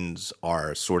action scenes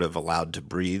are sort of allowed to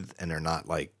breathe and they're not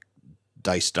like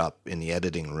diced up in the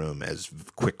editing room as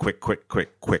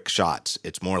quick shots.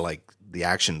 It's more like the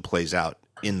action plays out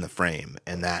in the frame,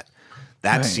 and that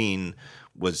scene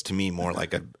was to me more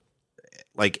like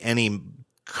any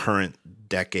current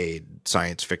decade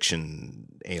science fiction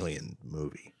alien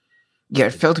movie. Yeah,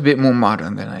 it felt a bit more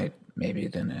modern than I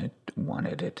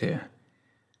wanted it to.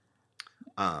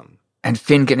 And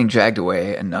Finn getting dragged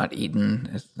away and not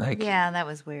eaten is like, that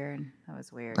was weird.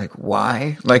 Like,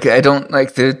 why? Like, I don't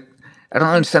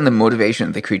understand the motivation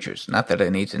of the creatures. Not that I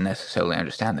need to necessarily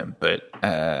understand them, but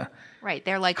right,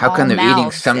 they're like, how come they're eating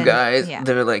some guys? Yeah.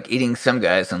 They're like eating some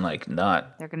guys and like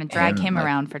not. They're going to drag him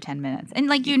around for 10 minutes, and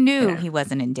like you knew he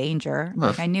wasn't in danger.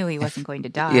 Well, like I knew he wasn't going to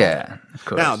die. Yeah, of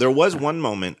course. Now there was one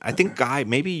moment. I think Guy,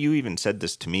 maybe you even said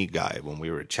this to me, Guy, when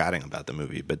we were chatting about the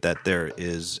movie, but that there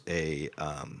is a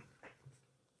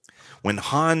when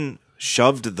Han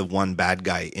shoved the one bad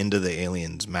guy into the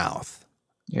alien's mouth.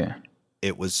 Yeah.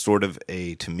 It was sort of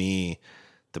to me,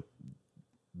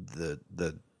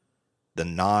 the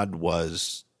nod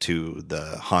was to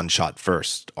the Han shot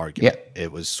first argument. Yeah.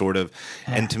 It was sort of,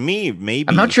 and to me, maybe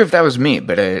I'm not sure if that was me,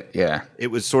 but it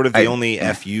was sort of the only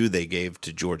FU they gave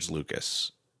to George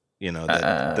Lucas. You know,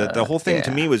 the whole thing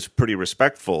to me was pretty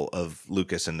respectful of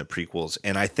Lucas and the prequels,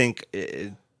 and I think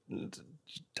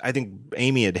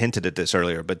Amy had hinted at this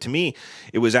earlier, but to me,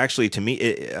 it was actually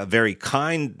a very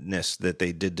kindness that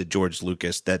they did to George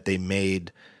Lucas, that they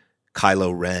made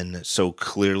Kylo Ren so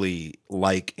clearly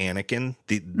like Anakin,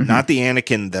 not the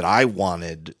Anakin that I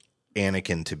wanted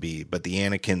Anakin to be, but the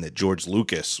Anakin that George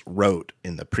Lucas wrote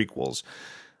in the prequels.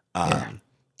 And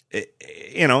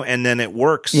then it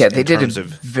works. Yeah, they did a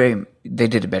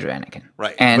better Anakin,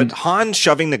 right? And but Han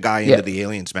shoving the guy into the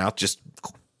alien's mouth, just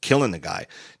killing the guy,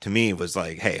 to me was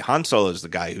like, hey, Han Solo is the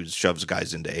guy who shoves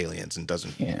guys into aliens and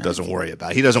doesn't worry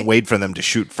about it. He doesn't wait for them to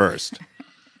shoot first.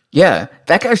 Yeah,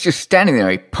 that guy's just standing there.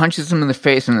 He punches him in the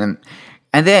face, and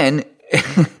then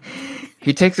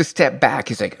he takes a step back.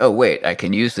 He's like, "Oh wait, I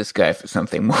can use this guy for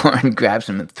something more," and grabs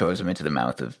him and throws him into the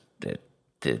mouth of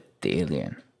the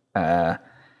alien.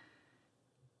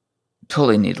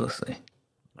 Totally needlessly.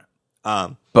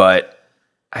 But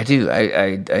I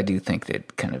do think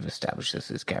that kind of establishes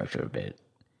his character a bit.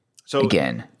 So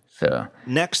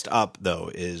next up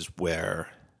though is where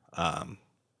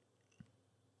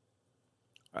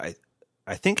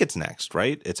I think it's next,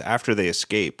 right? It's after they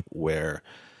escape, where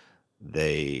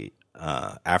they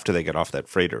after they get off that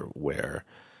freighter, where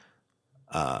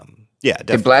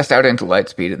they blast out into light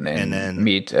speed and then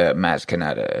meet Maz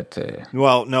Kanata.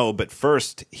 Well, no, but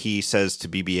first he says to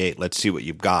BB-8, "Let's see what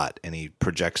you've got," and he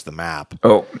projects the map.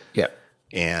 Oh, yeah,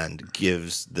 and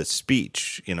gives the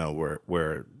speech. You know,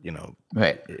 where you know,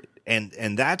 right. And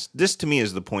this to me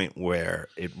is the point where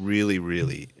it really,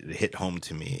 really hit home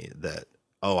to me that,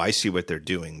 oh, I see what they're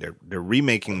doing. They're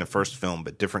remaking the first film,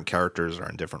 but different characters are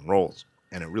in different roles.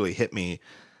 And it really hit me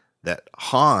that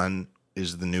Han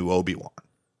is the new Obi-Wan.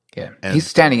 Yeah, and he's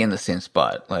standing in the same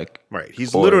spot, like right.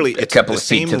 He's literally a couple the of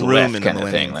feet same to the room left, in the kind of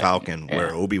Millennium thing, Falcon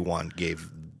where Obi-Wan gave,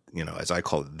 you know, as I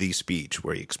call it, the speech,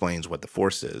 where he explains what the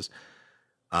Force is,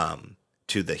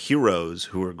 to the heroes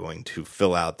who are going to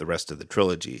fill out the rest of the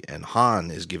trilogy, and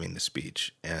Han is giving the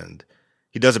speech, and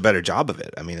he does a better job of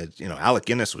it. I mean, Alec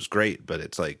Guinness was great, but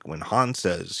it's like when Han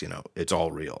says, you know, it's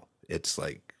all real. It's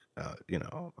like,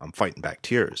 I'm fighting back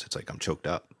tears. It's like I'm choked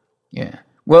up. Yeah.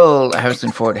 Well,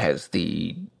 Harrison Ford has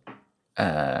the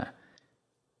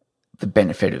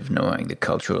benefit of knowing the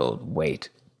cultural weight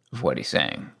of what he's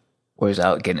saying, whereas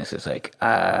Alec Guinness is like,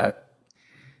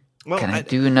 can I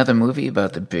do another movie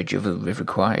about the bridge over the River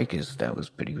Kwai? Because that was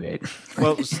pretty great.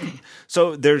 Well,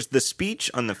 so there's the speech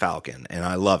on the Falcon, and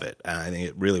I love it. And I think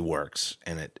it really works,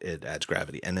 and it adds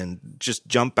gravity. And then just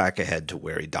jump back ahead to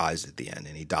where he dies at the end.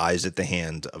 And he dies at the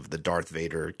hand of the Darth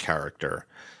Vader character.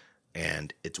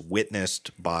 And it's witnessed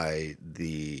by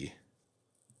the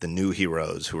new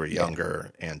heroes who are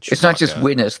younger. And Chewbacca. It's not just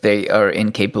witnessed. They are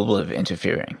incapable of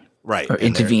interfering. Right. Or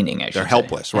intervening, they're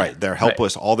helpless, right. They're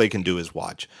helpless. Right. All they can do is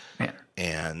watch. Yeah.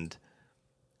 And,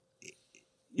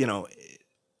 you know,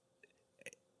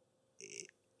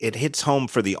 it hits home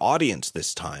for the audience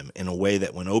this time in a way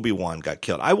that when Obi-Wan got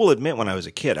killed, I will admit when I was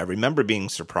a kid, I remember being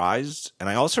surprised. And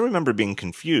I also remember being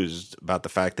confused about the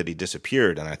fact that he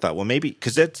disappeared. And I thought, well, maybe,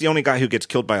 because that's the only guy who gets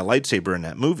killed by a lightsaber in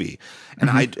that movie.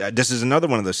 And this is another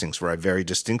one of those things where I very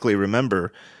distinctly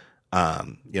remember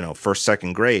first,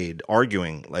 second grade,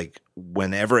 arguing, like,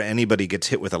 whenever anybody gets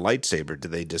hit with a lightsaber, do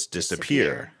they just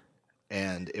disappear?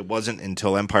 And it wasn't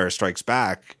until Empire Strikes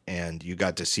Back and you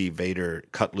got to see Vader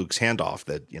cut Luke's hand off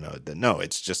that, no,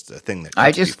 it's just a thing that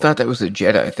I just thought that was a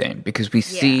Jedi thing, because we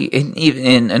see, even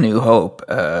in A New Hope,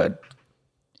 the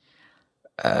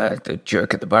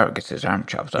jerk at the bar gets his arm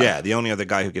chopped off. Yeah, the only other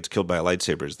guy who gets killed by a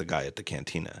lightsaber is the guy at the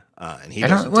cantina. And he he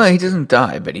doesn't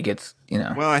die, but he gets,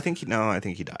 Well, I think he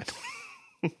died.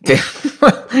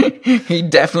 He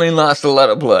definitely lost a lot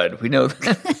of blood. We know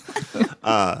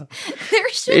that. There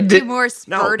should be more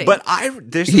spurting. No,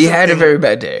 but he had a very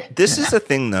bad day. This is a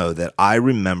thing, though, that I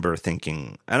remember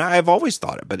thinking, and I've always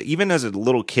thought it, but even as a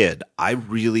little kid, I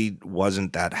really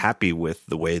wasn't that happy with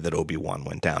the way that Obi-Wan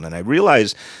went down. And I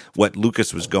realized what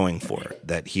Lucas was going for,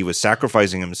 that he was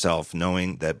sacrificing himself,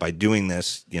 knowing that by doing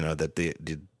this, that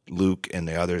the Luke and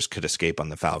the others could escape on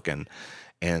the Falcon.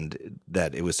 And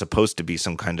that it was supposed to be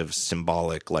some kind of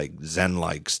symbolic, like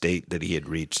Zen-like state that he had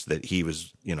reached, that he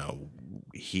was,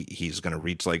 he's going to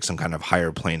reach like some kind of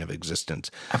higher plane of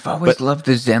existence. I've always loved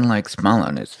the Zen-like smile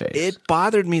on his face. It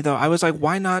bothered me, though. I was like,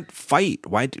 why not fight?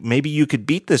 Maybe you could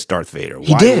beat this Darth Vader.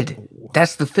 He did.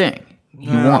 That's the thing. He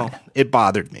won. It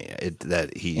bothered me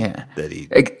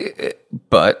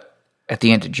But at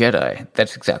the end of Jedi,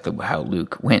 that's exactly how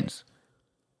Luke wins.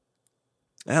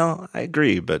 Well, I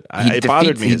agree, but it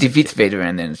bothered me. He defeats Vader,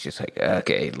 and then it's just like,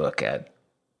 okay, look,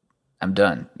 I'm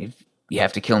done. If you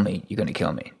have to kill me, you're going to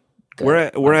kill me.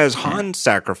 Whereas Han's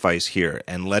sacrifice here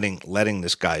and letting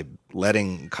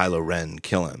Kylo Ren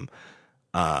kill him,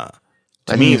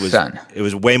 to me it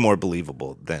was way more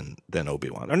believable than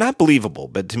Obi-Wan. Or not believable,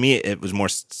 but to me it was more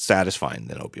satisfying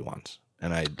than Obi-Wan's.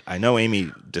 And I know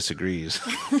Amy disagrees.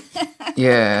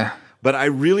 Yeah. But I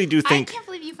really do think... I can't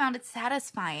believe you found it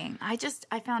satisfying. I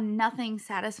found nothing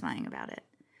satisfying about it.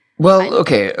 Well,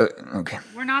 okay.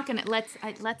 We're not going to...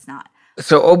 Let's not.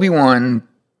 So Obi-Wan...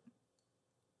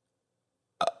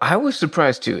 I was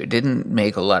surprised too. It didn't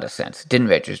make a lot of sense. It didn't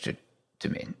register to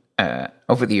me.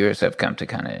 Over the years, I've come to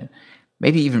kind of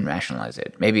maybe even rationalize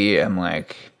it. Maybe I'm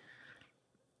like...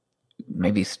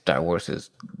 Maybe Star Wars has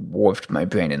warped my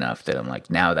brain enough that I'm like,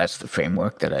 now that's the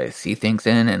framework that I see things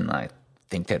in, and I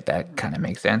think that kind of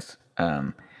makes sense.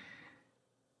 The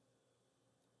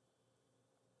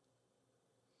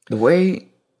way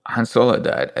Han Solo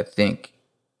died, I think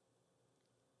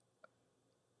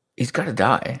he's got to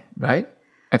die, right?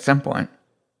 At some point.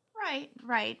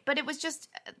 Right. But it was just,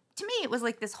 to me, it was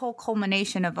like this whole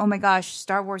culmination of, oh my gosh,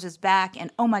 Star Wars is back, and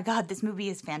oh my God, this movie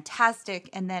is fantastic,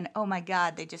 and then, oh my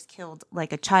God, they just killed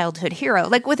like a childhood hero.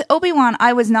 Like with Obi-Wan,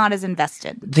 I was not as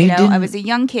invested. I was a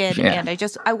young kid, and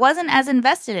I wasn't as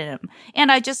invested in him.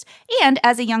 And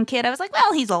as a young kid, I was like,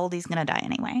 well, he's old, he's going to die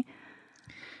anyway.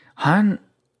 Han...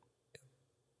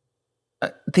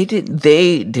 They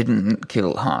didn't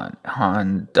kill Han.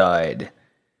 Han died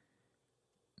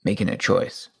making a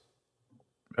choice,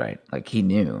 right? Like he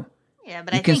knew. Yeah,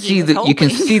 but you can see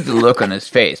the look on his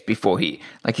face before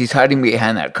he's hiding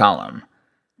behind that column.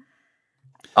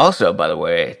 Also, by the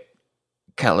way,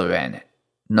 Kylo Ren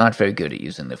not very good at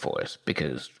using the Force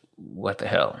because what the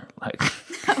hell? Like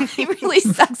he really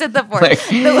sucks at the Force. Like,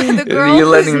 the girl you're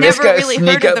letting this guy really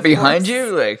sneak up behind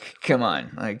you? Like, come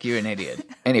on! Like you're an idiot.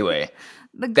 Anyway,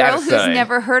 the girl who's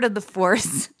never heard of the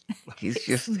Force, he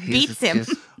beats him.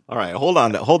 All right, hold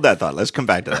that thought. Let's come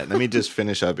back to that. Let me just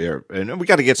finish up here, and we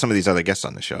got to get some of these other guests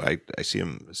on the show. I see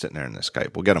them sitting there in the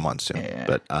Skype. We'll get them on soon. Yeah.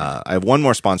 But I have one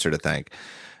more sponsor to thank,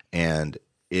 and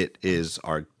it is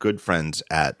our good friends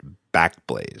at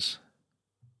Backblaze.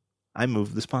 I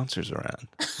moved the sponsors around.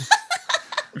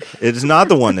 It's not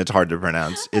the one that's hard to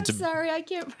pronounce. I'm sorry, I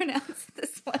can't pronounce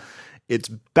this one. It's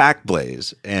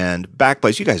Backblaze, and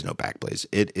Backblaze. You guys know Backblaze.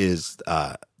 It is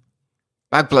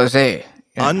Backblaze.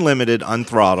 Yeah. Unlimited,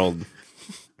 unthrottled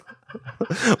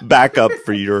backup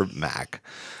for your Mac.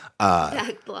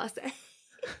 Backblaze.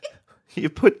 You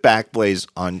put Backblaze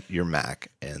on your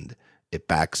Mac, and it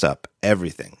backs up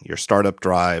everything. Your startup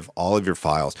drive, all of your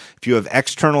files. If you have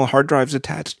external hard drives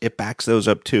attached, it backs those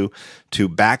up to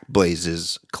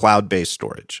Backblaze's cloud-based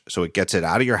storage. So it gets it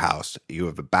out of your house. You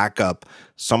have a backup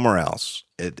somewhere else.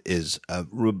 It is a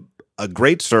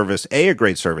great service, a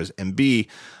great service, and B,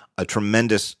 a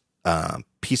tremendous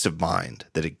peace of mind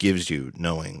that it gives you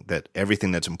knowing that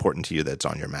everything that's important to you that's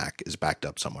on your Mac is backed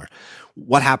up somewhere.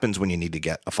 What happens when you need to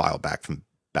get a file back from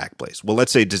Backblaze? Well,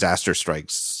 let's say disaster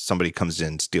strikes, somebody comes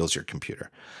in, steals your computer.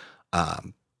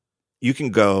 You can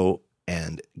go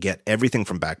and get everything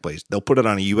from Backblaze. They'll put it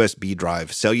on a USB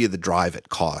drive, sell you the drive at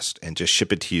cost, and just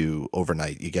ship it to you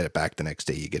overnight. You get it back the next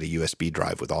day. You get a USB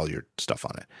drive with all your stuff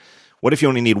on it. What if you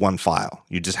only need one file?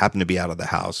 You just happen to be out of the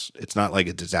house. It's not like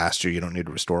a disaster. You don't need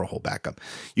to restore a whole backup.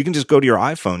 You can just go to your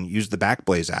iPhone, use the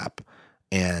Backblaze app,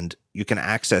 and you can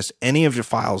access any of your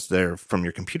files there from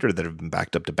your computer that have been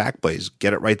backed up to Backblaze.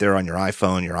 Get it right there on your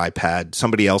iPhone, your iPad,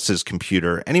 somebody else's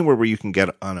computer, anywhere where you can get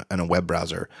on a web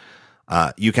browser.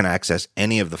 You can access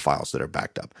any of the files that are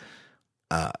backed up.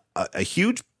 A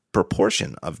huge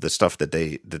proportion of the stuff that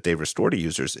they restore to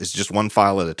users is just one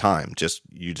file at a time.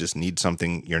 You just need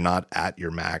something. You're not at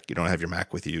your Mac. You don't have your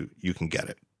Mac with you. You can get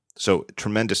it. So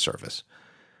tremendous service.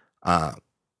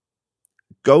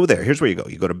 Go there. Here's where you go.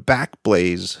 You go to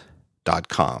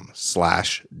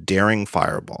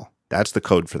backblaze.com/daringfireball. That's the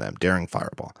code for them, Daring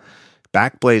Fireball.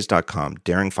 Backblaze.com,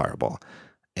 Daring Fireball.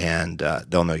 And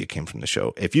they'll know you came from the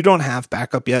show. If you don't have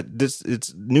backup yet,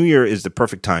 it's New Year is the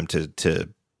perfect time to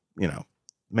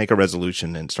make a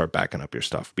resolution and start backing up your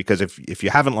stuff. Because if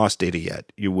you haven't lost data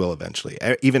yet, you will eventually.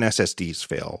 Even SSDs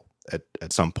fail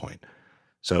at some point.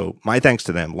 So my thanks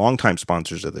to them, longtime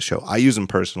sponsors of the show. I use them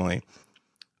personally.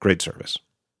 Great service.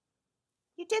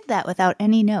 You did that without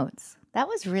any notes. That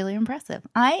was really impressive.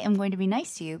 I am going to be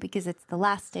nice to you because it's the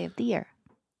last day of the year.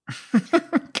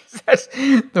 That's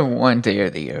the one day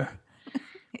of the year.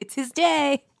 It's his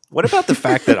day. What about the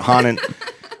fact that Han and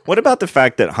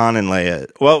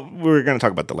Leia? Well, we're going to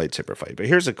talk about the lightsaber fight, but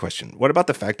here's a question: what about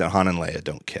the fact that Han and Leia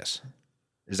don't kiss?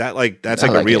 Is that like that's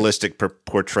like a realistic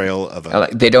portrayal of a?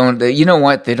 They don't. You know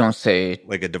what? They don't say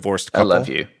like a divorced couple. I love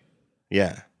you.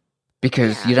 Yeah,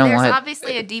 because you don't want. There's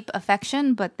obviously a deep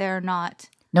affection, but they're not.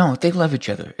 No, they love each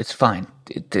other. It's fine.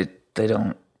 They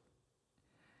don't.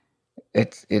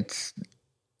 It's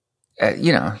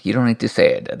you don't need to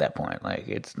say it at that point. Like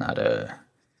it's not a.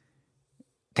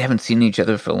 They haven't seen each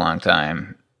other for a long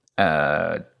time.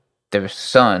 Their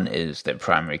son is their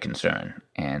primary concern,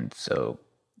 and so.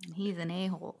 He's an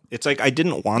a-hole. It's like I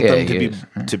didn't want them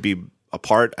to be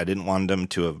apart. I didn't want them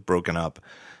to have broken up.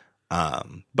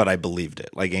 But I believed it.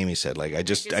 Like Amy said, like I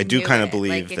do kind of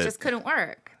believe that it just couldn't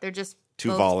work. They're just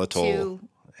too volatile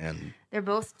and they're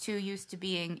both too used to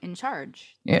being in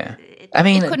charge. Yeah. It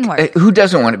couldn't work. Who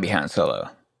doesn't want to be Han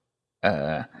Solo?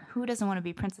 Who doesn't want to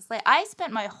be Princess Leia? I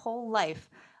spent my whole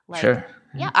life sure.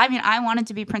 Yeah, I mean, I wanted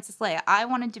to be Princess Leia. I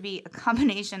wanted to be a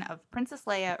combination of Princess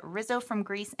Leia, Rizzo from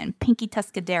Grease, and Pinky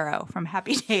Tuscadero from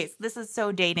Happy Days. This is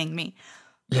so dating me.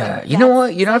 Yeah, you know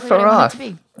what? You're not far off.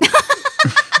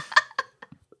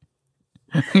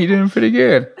 You're doing pretty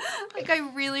good. Like, I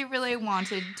really, really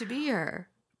wanted to be her.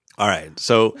 All right,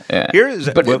 so here's...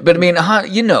 But I mean,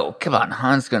 Han, come on,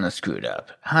 Han's going to screw it up.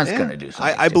 Han's going to do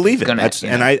something. I believe it.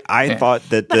 I thought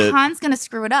that But Han's going to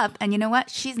screw it up, and you know what?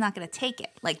 She's not going to take it.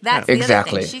 Like, that's the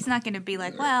other thing. She's not going to be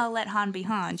like, well, let Han be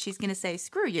Han. She's going to say,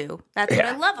 screw you. That's what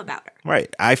I love about her.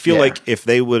 Right. I feel like if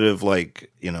they would have, And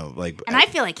I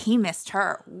feel like he missed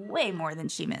her way more than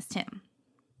she missed him.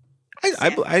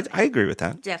 I agree with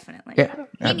that. Definitely. Yeah.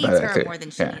 He needs her more than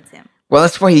she needs him. Well,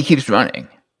 that's why he keeps running.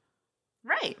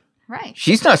 Right.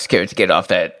 She's not scared to get off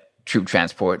that troop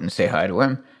transport and say hi to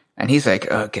him. And he's like,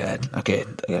 oh, God, okay,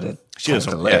 I got to... She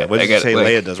doesn't... Leia. What did you say?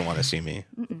 Leia doesn't want to see me.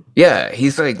 Yeah,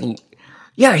 he's like...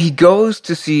 Yeah, he goes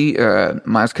to see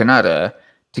Maz Kanata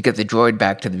to get the droid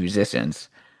back to the Resistance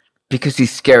because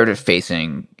he's scared of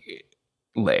facing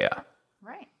Leia.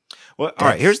 Right. Well, all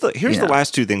right, here's the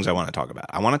last two things I want to talk about.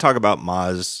 I want to talk about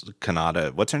Maz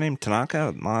Kanata. What's her name?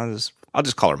 Tanaka? Maz? I'll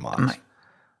just call her Maz.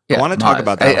 I want to talk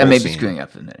about that. I may be screwing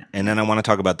up in there. And then I want to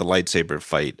talk about the lightsaber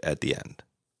fight at the end.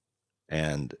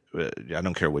 And I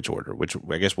don't care which order.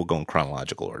 I guess we'll go in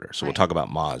chronological order. So we'll talk about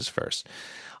Maz first.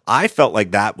 I felt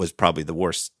like that was probably the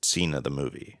worst scene of the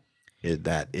movie.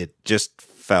 It just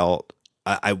felt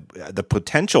the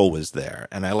potential was there,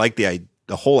 and I like the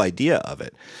whole idea of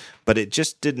it, but it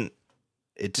just didn't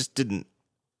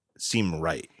seem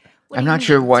right. I'm not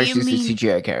sure why she's a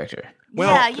CGI character.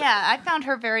 Well, yeah. I found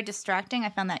her very distracting. I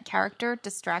found that character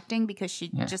distracting because she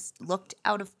just looked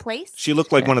out of place. She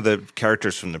looked like one of the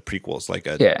characters from the prequels,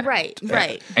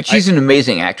 Right. And she's an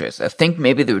amazing actress. I think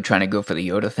maybe they were trying to go for the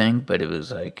Yoda thing, but it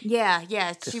was like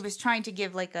she was trying to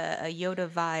give like a Yoda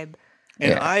vibe.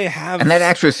 And and that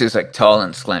actress is like tall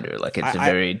and slender. Like it's a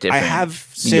very different. I have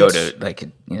Yoda, like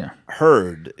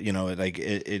heard, like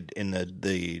it in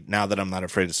the now that I'm not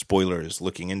afraid of spoilers,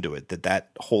 looking into it,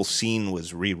 that whole scene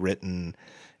was rewritten,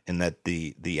 and that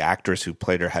the actress who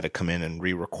played her had to come in and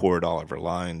re-record all of her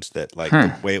lines. That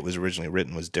the way it was originally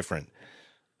written was different.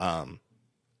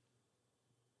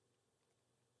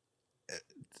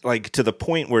 Like to the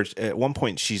point where at one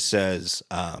point she says.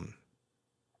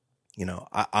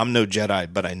 I'm no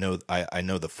Jedi, but I know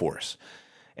the Force,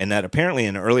 and that apparently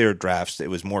in earlier drafts it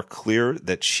was more clear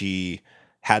that she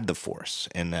had the Force,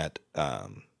 and that I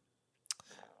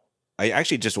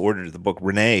actually just ordered the book.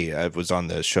 Renee was on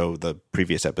the show, the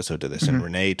previous episode to this, and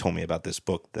Renee told me about this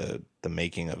book, the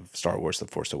making of Star Wars: The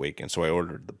Force Awakens. So I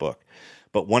ordered the book,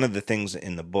 but one of the things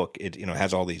in the book, it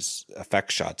has all these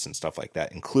effect shots and stuff like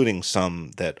that, including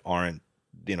some that aren't.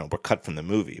 Were cut from the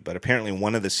movie, but apparently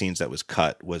one of the scenes that was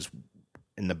cut was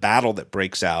in the battle that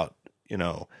breaks out,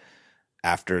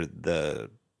 after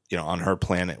on her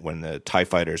planet when the TIE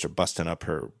fighters are busting up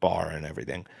her bar and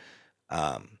everything.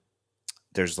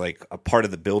 There's like a part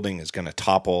of the building is going to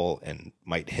topple and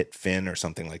might hit Finn or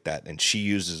something like that. And she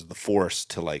uses the Force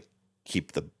to like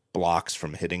keep the blocks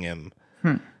from hitting him.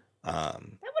 That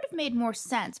would have made more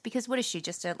sense because what is she,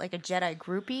 just a Jedi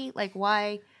groupie? Like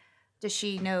why... Does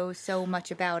she know so much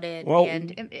about it? Well,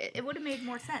 and it would have made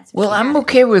more sense. Well, I'm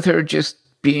okay with her just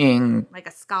being... Like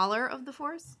a scholar of the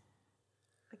Force?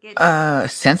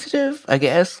 Sensitive, I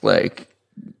guess. Like,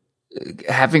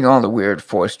 having all the weird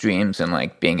Force dreams and,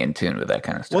 like, being in tune with that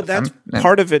kind of stuff. Well, that's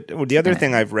part of it. The other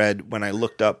thing I've read when I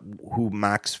looked up who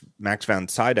Max von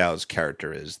Sydow's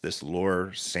character is, this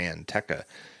Lor San Tekka.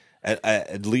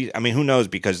 At least, I mean, who knows?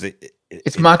 Because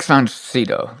it's Max von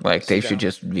Sydow. Like they should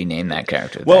just rename that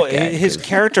character. Well, his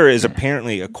character is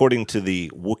apparently, according to the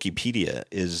Wikipedia,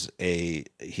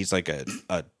 he's like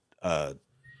a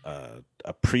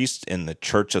a priest in the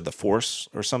Church of the Force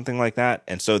or something like that,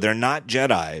 and so they're not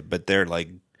Jedi, but they're like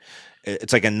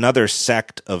it's like another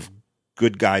sect of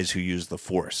good guys who use the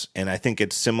Force, and I think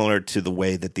it's similar to the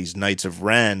way that these Knights of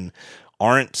Ren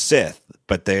aren't Sith,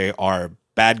 but they are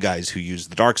bad guys who use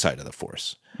the dark side of the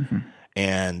Force. Mm-hmm.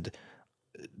 And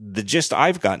the gist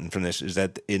I've gotten from this is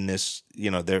that in this,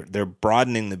 they're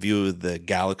broadening the view of the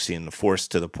galaxy and the Force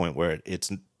to the point where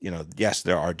it's, yes,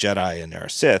 there are Jedi and there are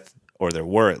Sith, or there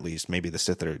were at least. Maybe the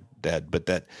Sith are dead, but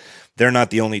that they're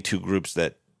not the only two groups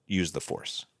that use the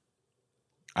Force.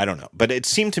 I don't know, but it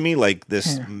seemed to me like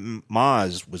this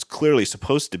Maz was clearly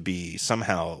supposed to be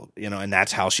somehow, and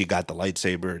that's how she got the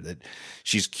lightsaber. That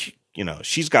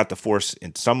she's got the Force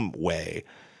in some way,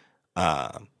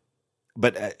 but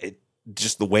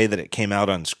just the way that it came out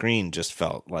on screen just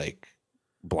felt like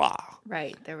blah.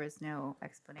 Right, there was no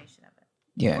explanation of it.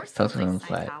 Yeah, it felt a little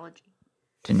flat.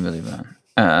 Didn't really run.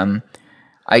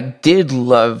 I did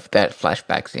love that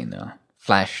flashback scene though.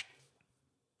 Flash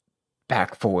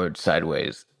back, forward,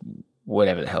 sideways,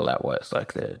 whatever the hell that was,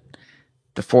 like the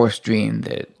Force dream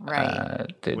that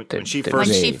when she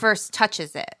first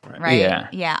touches it, right?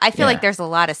 Yeah. I feel like there's a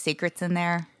lot of secrets in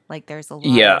there. Like there's a lot.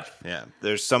 Yeah.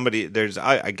 There's somebody.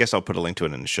 I guess I'll put a link to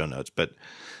it in the show notes, but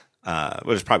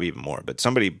there's probably even more. But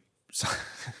somebody,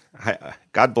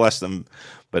 God bless them,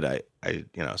 but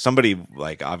somebody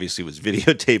like obviously was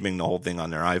videotaping the whole thing on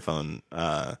their iPhone.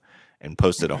 And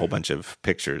posted a whole bunch of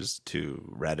pictures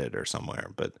to Reddit or somewhere.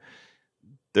 But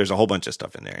there's a whole bunch of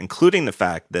stuff in there, including the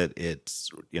fact that it's,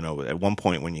 at one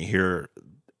point when you hear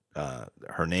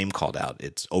her name called out,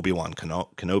 it's Obi-Wan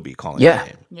Kenobi calling her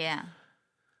name. Yeah.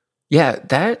 Yeah,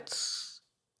 that's...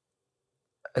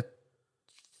 I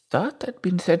thought that'd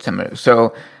been said somewhere.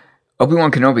 So Obi-Wan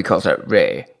Kenobi calls out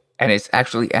Rey, and it's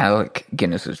actually Alec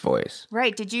Guinness's voice.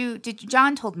 Right. Did you?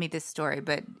 John told me this story,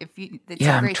 but I'm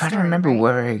trying to remember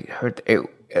where I heard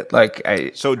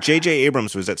it. So J.J.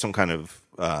 Abrams was at some kind of.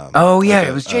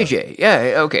 It was J.J.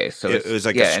 Okay. So it was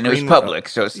like and it was public,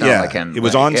 so it's not like him. It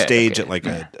was on stage at like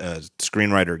a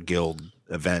screenwriter guild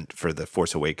event for The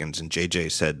Force Awakens, and J.J.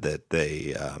 said that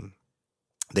they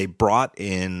brought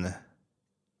in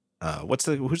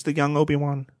who's the young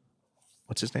Obi-Wan?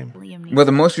 What's his name? Well,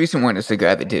 the most recent one is the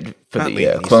guy that did for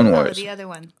the Clone Wars. The other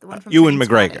one, the one from Ewan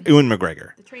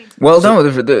McGregor. Well, no,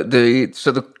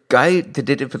 the guy that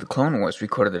did it for the Clone Wars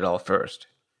recorded it all first.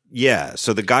 Yeah,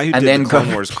 so the guy who did the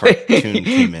Clone Wars cartoon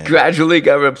came in, gradually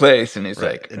got replaced, and he's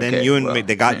like, and then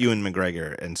they got Ewan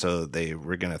McGregor, and so they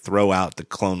were going to throw out the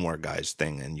Clone War guys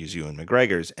thing and use Ewan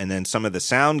McGregor's, and then some of the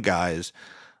sound guys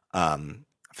found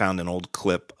an old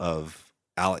clip of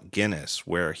Alec Guinness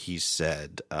where he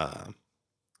said.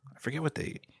 I forget what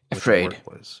the word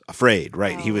was. Afraid,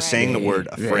 right? He was saying the word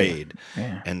afraid,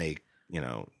 and they,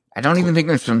 I don't even think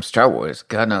it's from Star Wars.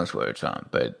 God knows where it's from,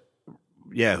 but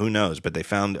yeah, who knows? But they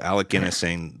found Alec Guinness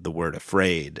saying the word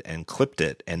afraid and clipped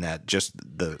it, and that just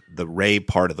the Rey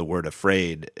part of the word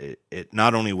afraid. It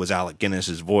not only was Alec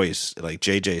Guinness's voice, like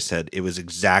JJ said, it was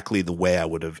exactly the way I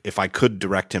would have if I could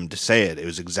direct him to say it. It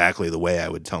was exactly the way I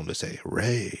would tell him to say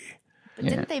Rey. But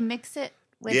didn't they mix it?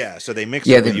 So they mixed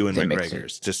it with Ewan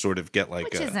McGregor's to sort of get like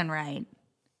which isn't right.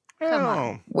 Come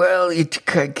on. Well, you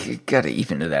got to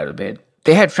even it out a bit.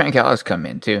 They had Frank Ellis come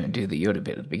in too and do the Yoda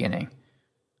bit at the beginning.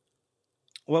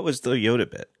 What was the Yoda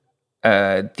bit?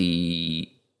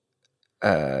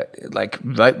 Like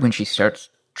right when she starts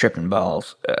tripping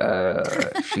balls,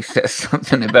 she says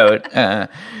something about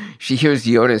she hears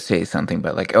Yoda say something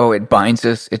about like, oh, it binds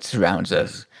us, it surrounds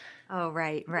us. Oh,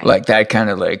 right. Like that kind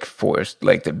of like Force,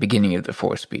 like the beginning of the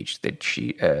Force speech that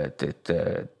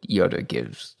Yoda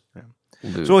gives. Yeah.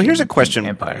 Luke so here's a question: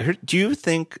 Empire. Do you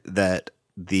think that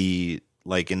in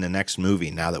the next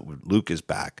movie, now that Luke is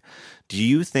back, do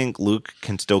you think Luke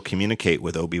can still communicate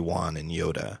with Obi-Wan and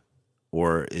Yoda,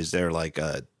 or is there like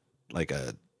a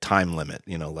time limit?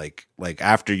 Like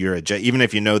after you're a Jedi, even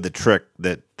if you know the trick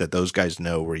that those guys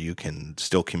know, where you can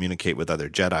still communicate with other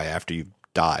Jedi after you've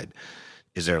died.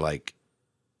 Is there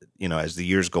as the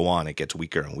years go on, it gets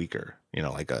weaker and weaker,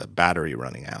 like a battery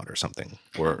running out or something?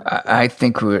 Or I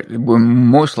think we're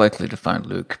most likely to find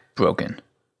Luke broken.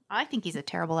 I think he's a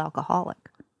terrible alcoholic.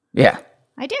 Yeah.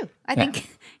 I do. I think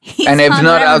he's and it's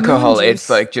not alcohol, it's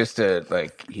like just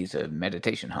he's a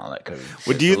meditation holic.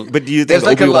 Do you think there's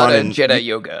like Obi-Wan a lot of Jedi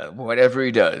yoga, whatever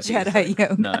he does. Jedi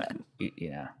yoga. Not,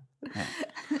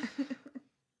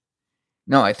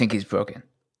 No, I think he's broken.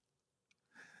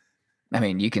 I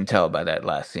mean, you can tell by that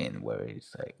last scene where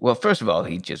he's like, well, first of all,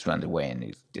 he just runs away and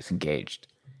he's disengaged.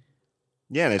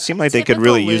 Yeah, and it seemed like they could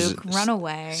really run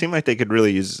away. Seemed like they could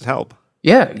really use his help.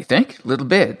 Yeah, you think? A little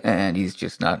bit. And he's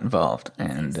just not involved.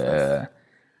 And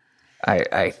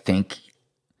I think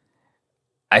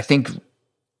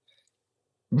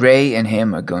Ray and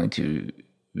him are going to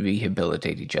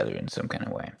rehabilitate each other in some kind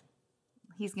of way.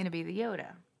 He's going to be the Yoda.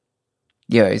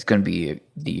 Yeah, he's going to be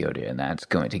the Yoda, and that's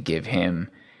going to give him.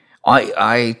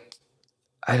 I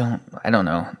don't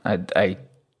know. I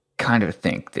kind of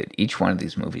think that each one of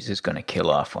these movies is going to kill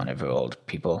off one of our old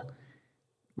people.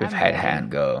 We've had Han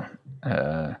go.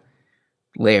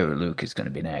 Leia or Luke is going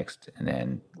to be next, and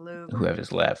then Luke.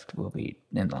 Whoever's left will be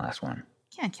in the last one.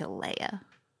 Can't kill Leia.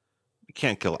 You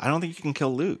can't kill. I don't think you can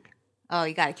kill Luke. Oh,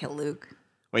 you got to kill Luke.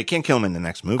 Well, you can't kill him in the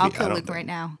next movie. I'll kill Luke right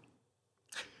now.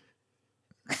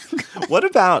 What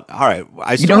about? All right,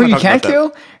 you know who you can't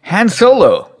kill? Han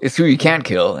Solo is who you can't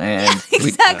kill, and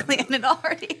exactly, and it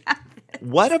already happened.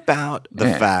 What about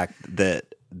the fact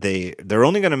that they're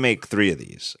only going to make 3 of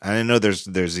these? And I know there's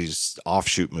these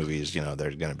offshoot movies. You know,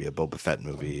 there's going to be a Boba Fett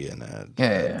movie, and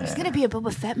there's going to be a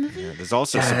Boba Fett movie. There's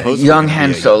also supposedly young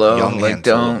Han Solo, young Han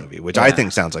Solo movie, which I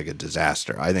think sounds like a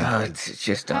disaster. I think it's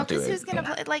just don't do it. Who's going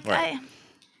to play? Like right.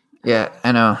 Yeah,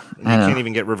 I know. You can't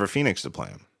even get River Phoenix to play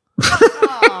him.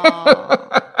 Oh,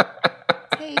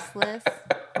 tasteless.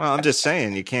 Well, I'm just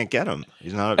saying you can't get him.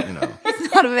 He's not,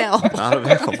 He's not available. Not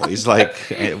available. He's like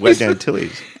Wet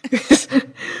Antilles.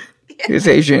 His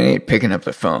agent ain't picking up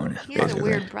the phone. He's a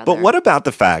weird brother. But what about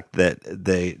the fact that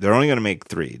they're only going to make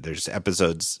 3? There's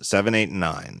episodes 7, 8, and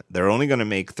 9. They're only going to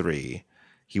make 3.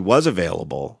 He was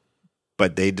available,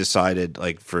 but they decided,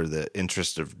 like, for the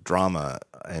interest of drama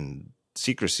and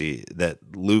secrecy, that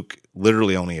Luke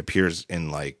literally only appears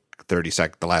in like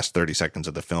the last 30 seconds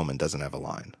of the film and doesn't have a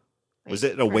line. Was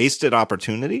it a wasted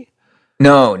opportunity?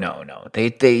 No.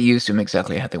 They used him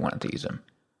exactly how they wanted to use him.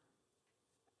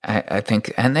 I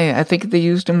think they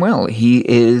used him well. He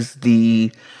is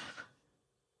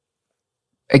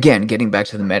again, getting back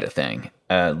to the meta thing.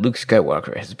 Luke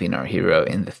Skywalker has been our hero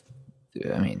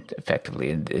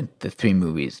effectively in the 3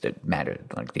 movies that mattered,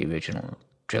 like the original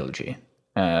trilogy.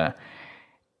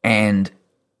 And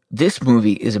this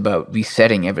movie is about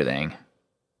resetting everything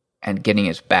and getting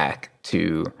us back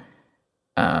to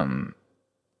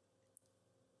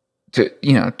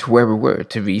where we were,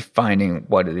 to refinding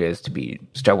what it is to be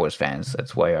Star Wars fans.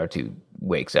 That's why R2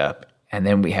 wakes up. And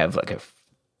then we have like a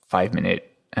 5-minute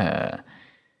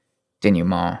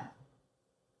denouement.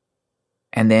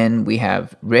 And then we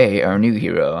have Rey, our new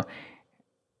hero,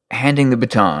 handing the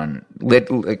baton.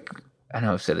 I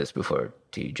know I've said this before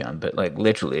to you, John, but like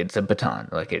literally it's a baton.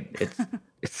 Like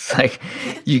it's like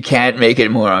you can't make it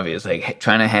more obvious, like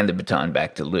trying to hand the baton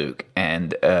back to Luke.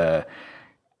 And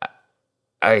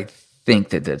I think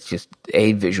that's just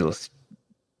a visual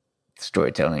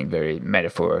storytelling, very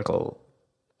metaphorical,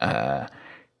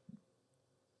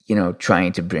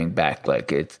 trying to bring back,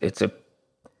 like it's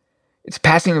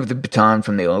passing of the baton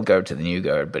from the old guard to the new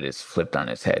guard, but it's flipped on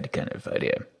its head kind of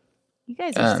idea. You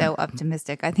guys are so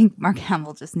optimistic. I think Mark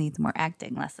Hamill just needs more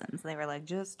acting lessons. They were like,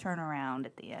 just turn around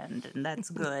at the end, and that's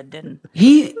good. And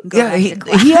he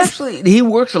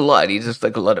works a lot. He does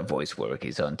like a lot of voice work.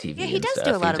 He's on TV. Yeah, he does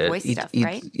do a lot of voice stuff,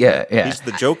 right? Yeah. He's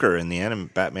the Joker in the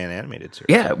Batman animated series.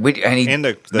 Yeah, and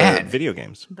the video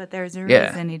games. But there's a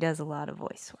reason he does a lot of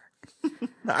voice work.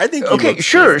 I think.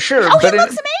 Sure. Oh, he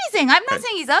looks amazing. I'm not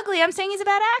saying he's ugly. I'm saying he's a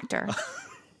bad actor.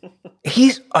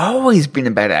 He's always been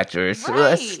a bad actor. So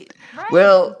right.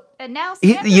 Well, and now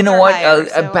you know what? Hired,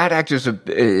 a bad actor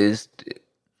is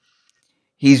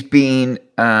he's been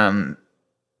I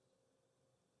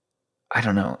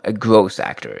don't know, a gross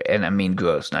actor, and I mean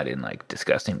gross, not in like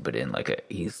disgusting, but in like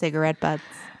he's cigarette butts.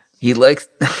 He likes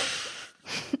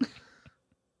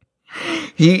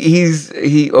he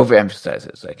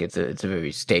overemphasizes, like it's a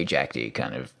very stage acty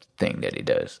kind of thing that he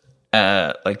does,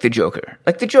 like the Joker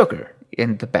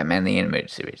in the Batman the Animated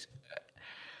Series.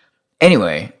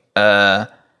 Anyway. I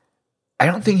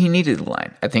don't think he needed the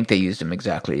line. I think they used him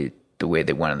exactly the way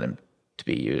they wanted them to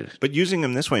be used. But using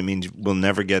him this way means we'll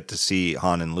never get to see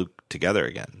Han and Luke together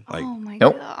again. Like, oh my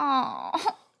nope. God!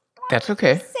 Oh, that's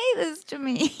okay. Say this to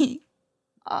me. You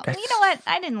know what?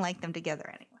 I didn't like them together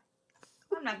anyway.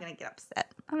 I'm not gonna get upset.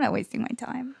 I'm not wasting my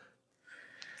time.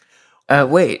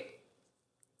 Wait.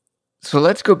 So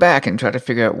let's go back and try to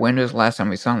figure out when was the last time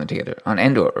we saw them together. On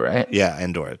Endor, right? Yeah,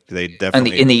 Endor. They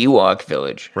definitely... in the Ewok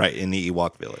village. Right, in the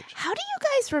Ewok village. How do you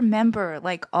guys remember,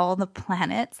 like, all the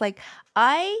planets? Like,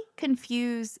 I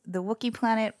confuse the Wookiee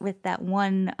planet with that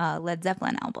one Led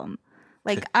Zeppelin album.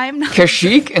 Like, I'm not...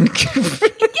 Kashyyyk and...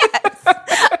 Yes!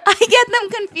 I get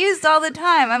them confused all the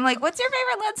time. I'm like, what's your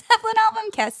favorite Led Zeppelin album?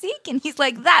 Kashyyyk? And he's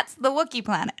like, that's the Wookiee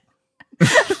planet.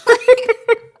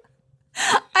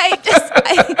 I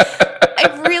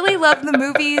really love the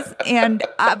movies,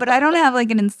 but I don't have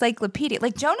like an encyclopedia.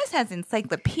 Like Jonas has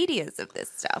encyclopedias of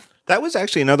this stuff. That was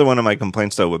actually another one of my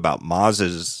complaints, though, about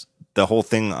Maz's. The whole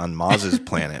thing on Maz's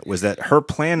planet was that her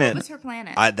planet. What was her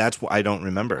planet? That's what I don't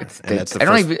remember. And that's the I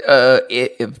first, don't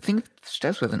even. I think it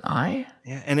starts with an I.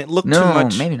 Yeah, and it looked too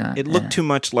much. Maybe not. It looked too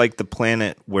much like the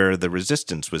planet where the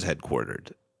Resistance was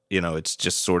headquartered. You know, it's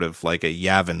just sort of like a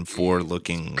Yavin 4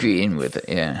 looking green with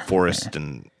it, forest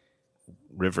and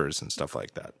rivers and stuff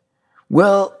like that.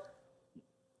 Well,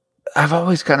 I've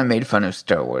always kind of made fun of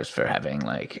Star Wars for having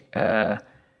like.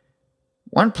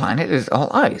 One planet is all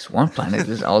ice, one planet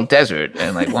is all desert,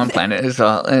 and like one planet is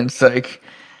all, and it's like,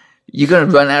 you're going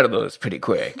to run out of those pretty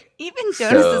quick. Even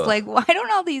Jonas is like, why don't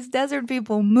all these desert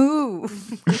people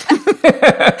move?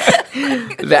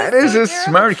 That is a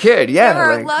smart kid, yeah. There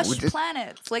are lush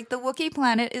planets, like the Wookiee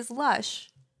planet is lush.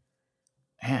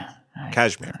 Yeah.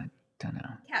 Kashmir. I don't know.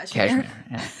 Kashmir,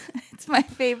 yeah. It's my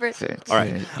favorite. All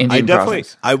right, Indian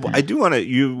province. I do want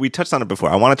to. We touched on it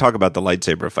before. I want to talk about the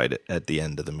lightsaber fight at the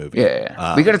end of the movie.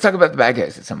 Yeah. We got to talk about the bad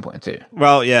guys at some point too.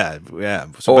 Well, yeah.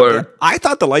 So, I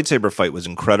thought the lightsaber fight was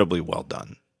incredibly well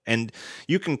done, and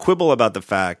you can quibble about the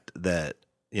fact that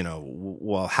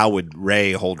how would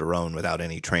Rey hold her own without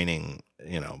any training?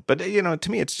 But to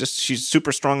me, it's just she's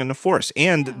super strong in the Force,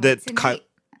 and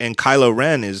Kylo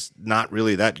Ren is not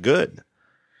really that good.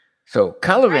 So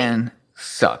Kylo Ren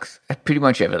sucks at pretty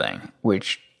much everything,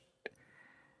 which,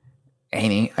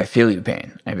 Amy, I feel your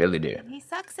pain. I really do. He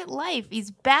sucks at life.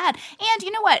 He's bad. And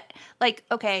you know what? Like,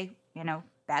 okay,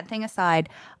 bad thing aside,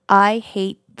 I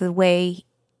hate the way,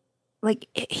 like,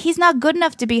 he's not good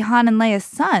enough to be Han and Leia's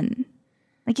son.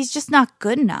 Like, he's just not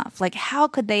good enough. Like, how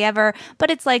could they ever? But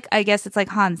it's like, I guess it's like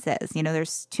Han says,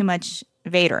 there's too much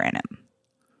Vader in him.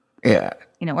 Yeah.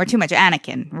 Or too much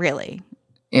Anakin, really.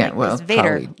 Yeah, like, well,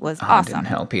 Vader was awesome. Didn't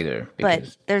help either. Because,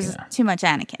 but there's too much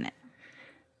Anakin in it.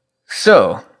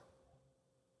 So,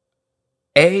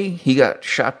 he got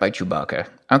shot by Chewbacca.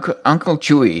 Uncle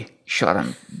Chewie shot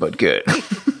him, but good.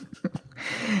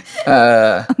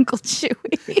 Uncle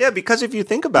Chewie. Yeah, because if you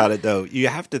think about it, though, you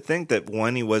have to think that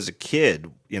when he was a kid,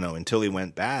 until he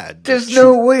went bad. There's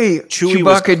no way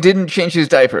Chewbacca didn't change his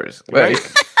diapers. Right?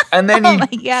 And then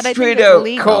he straight out,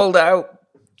 called out,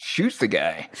 shoots the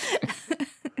guy.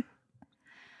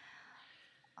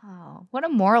 Oh, what a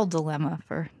moral dilemma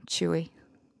for Chewie.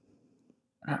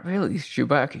 Not really. He's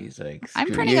Chewbacca. He's like,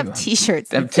 I'm printing up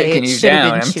T-shirts. I'm taking you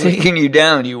down. I'm taking you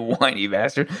down, you whiny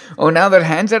bastard. Oh, now that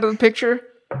Han's out of the picture?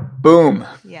 Boom.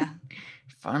 Yeah.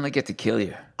 Finally get to kill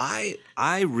you. I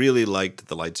really liked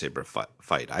the lightsaber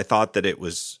fight. I thought that it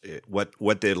was what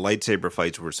the lightsaber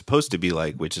fights were supposed to be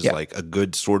like, which is like a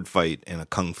good sword fight in a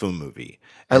kung fu movie.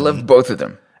 I loved both of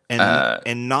them.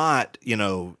 And not,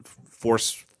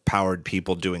 force-powered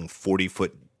people doing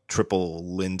 40-foot triple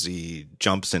Lindsay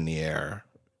jumps in the air,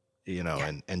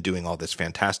 and doing all this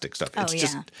fantastic stuff.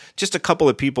 It's just a couple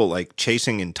of people like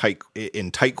chasing in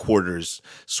tight quarters,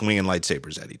 swinging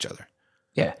lightsabers at each other.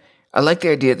 Yeah. I like the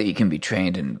idea that you can be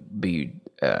trained and be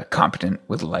competent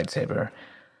with a lightsaber.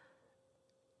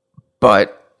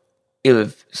 But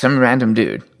if some random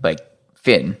dude like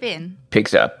Finn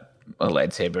picks up a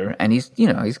lightsaber and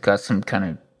he's got some kind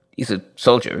of, he's a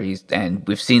soldier. And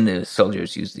we've seen the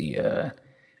soldiers use the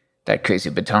that crazy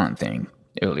baton thing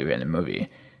earlier in the movie.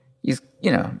 He's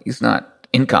not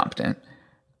incompetent.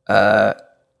 I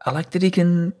like that he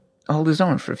can hold his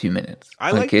own for a few minutes.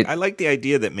 I like the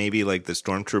idea that maybe like the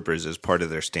stormtroopers, as part of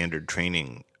their standard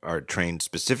training, are trained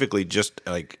specifically just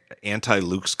like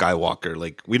anti-Luke Skywalker.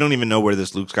 Like, we don't even know where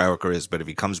this Luke Skywalker is, but if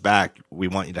he comes back, we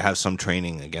want you to have some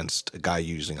training against a guy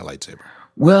using a lightsaber.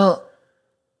 Well,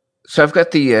 so I've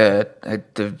got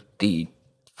the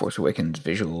Force Awakens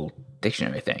visual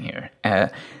dictionary thing here.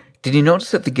 Did you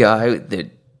notice that the guy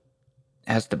that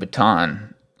has the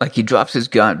baton, like, he drops his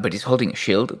gun, but he's holding a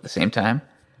shield at the same time?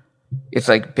 It's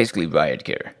like basically riot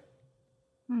gear.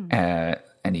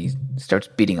 And he starts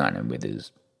beating on him with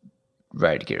his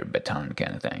riot gear baton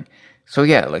kind of thing. So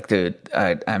yeah, like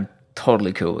I'm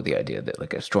totally cool with the idea that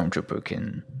like a stormtrooper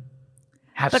can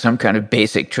have some kind of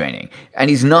basic training. And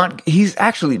he's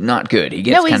actually not good. He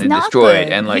gets kind of destroyed,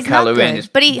 and like Kylo Ren is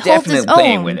but he holds his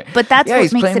own. With it. But that's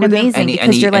what makes it amazing,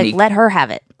 because you're like, let her have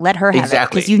it. Let her have it,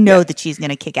 because you know that she's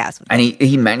going to kick ass with it. And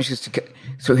he manages to.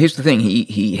 So here's the thing: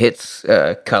 he hits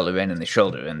Kylo Ren in the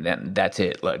shoulder, and then that's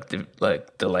it. Like the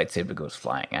lightsaber goes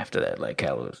flying after that. Like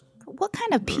Kylo's. What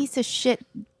kind of piece of shit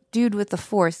dude with the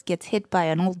Force gets hit by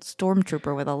an old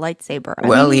stormtrooper with a lightsaber? I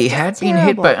mean, he had been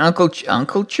hit by Uncle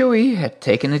Chewie, had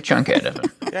taken a chunk out of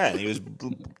him. Yeah, and he was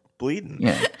bleeding.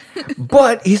 Yeah.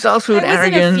 But he's also an I was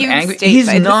in a arrogant, fugue angry. state He's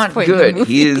by this not point in the good.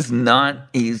 movie. He is not.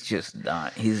 He's just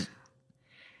not. He's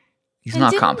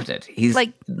not competent. He's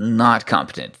not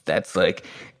competent. That's like,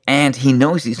 and he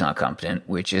knows he's not competent,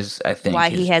 which is, I think, Why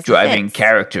his he has the driving fits.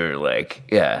 character. Like,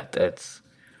 yeah,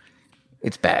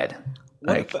 it's bad.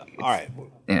 What Like, if- all right,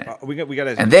 yeah. we got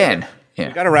to And then, we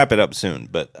yeah. got to wrap it up soon.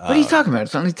 But What are you talking about?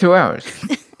 It's only 2 hours.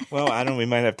 well, I don't. We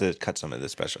might have to cut some of the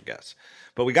special guests,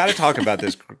 but we got to talk about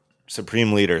this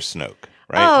Supreme Leader Snoke,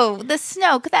 right? Oh, the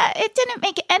Snoke. That it didn't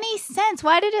make any sense.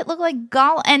 Why did it look like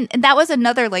Gollum? And that was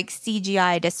another like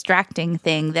CGI distracting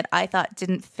thing that I thought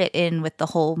didn't fit in with the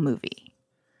whole movie.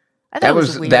 I thought it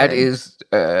was weird. That is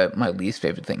my least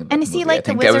favorite thing about And the is movie. he I like the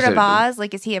think that Wizard was of Oz?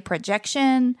 Like, is he a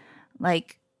projection?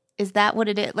 Like, is that what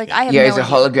it is? Like, I have Yeah, no he's a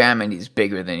idea. hologram, and he's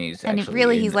bigger than he's And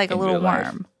actually. he's like a in little real life.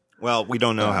 worm. Well, we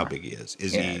don't know how big he is.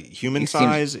 Is yeah. he human He seems-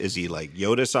 size? Is he like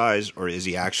Yoda size? Or is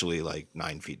he actually like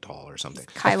 9 feet tall or something?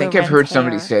 I Kylo think I've Ren's heard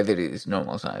somebody hair. say that he's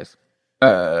normal size.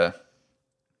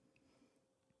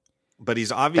 But he's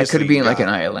That obviously could have been like got-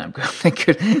 an ILM.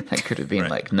 that could have been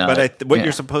like not. But what yeah.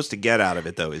 you're supposed to get out of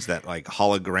it, though, is that like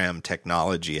hologram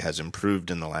technology has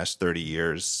improved in the last 30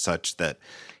 years, such that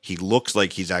he looks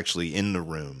like he's actually in the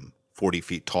room, 40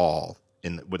 feet tall,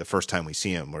 with the first time we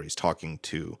see him, where he's talking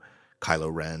to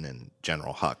Kylo Ren and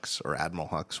General Hux or Admiral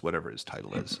Hux, whatever his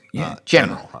title is. Yeah,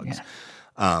 General General, Hux.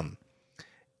 yeah.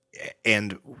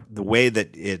 And the way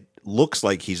that it looks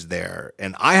like he's there,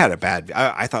 and I had a bad.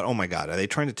 I thought, oh my god, are they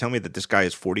trying to tell me that this guy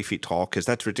is 40 feet tall? Because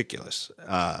that's ridiculous.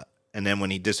 And then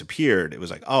when he disappeared, it was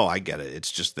like, oh, I get it.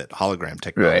 It's just that hologram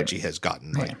technology has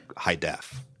gotten like high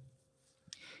def.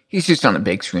 He's just on a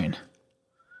big screen.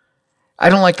 I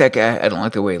don't like that guy. I don't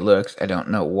like the way he looks. I don't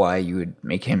know why you would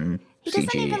make him He CG.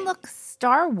 doesn't even look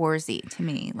Star Warsy to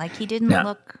me. Like, he didn't No.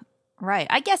 look right.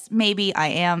 I guess maybe I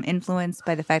am influenced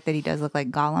by the fact that he does look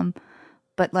like Gollum,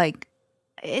 but like,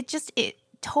 it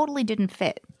totally didn't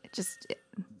fit. It just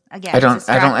again. I don't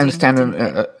distracting, understand him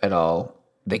didn't fit. at all.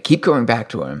 They keep going back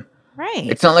to him. Right.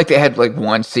 It's not like they had like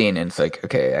one scene and it's like,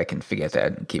 okay, I can forget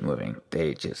that and keep moving.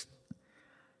 They just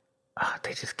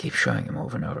keep showing him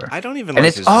over and over. I don't even. And like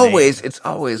it's his always name. Yeah,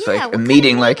 like what a kind of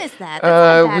meeting. name Like, is that?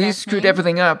 That's not a we badass screwed name.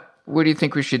 everything up. What do you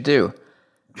think we should do?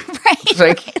 Right. It's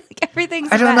like, Like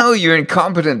everything's. I don't a mess. know. You're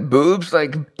incompetent boobs.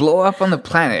 Like, blow up on the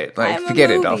planet. Like, I'm a forget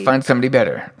it. I'll movie. find somebody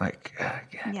better. Like,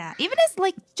 Yeah, even as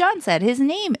like John said, his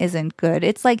name isn't good.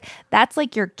 It's like that's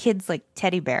like your kid's like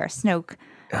teddy bear, Snoke.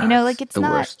 You know, like it's the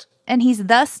not. worst. And he's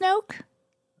the Snoke.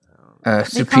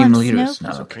 Supreme him Leader Snoke?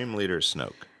 Snoke. Supreme Leader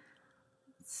Snoke.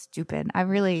 Stupid.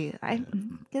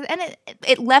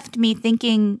 It left me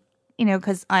thinking. You know,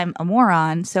 because I'm a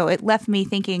moron, so it left me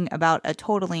thinking about a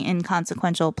totally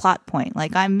inconsequential plot point.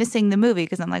 Like I'm missing the movie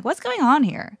because I'm like, what's going on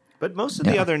here? But most of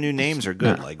the other new names are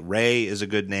good. Like Rey is a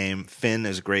good name. Finn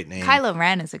is a great name. Kylo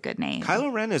Ren is a good name.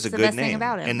 Kylo Ren is a the good best name. thing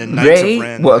about him. And the Knights Ray. of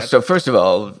Ren. Well, so first of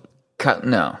all,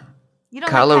 no. You don't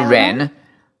Kylo like Ren,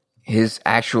 his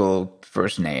actual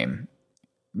first name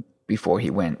before he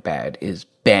went bad is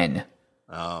Ben.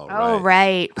 Oh, Oh,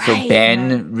 right. So right, Ben,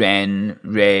 right. Ren,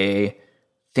 Ray,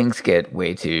 things get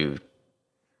way too.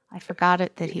 I forgot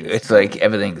it that he was. It's like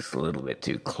everything's a little bit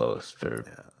too close for.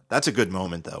 That's a good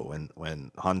moment though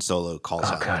when Han Solo calls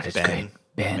out God, it's Ben. great.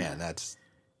 Ben. Man, that's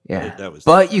Yeah, that was.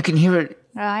 but you can hear it.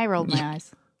 I rolled my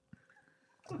eyes.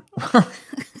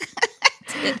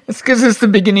 It's because it's the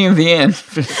beginning of the end,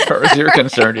 as far as you're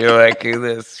concerned. You're like,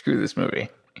 screw this movie.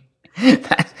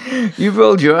 You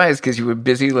rolled your eyes because you were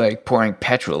busy like pouring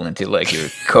petrol into like your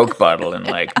Coke bottle and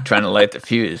like trying to light the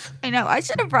fuse. I know. I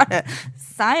should have brought a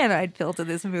cyanide pill to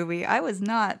this movie. I was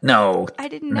not. No, I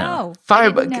didn't know. Fire.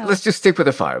 I didn't know. Let's just stick with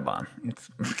a firebomb.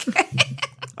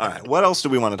 All right. What else do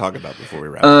we want to talk about before we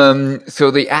wrap up?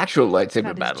 So the actual lightsaber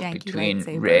Not his battle janky between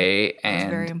lightsaber. Rey It's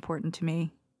very and important to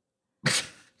me.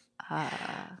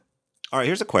 All right.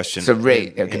 Here's a question. So Rey-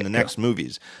 in okay, the next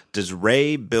movies, does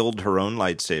Rey build her own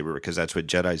lightsaber because that's what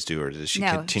Jedi's do, or does she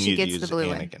No, continue she to gets use the blue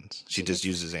one. Anakin's? She just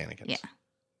uses Anakin's. Yeah.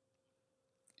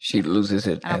 she loses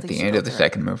it I don't at think the she end of the builds her.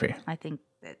 second movie. I think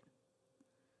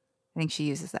she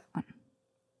uses that one.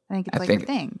 I think it's I like think- a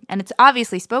thing, and it's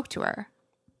obviously spoke to her.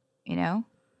 You know.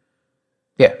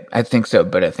 Yeah, I think so,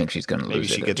 but I think she's going to Maybe lose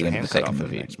she it at gets the her end of hand the cut off second in the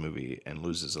movie. next movie and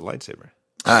loses a lightsaber.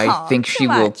 I Aw, think too she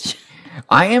much. will.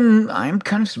 I'm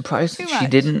kind of surprised Too that she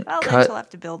much. didn't Well, then cut. she'll have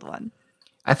to build one.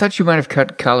 I thought she might have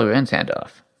cut Kylo Ren's hand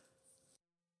off.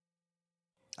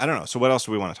 I don't know. So what else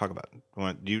do we want to talk about?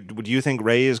 Do you think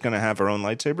Rey is going to have her own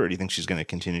lightsaber, or do you think she's going to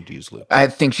continue to use Luke? I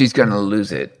think she's going to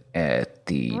lose it at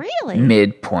the Really?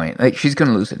 midpoint. Like she's going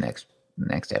to lose it next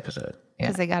episode. Yeah,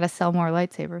 Because they got to sell more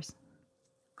lightsabers.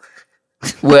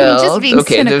 Well, just being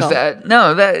okay, cynical. there's that.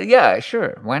 No, that yeah,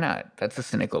 sure, why not? That's a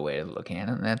cynical way of looking at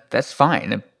it. That's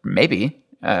fine, maybe.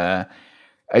 I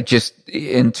just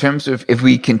in terms of if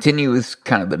we continue with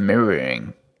kind of the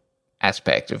mirroring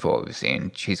aspect of what we've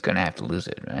seen, she's going to have to lose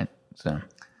it, right? So.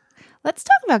 Let's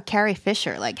talk about Carrie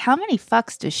Fisher. Like, how many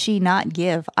fucks does she not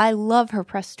give? I love her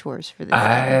press tours for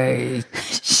this.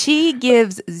 She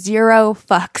gives 0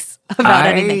 fucks about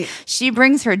anything. She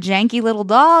brings her janky little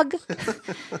dog.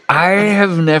 I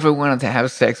have never wanted to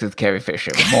have sex with Carrie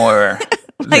Fisher more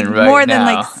like than right more now.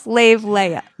 than like slave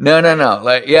Leia. No.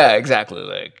 Like, yeah, exactly.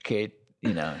 Like, kid,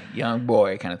 young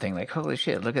boy kind of thing. Like, holy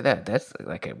shit, look at that. That's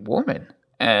like a woman.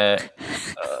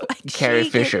 Carrie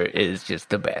Fisher is just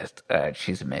the best.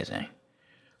 She's amazing.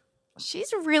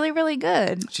 She's really, really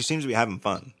good. She seems to be having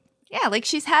fun. Yeah, like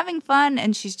she's having fun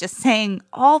and she's just saying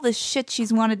all the shit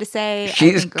she's wanted to say.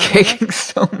 She's kicking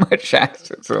so much ass.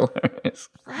 It's hilarious.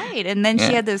 Right. And then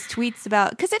she had those tweets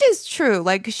about, because it is true,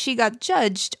 like she got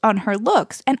judged on her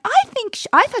looks. And I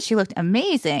thought she looked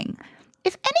amazing.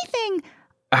 If anything,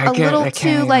 a little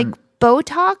too like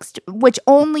Botoxed, which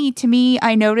only to me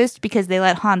I noticed because they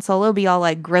let Han Solo be all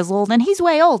like grizzled, and he's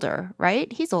way older,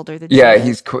 right? He's older than yeah, she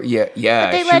is. he's yeah.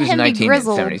 But they let him be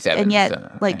grizzled, and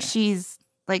yet she's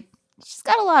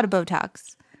got a lot of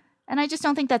Botox, and I just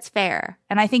don't think that's fair.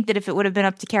 And I think that if it would have been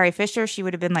up to Carrie Fisher, she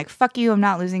would have been like, "Fuck you, I'm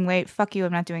not losing weight. Fuck you,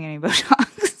 I'm not doing any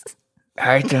Botox."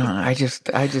 I don't. I just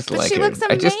but like she it. looking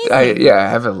amazing. I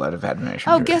have a lot of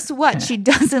admiration. Oh, guess what? Yeah. She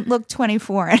doesn't look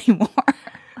 24 anymore.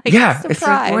 Yeah, it's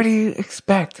like, what do you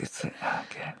expect? It's like,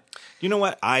 okay. You know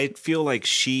what? I feel like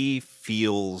she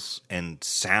feels and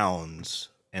sounds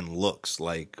and looks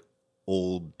like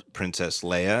old Princess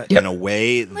Leia in a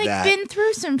way that been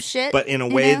through some shit, but in a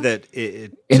way that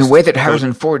it in a way that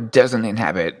Harrison Ford doesn't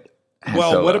inhabit.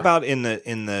 Well, what about in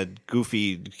the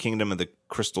goofy Kingdom of the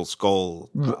Crystal Skull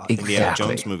Indiana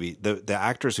Jones movie? The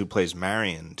actress who plays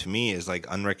Marion to me is like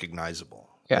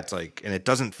unrecognizable. Yeah, it's like, and it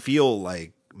doesn't feel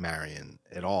like Marion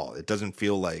at all. It doesn't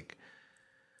feel like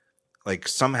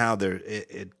somehow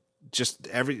it just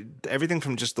everything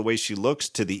from just the way she looks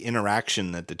to the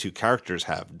interaction that the two characters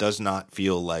have does not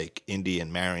feel like Indy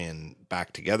and Marion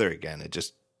back together again. It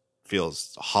just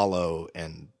feels hollow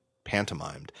and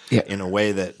pantomimed in a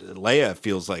way that Leia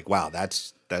feels like, wow,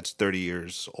 that's 30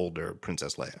 years older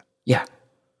Princess Leia. Yeah.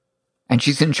 And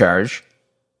she's in charge.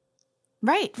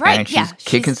 Right. And she's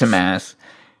kicking some ass.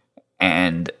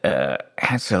 And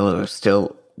Han Solo is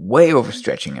still way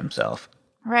overstretching himself.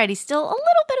 Right, he's still a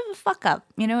little bit of a fuck up.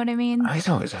 You know what I mean? He's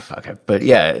always a fuck up, but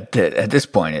yeah, at this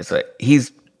point, it's like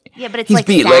he's but it's he's like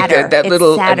beat. sadder. Like that it's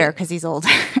little sadder because he's older.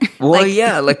 Well,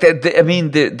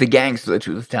 the gangs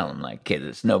literally tell him like, "Kid,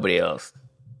 there's nobody else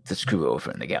to screw over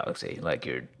in the galaxy. Like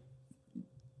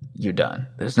you're done.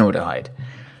 There's nowhere to hide."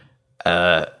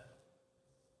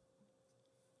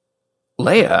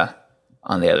 Leia,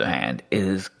 on the other hand,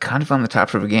 is kind of on the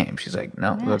top of her game. She's like,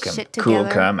 no, look, I'm cool,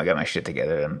 calm. I got my shit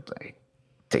together. I'm like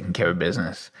taking care of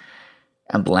business.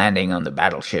 I'm landing on the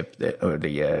battleship or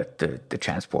the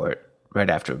transport right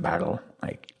after a battle.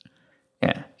 Like,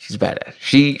 yeah, she's badass.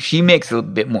 She makes a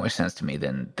bit more sense to me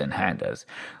than Han does.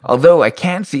 Although I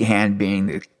can see Han being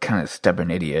the kind of stubborn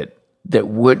idiot that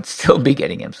would still be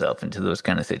getting himself into those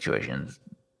kind of situations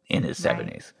in his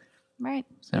 70s. Right.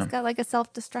 So. He's got like a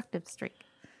self-destructive streak.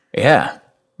 Yeah.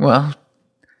 Well,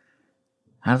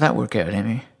 how did that work out,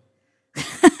 Amy?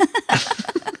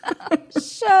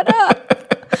 Shut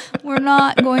up. We're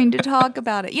not going to talk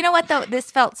about it. You know what, though? This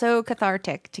felt so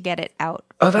cathartic to get it out.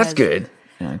 Oh, that's good.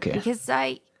 Okay. Because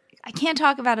I can't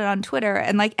talk about it on Twitter,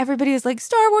 and like everybody is like,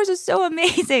 Star Wars is so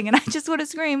amazing, and I just want to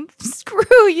scream,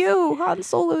 screw you, Han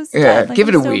Solo's dead. Like, give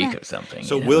it a week or something.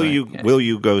 So will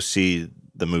you go see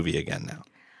the movie again now?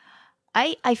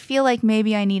 I feel like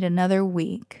maybe I need another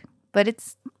week, but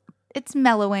it's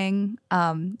mellowing.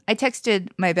 I texted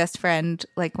my best friend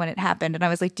like when it happened, and I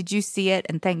was like, "Did you see it?"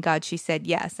 And thank God she said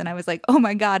yes. And I was like, "Oh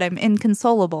my God, I'm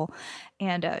inconsolable."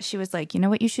 And she was like, "You know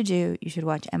what you should do? You should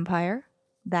watch Empire.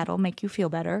 That'll make you feel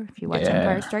better if you watch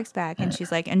Empire Strikes Back." And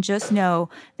she's like, "And just know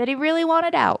that he really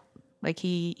wanted out. Like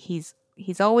he's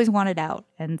always wanted out,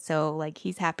 and so like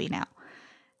he's happy now."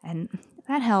 And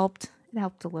that helped. It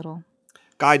helped a little.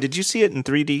 Guy, did you see it in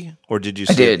 3D or did you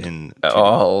see it in 2D?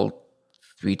 All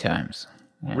 3 times?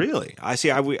 Yeah. Really? I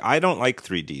see. I don't like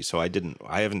 3D, so I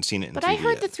haven't seen it in 3D. But I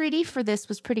heard yet. the 3D for this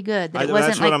was pretty good. That it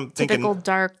wasn't like I'm typical thinking,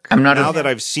 dark. Now that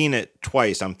I've seen it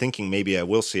twice, I'm thinking maybe I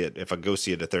will see it if I go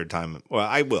see it a third time. Well,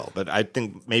 I will, but I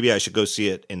think maybe I should go see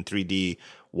it in 3D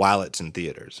while it's in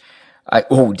theaters.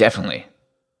 Definitely.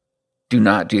 do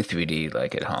not do 3D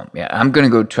like at home. Yeah, I'm gonna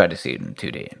go try to see it in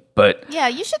 2D. But yeah,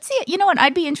 you should see it. You know what?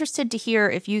 I'd be interested to hear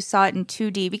if you saw it in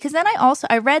 2D, because then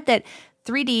I read that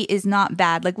 3D is not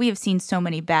bad. Like, we have seen so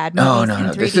many bad movies in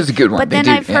 3D. This is a good one. But then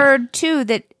I've heard too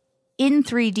that in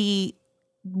 3D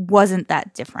wasn't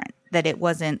that different. That it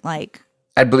wasn't like,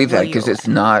 I believe that because it's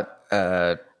not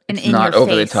it's not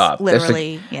over the top.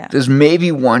 Literally, there's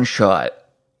maybe one shot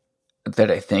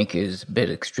that I think is a bit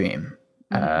extreme,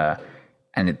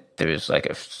 and there's like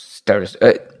a Star.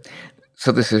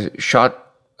 So this is a shot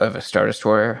of a Star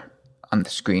Destroyer on the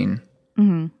screen,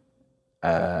 like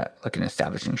an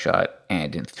establishing shot,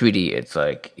 and in 3D it's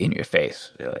like in your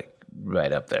face, like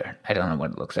right up there. I don't know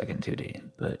what it looks like in 2D,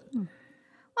 but well,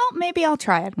 maybe I'll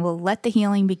try it. We'll let the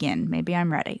healing begin. Maybe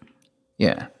I'm ready.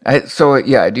 Yeah.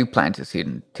 I do plan to see it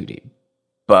in 2D,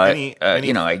 but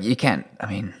you know, you can't. I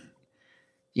mean,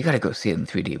 you got to go see it in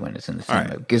 3D when it's in the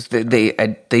cinema, because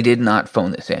they did not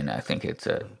phone this in. I think it's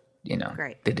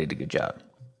Great. They did a good job.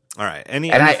 All right.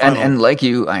 And like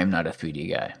you, I am not a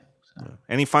 3D guy. So.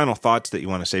 Any final thoughts that you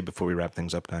want to say before we wrap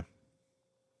things up, Guy?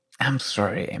 I'm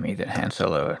sorry, Amy, that Han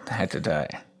Solo had to die.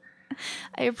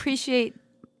 I appreciate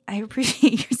your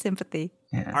sympathy.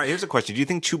 Yeah. All right, here's a question. Do you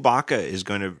think Chewbacca is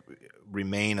going to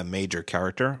remain a major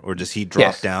character, or does he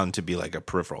drop down to be like a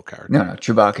peripheral character? No,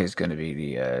 Chewbacca is going to be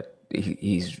the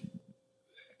he's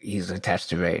attached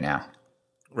to Rey now.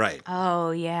 Right.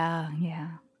 Oh, yeah.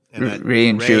 And Rey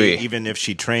and Chewie. Even if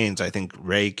she trains, I think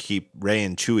Rey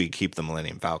and Chewie keep the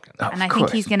Millennium Falcon. Oh, and I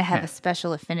think he's going to have a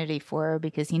special affinity for her,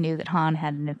 because he knew that Han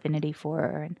had an affinity for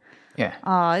her. And,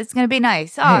 it's going to be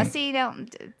nice. Oh, see,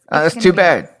 that's too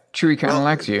bad. Chewie kind of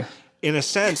likes you. In a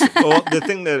sense, well, the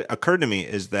thing that occurred to me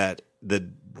is that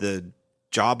the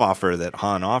job offer that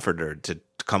Han offered her to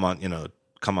come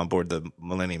on board the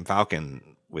Millennium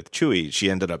Falcon with Chewie,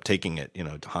 she ended up taking it. You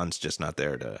know, Han's just not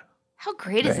there to. How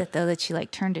great is it though that she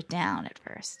turned it down at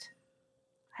first?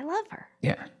 I love her.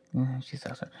 Yeah, she's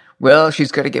awesome. Well,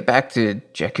 she's got to get back to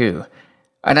Jakku,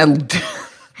 and I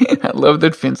love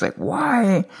that Finn's like,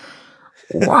 why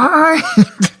do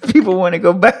people want to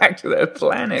go back to that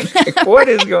planet? Like, what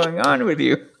is going on with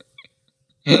you?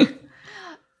 Do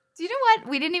you know what?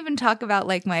 We didn't even talk about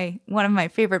like one of my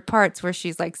favorite parts, where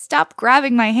she's like, "Stop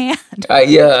grabbing my hand."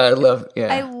 I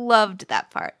loved that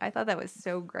part. I thought that was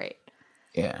so great.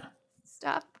 Yeah.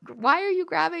 Stop. Why are you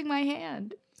grabbing my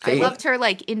hand? I loved her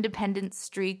like independent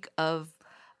streak of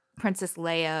Princess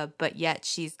Leia, but yet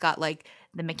she's got like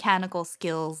the mechanical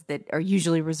skills that are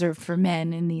usually reserved for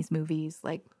men in these movies.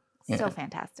 Like, so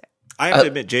fantastic. I have to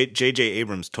admit, J.J.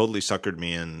 Abrams totally suckered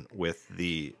me in with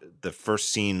the first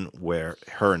scene where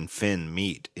her and Finn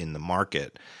meet in the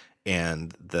market,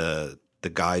 and the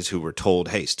guys who were told,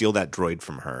 hey, steal that droid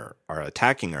from her, are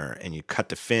attacking her, and you cut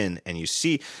to Finn, and you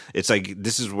see, it's like,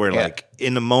 this is where, like,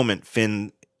 in the moment,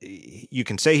 Finn, you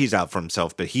can say he's out for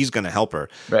himself, but he's going to help her.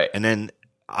 Right. And then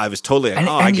I was totally like,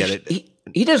 I get it.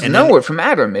 He doesn't know it from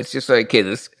Adam. It's just like, hey,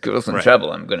 this girl's in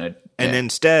trouble. I'm going to... And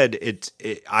instead,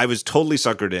 I was totally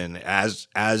suckered in, as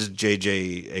J.J.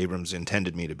 Abrams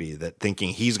intended me to be, that thinking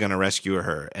he's going to rescue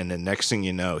her, and then next thing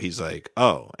you know, he's like,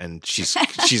 oh, and she's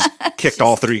kicked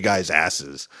all three guys'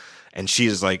 asses, and she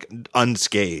is like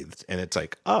unscathed, and it's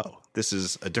like, oh, this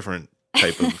is a different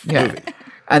type of movie.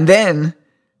 And then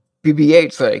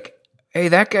BB-8's like, hey,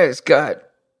 that guy's got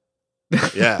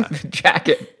the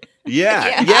jacket.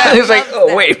 Yeah. It's like,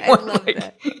 oh, wait,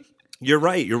 what? You're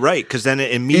right. Because then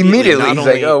immediately he's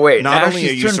like, oh wait, not only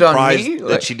are you surprised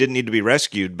that she didn't need to be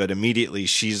rescued, but immediately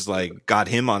she's like got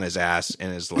him on his ass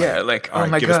and is like, all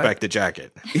right, give us back the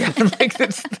jacket. Yeah, like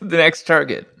that's the next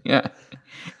target. Yeah,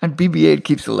 and BB-8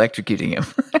 keeps electrocuting him.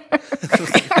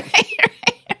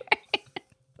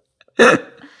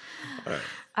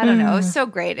 I don't know. It was so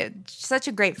great. It's such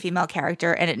a great female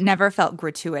character, and it never felt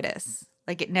gratuitous.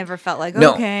 Like, it never felt like,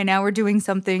 okay, now we're doing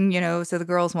something, so the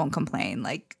girls won't complain.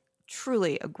 Like,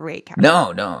 truly a great character.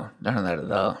 No, none of that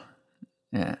at all.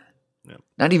 Yeah.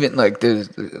 Not even like there's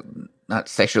not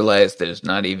sexualized. There's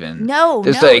not even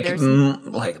There's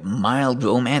like mild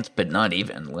romance, but not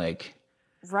even like.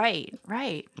 Right.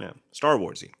 Yeah, Star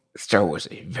Warsy,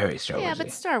 very Star Warsy. Yeah,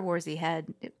 but Star Warsy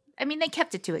had. I mean, they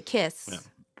kept it to a kiss,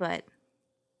 but.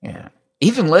 Yeah,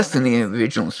 even less than the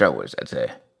original Star Wars, I'd say.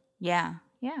 Yeah.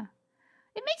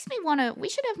 It makes me want to. We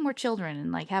should have more children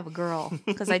and like have a girl,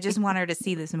 because I just want her to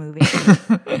see this movie.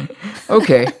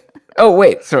 Okay. Oh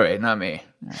wait, sorry, not me.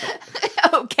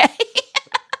 Okay.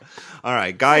 All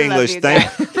right, Guy English.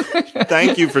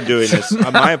 Thank you for doing this.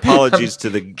 My apologies to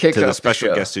the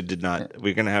special guest who did not.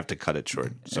 We're going to have to cut it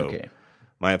short. So,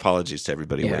 my apologies to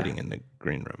everybody waiting in the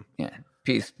green room. Yeah.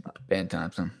 Peace, Ben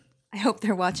Thompson. I hope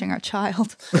they're watching our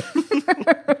child.